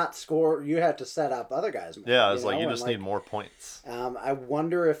got to not score, you have to set up other guys more. Yeah, it's you just need more points. I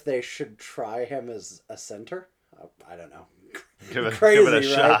wonder if they should try him as a center. I don't know. Give it a right?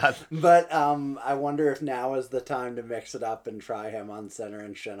 shot. But I wonder if now is the time to mix it up and try him on center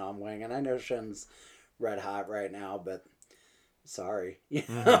and Shin on wing. And I know Shin's red hot right now, but sorry, you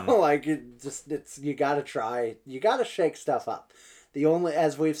gotta try, you gotta shake stuff up.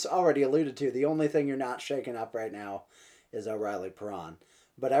 As we've already alluded to, the only thing you're not shaking up right now is O'Reilly Perron,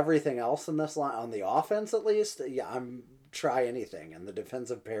 but everything else in this line, on the offense at least, I'm try anything. And the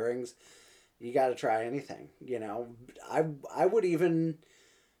defensive pairings, you gotta try anything. I would even,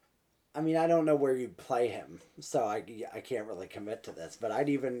 I don't know where you'd play him, so I can't really commit to this, but I'd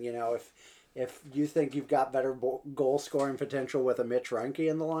even, if you think you've got better goal scoring potential with a Mitch Reinke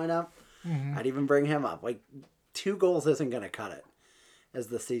in the lineup, I'd even bring him up. 2 goals isn't going to cut it as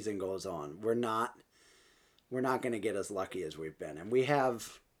the season goes on. We're not going to get as lucky as we've been. And we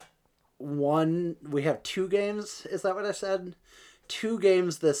have 2 games. Is that what I said? 2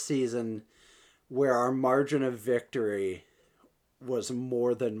 games this season where our margin of victory was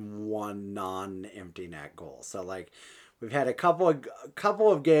more than 1 non-empty net goal. So we've had a couple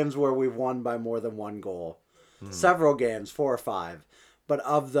of games where we've won by more than 1 goal. Several games, 4 or 5. But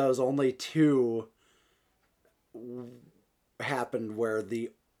of those, only 2 happened where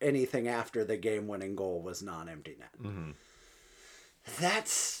anything after the game-winning goal was non-empty net.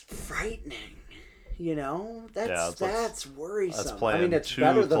 That's frightening. That's worrisome. That's it's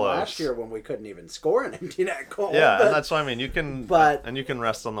better than last year when we couldn't even score an empty net goal. Yeah, and that's what you can. And you can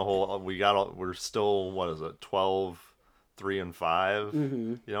rest on the whole. We're still 12, 3 and 5.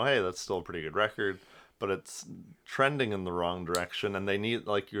 Hey, that's still a pretty good record, but it's trending in the wrong direction. And they need,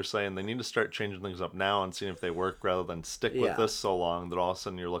 like you're saying, they need to start changing things up now and seeing if they work rather than stick with this so long that all of a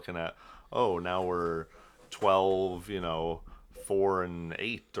sudden you're looking at, now we're 12, 4 and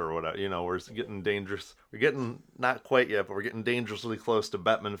 8 or whatever. We're getting dangerous. We're getting not quite yet, but we're getting dangerously close to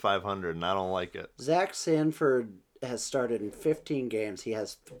Bettman 500, and I don't like it. Zach Sanford has started in 15 games. He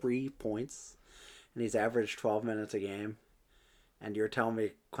has 3 points, and he's averaged 12 minutes a game. And you're telling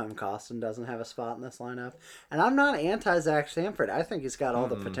me Clem Costin doesn't have a spot in this lineup? And I'm not anti-Zach Sanford. I think he's got all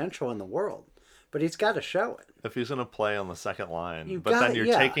the potential in the world. But he's got to show it. If he's going to play on the second line, then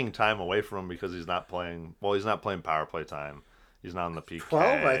you're taking time away from him because he's not playing. Well, he's not playing power play time. He's not on the PK.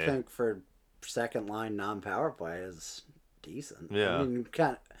 12, I think, for second line non-power play is decent. Yeah.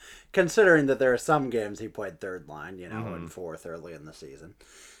 Considering that there are some games he played third line, and fourth early in the season.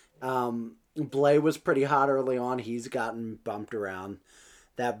 Blais was pretty hot early on. He's gotten bumped around.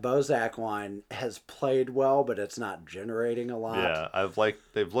 That Bozak line has played well, but it's not generating a lot. Yeah,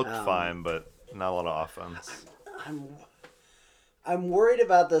 they've looked fine, but not a lot of offense. I'm worried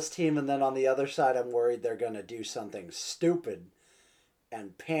about this team, and then on the other side, I'm worried they're going to do something stupid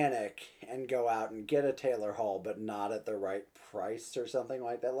and panic and go out and get a Taylor Hall, but not at the right price or something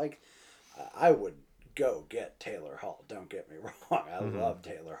like that. I would go get Taylor Hall. Don't get me wrong. I love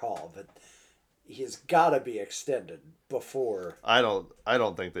Taylor Hall, but he's got to be extended before. I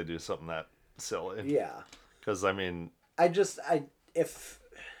don't think they do something that silly. Yeah. Because, if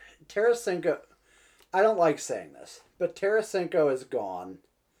Tarasenko, I don't like saying this, but Tarasenko is gone,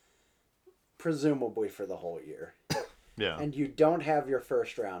 presumably for the whole year. Yeah. and you don't have your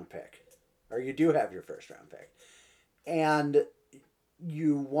first round pick, or you do have your first round pick, and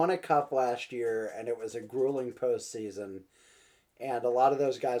you won a cup last year, and it was a grueling postseason, and a lot of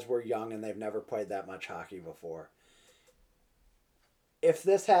those guys were young and they've never played that much hockey before. If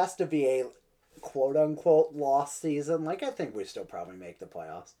this has to be a quote unquote lost season, like I think we still probably make the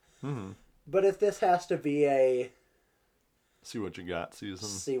playoffs. Mm-hmm. But if this has to be a see what you got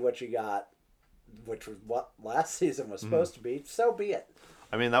season, which was what last season was supposed to be, so be it.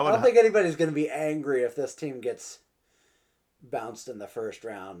 I mean, that I would. don't think anybody's going to be angry if this team gets bounced in the first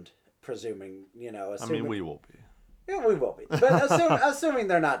round, presuming, I mean, we will be. Yeah, we will be. But assuming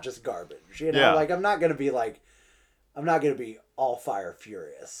they're not just garbage, Yeah. Like, I'm not going to be all fire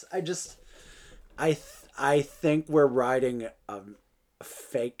furious. I think we're riding a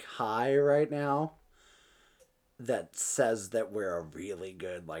fake high right now that says that we're a really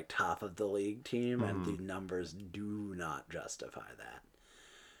good, like, top of the league team, and the numbers do not justify that.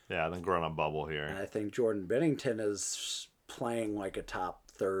 Yeah, I think we're on a bubble here. And I think Jordan Binnington is playing like a top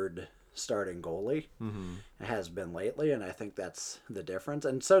third starting goalie. Mm-hmm. It has been lately, and I think that's the difference.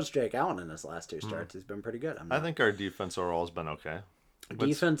 And so is Jake Allen in his last 2 starts. He's been pretty good. I think our defense overall has been okay.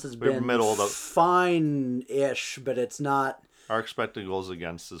 Defense has been middle fine-ish, but it's not... Our expected goals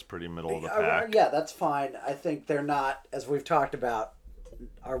against is pretty middle of the pack. Yeah, that's fine. I think they're not, as we've talked about,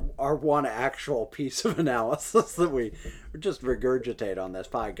 our one actual piece of analysis that we just regurgitate on this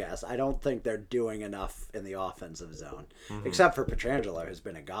podcast. I don't think they're doing enough in the offensive zone, except for Pietrangelo, who's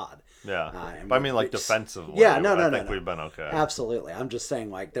been a god. Yeah, but I mean, like, defensively. Yeah, I think we've been okay. Absolutely. I'm just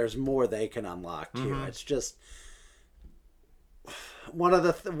saying, like, there's more they can unlock too. It's just one of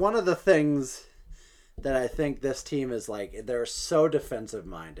the things that I think this team is like, they're so defensive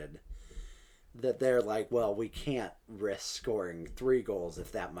minded that they're like, well, we can't risk scoring 3 goals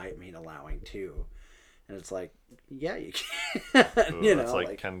if that might mean allowing 2. And it's like, yeah, you can. It's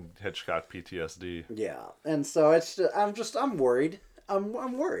like Ken Hitchcock PTSD. Yeah. And so it's just, I'm worried. I'm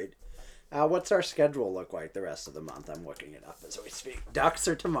worried. What's our schedule look like the rest of the month? I'm looking it up as we speak. Ducks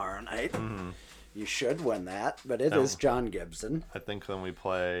are tomorrow night. Mm-hmm. You should win that, but it is John Gibson. I think then we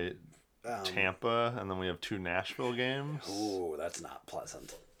play Tampa, and then we have 2 Nashville games. Ooh, that's not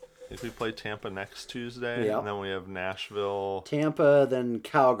pleasant. I think we play Tampa next Tuesday, and then we have Nashville. Tampa, then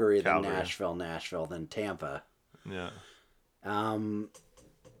Calgary, then Nashville, then Tampa. Yeah.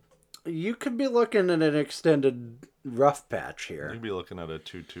 You could be looking at an extended rough patch here. You'd be looking at a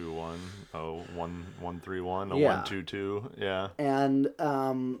 2-2-1, a 1-1-3-1, a 1-2-2. Yeah. And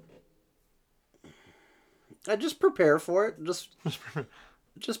I just prepare for it.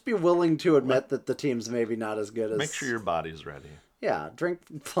 Just be willing to admit that the team's maybe not as good as... Make sure your body's ready. Yeah,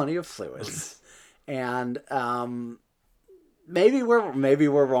 drink plenty of fluids. And maybe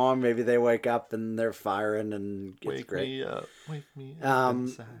we're wrong. Maybe they wake up and they're firing and it's great. Wake me up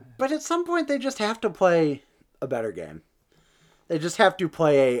inside. But at some point they just have to play a better game. They just have to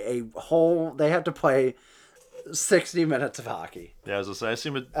play they have to play 60 minutes of hockey. Yeah, as I say, I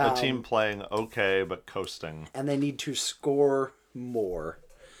see a team playing okay but coasting. And they need to score more.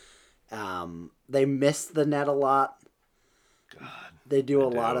 They miss the net a lot. God, they do a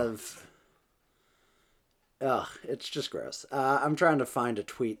lot of... Ugh, it's just gross. I'm trying to find a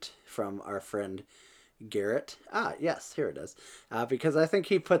tweet from our friend Garrett. Yes, here it is. Because I think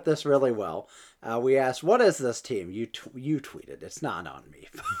he put this really well. We asked, what is this team? You tweeted. It's not on me,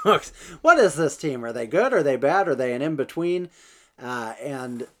 folks. What is this team? Are they good? Are they bad? Are they an in-between?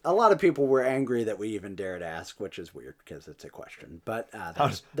 And a lot of people were angry that we even dared ask, which is weird because it's a question. But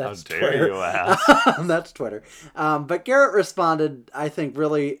that's how Twitter. dare you ask? That's Twitter. But Garrett responded, I think,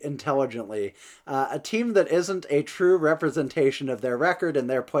 really intelligently. A team that isn't a true representation of their record and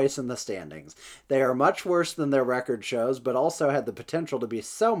their place in the standings. They are much worse than their record shows, but also had the potential to be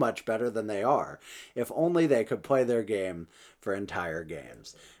so much better than they are. If only they could play their game for entire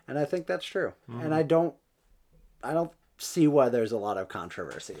games. And I think that's true. And I don't see why there's a lot of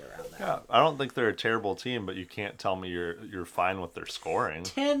controversy around that. Yeah, I don't think they're a terrible team, but you can't tell me you're fine with their scoring.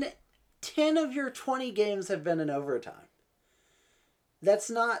 10 of your 20 games have been in overtime.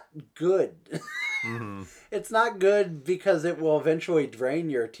 That's not good. Mm-hmm. It's not good because it will eventually drain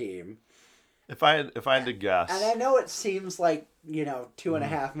your team. If I had to guess, and I know it seems like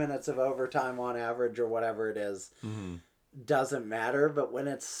 2.5 minutes of overtime on average or whatever it is. Mm-hmm. Doesn't matter, but when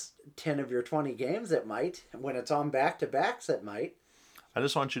it's 10 of your 20 games, it might. When it's on back-to-backs, it might. I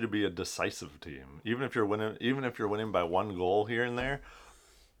just want you to be a decisive team, even if you're winning by 1 goal here and there,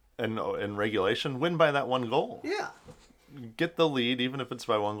 and in regulation, win by that 1 goal. Yeah, get the lead, even if it's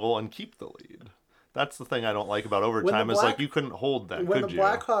by 1 goal, and keep the lead. That's the thing I don't like about overtime is like you couldn't hold that. When the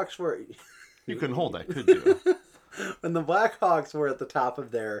Blackhawks were, you couldn't hold that, could you? when the Blackhawks were at the top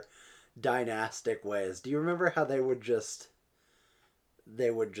of their dynastic ways, do you remember how they would just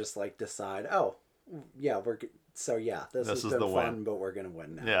like decide, oh, yeah, this has is been the fun, win. but we're gonna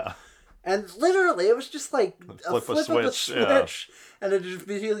win now. Yeah. And literally, it was just like a flip of a switch, yeah. and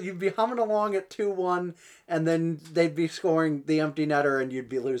you'd be humming along at 2-1, and then they'd be scoring the empty netter, and you'd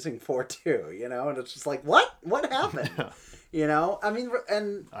be losing 4-2. You know, and it's just like, what happened? Yeah. You know, I mean,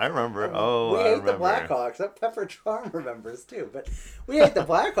 and I remember. we hate the Blackhawks. That Pepper Charm remembers too, but we hate the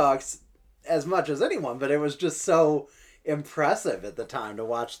Blackhawks as much as anyone. But it was just so impressive at the time to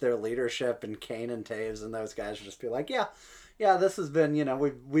watch their leadership and Kane and Taves and those guys just be like, yeah, this has been, you know,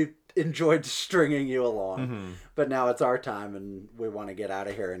 we've enjoyed stringing you along, but now it's our time and we want to get out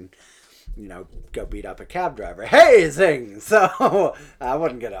of here and, you know, go beat up a cab driver. Hey, zing! So I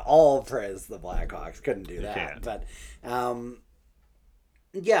wasn't gonna all praise the Blackhawks, couldn't do that, but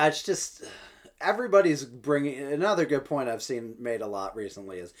yeah, it's just everybody's bringing. Another good point I've seen made a lot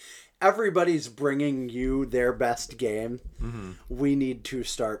recently is everybody's bringing you their best game. We need to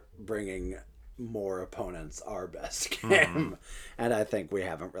start bringing more opponents our best game, and I think we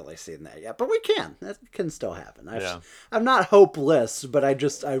haven't really seen that yet, but we can. That can still happen. I'm not hopeless, but I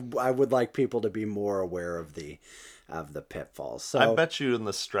would like people to be more aware of the pitfalls. So I bet you in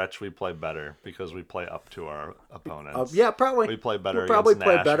the stretch we play better because we play up to our opponents. Yeah, probably we play better. We'll probably against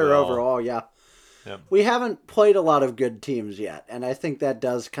play better Nashville. overall. Yeah. Yep. We haven't played a lot of good teams yet, and I think that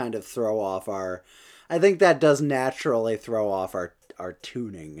does kind of throw off our. I think that does naturally throw off our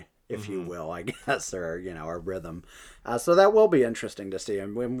tuning, if you will, I guess, or, you know, our rhythm. So that will be interesting to see,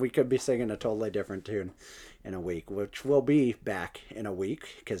 and when we could be singing a totally different tune in a week, which will be back in a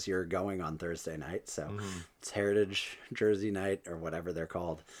week because you're going on Thursday night. So it's Heritage Jersey night or whatever they're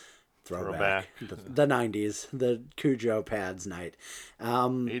called. Throwback. The 90s, the Cujo pads night.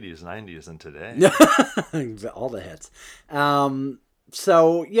 80s, 90s, and today. All the hits.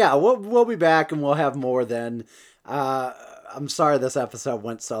 So yeah, we'll be back and we'll have more then. I'm sorry this episode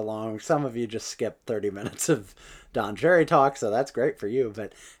went so long. Some of you just skipped 30 minutes of Don Cherry talk, so that's great for you.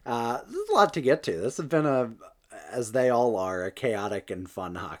 But there's a lot to get to. This has been as they all are, a chaotic and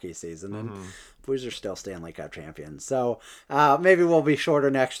fun hockey season. And Blues are still Stanley Cup champions. So maybe we'll be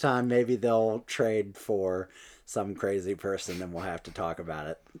shorter next time. Maybe they'll trade for some crazy person and we'll have to talk about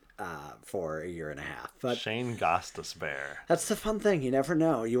it for a year and a half. But Shane Gostisbehere. That's the fun thing. You never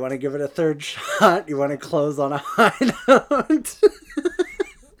know. You want to give it a third shot. You want to close on a high note.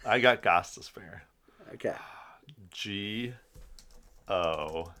 I got Gostisbehere. Okay. G-O-S-T.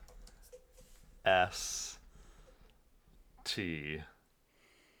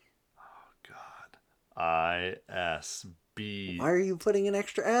 Oh, God. I-S-B. Why are you putting an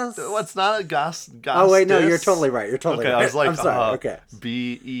extra S? What's not a Gostis? Oh, wait, no, you're totally right. You're totally right. I was like, I'm sorry. Okay.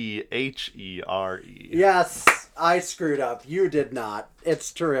 B-E-H-E-R-E. Yes, I screwed up. You did not.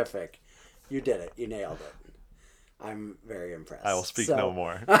 It's terrific. You did it. You nailed it. I'm very impressed. I will speak no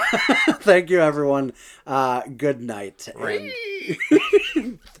more. Thank you, everyone. Good night. And...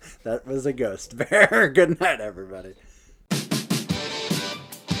 that was a ghost bear. Good night, everybody.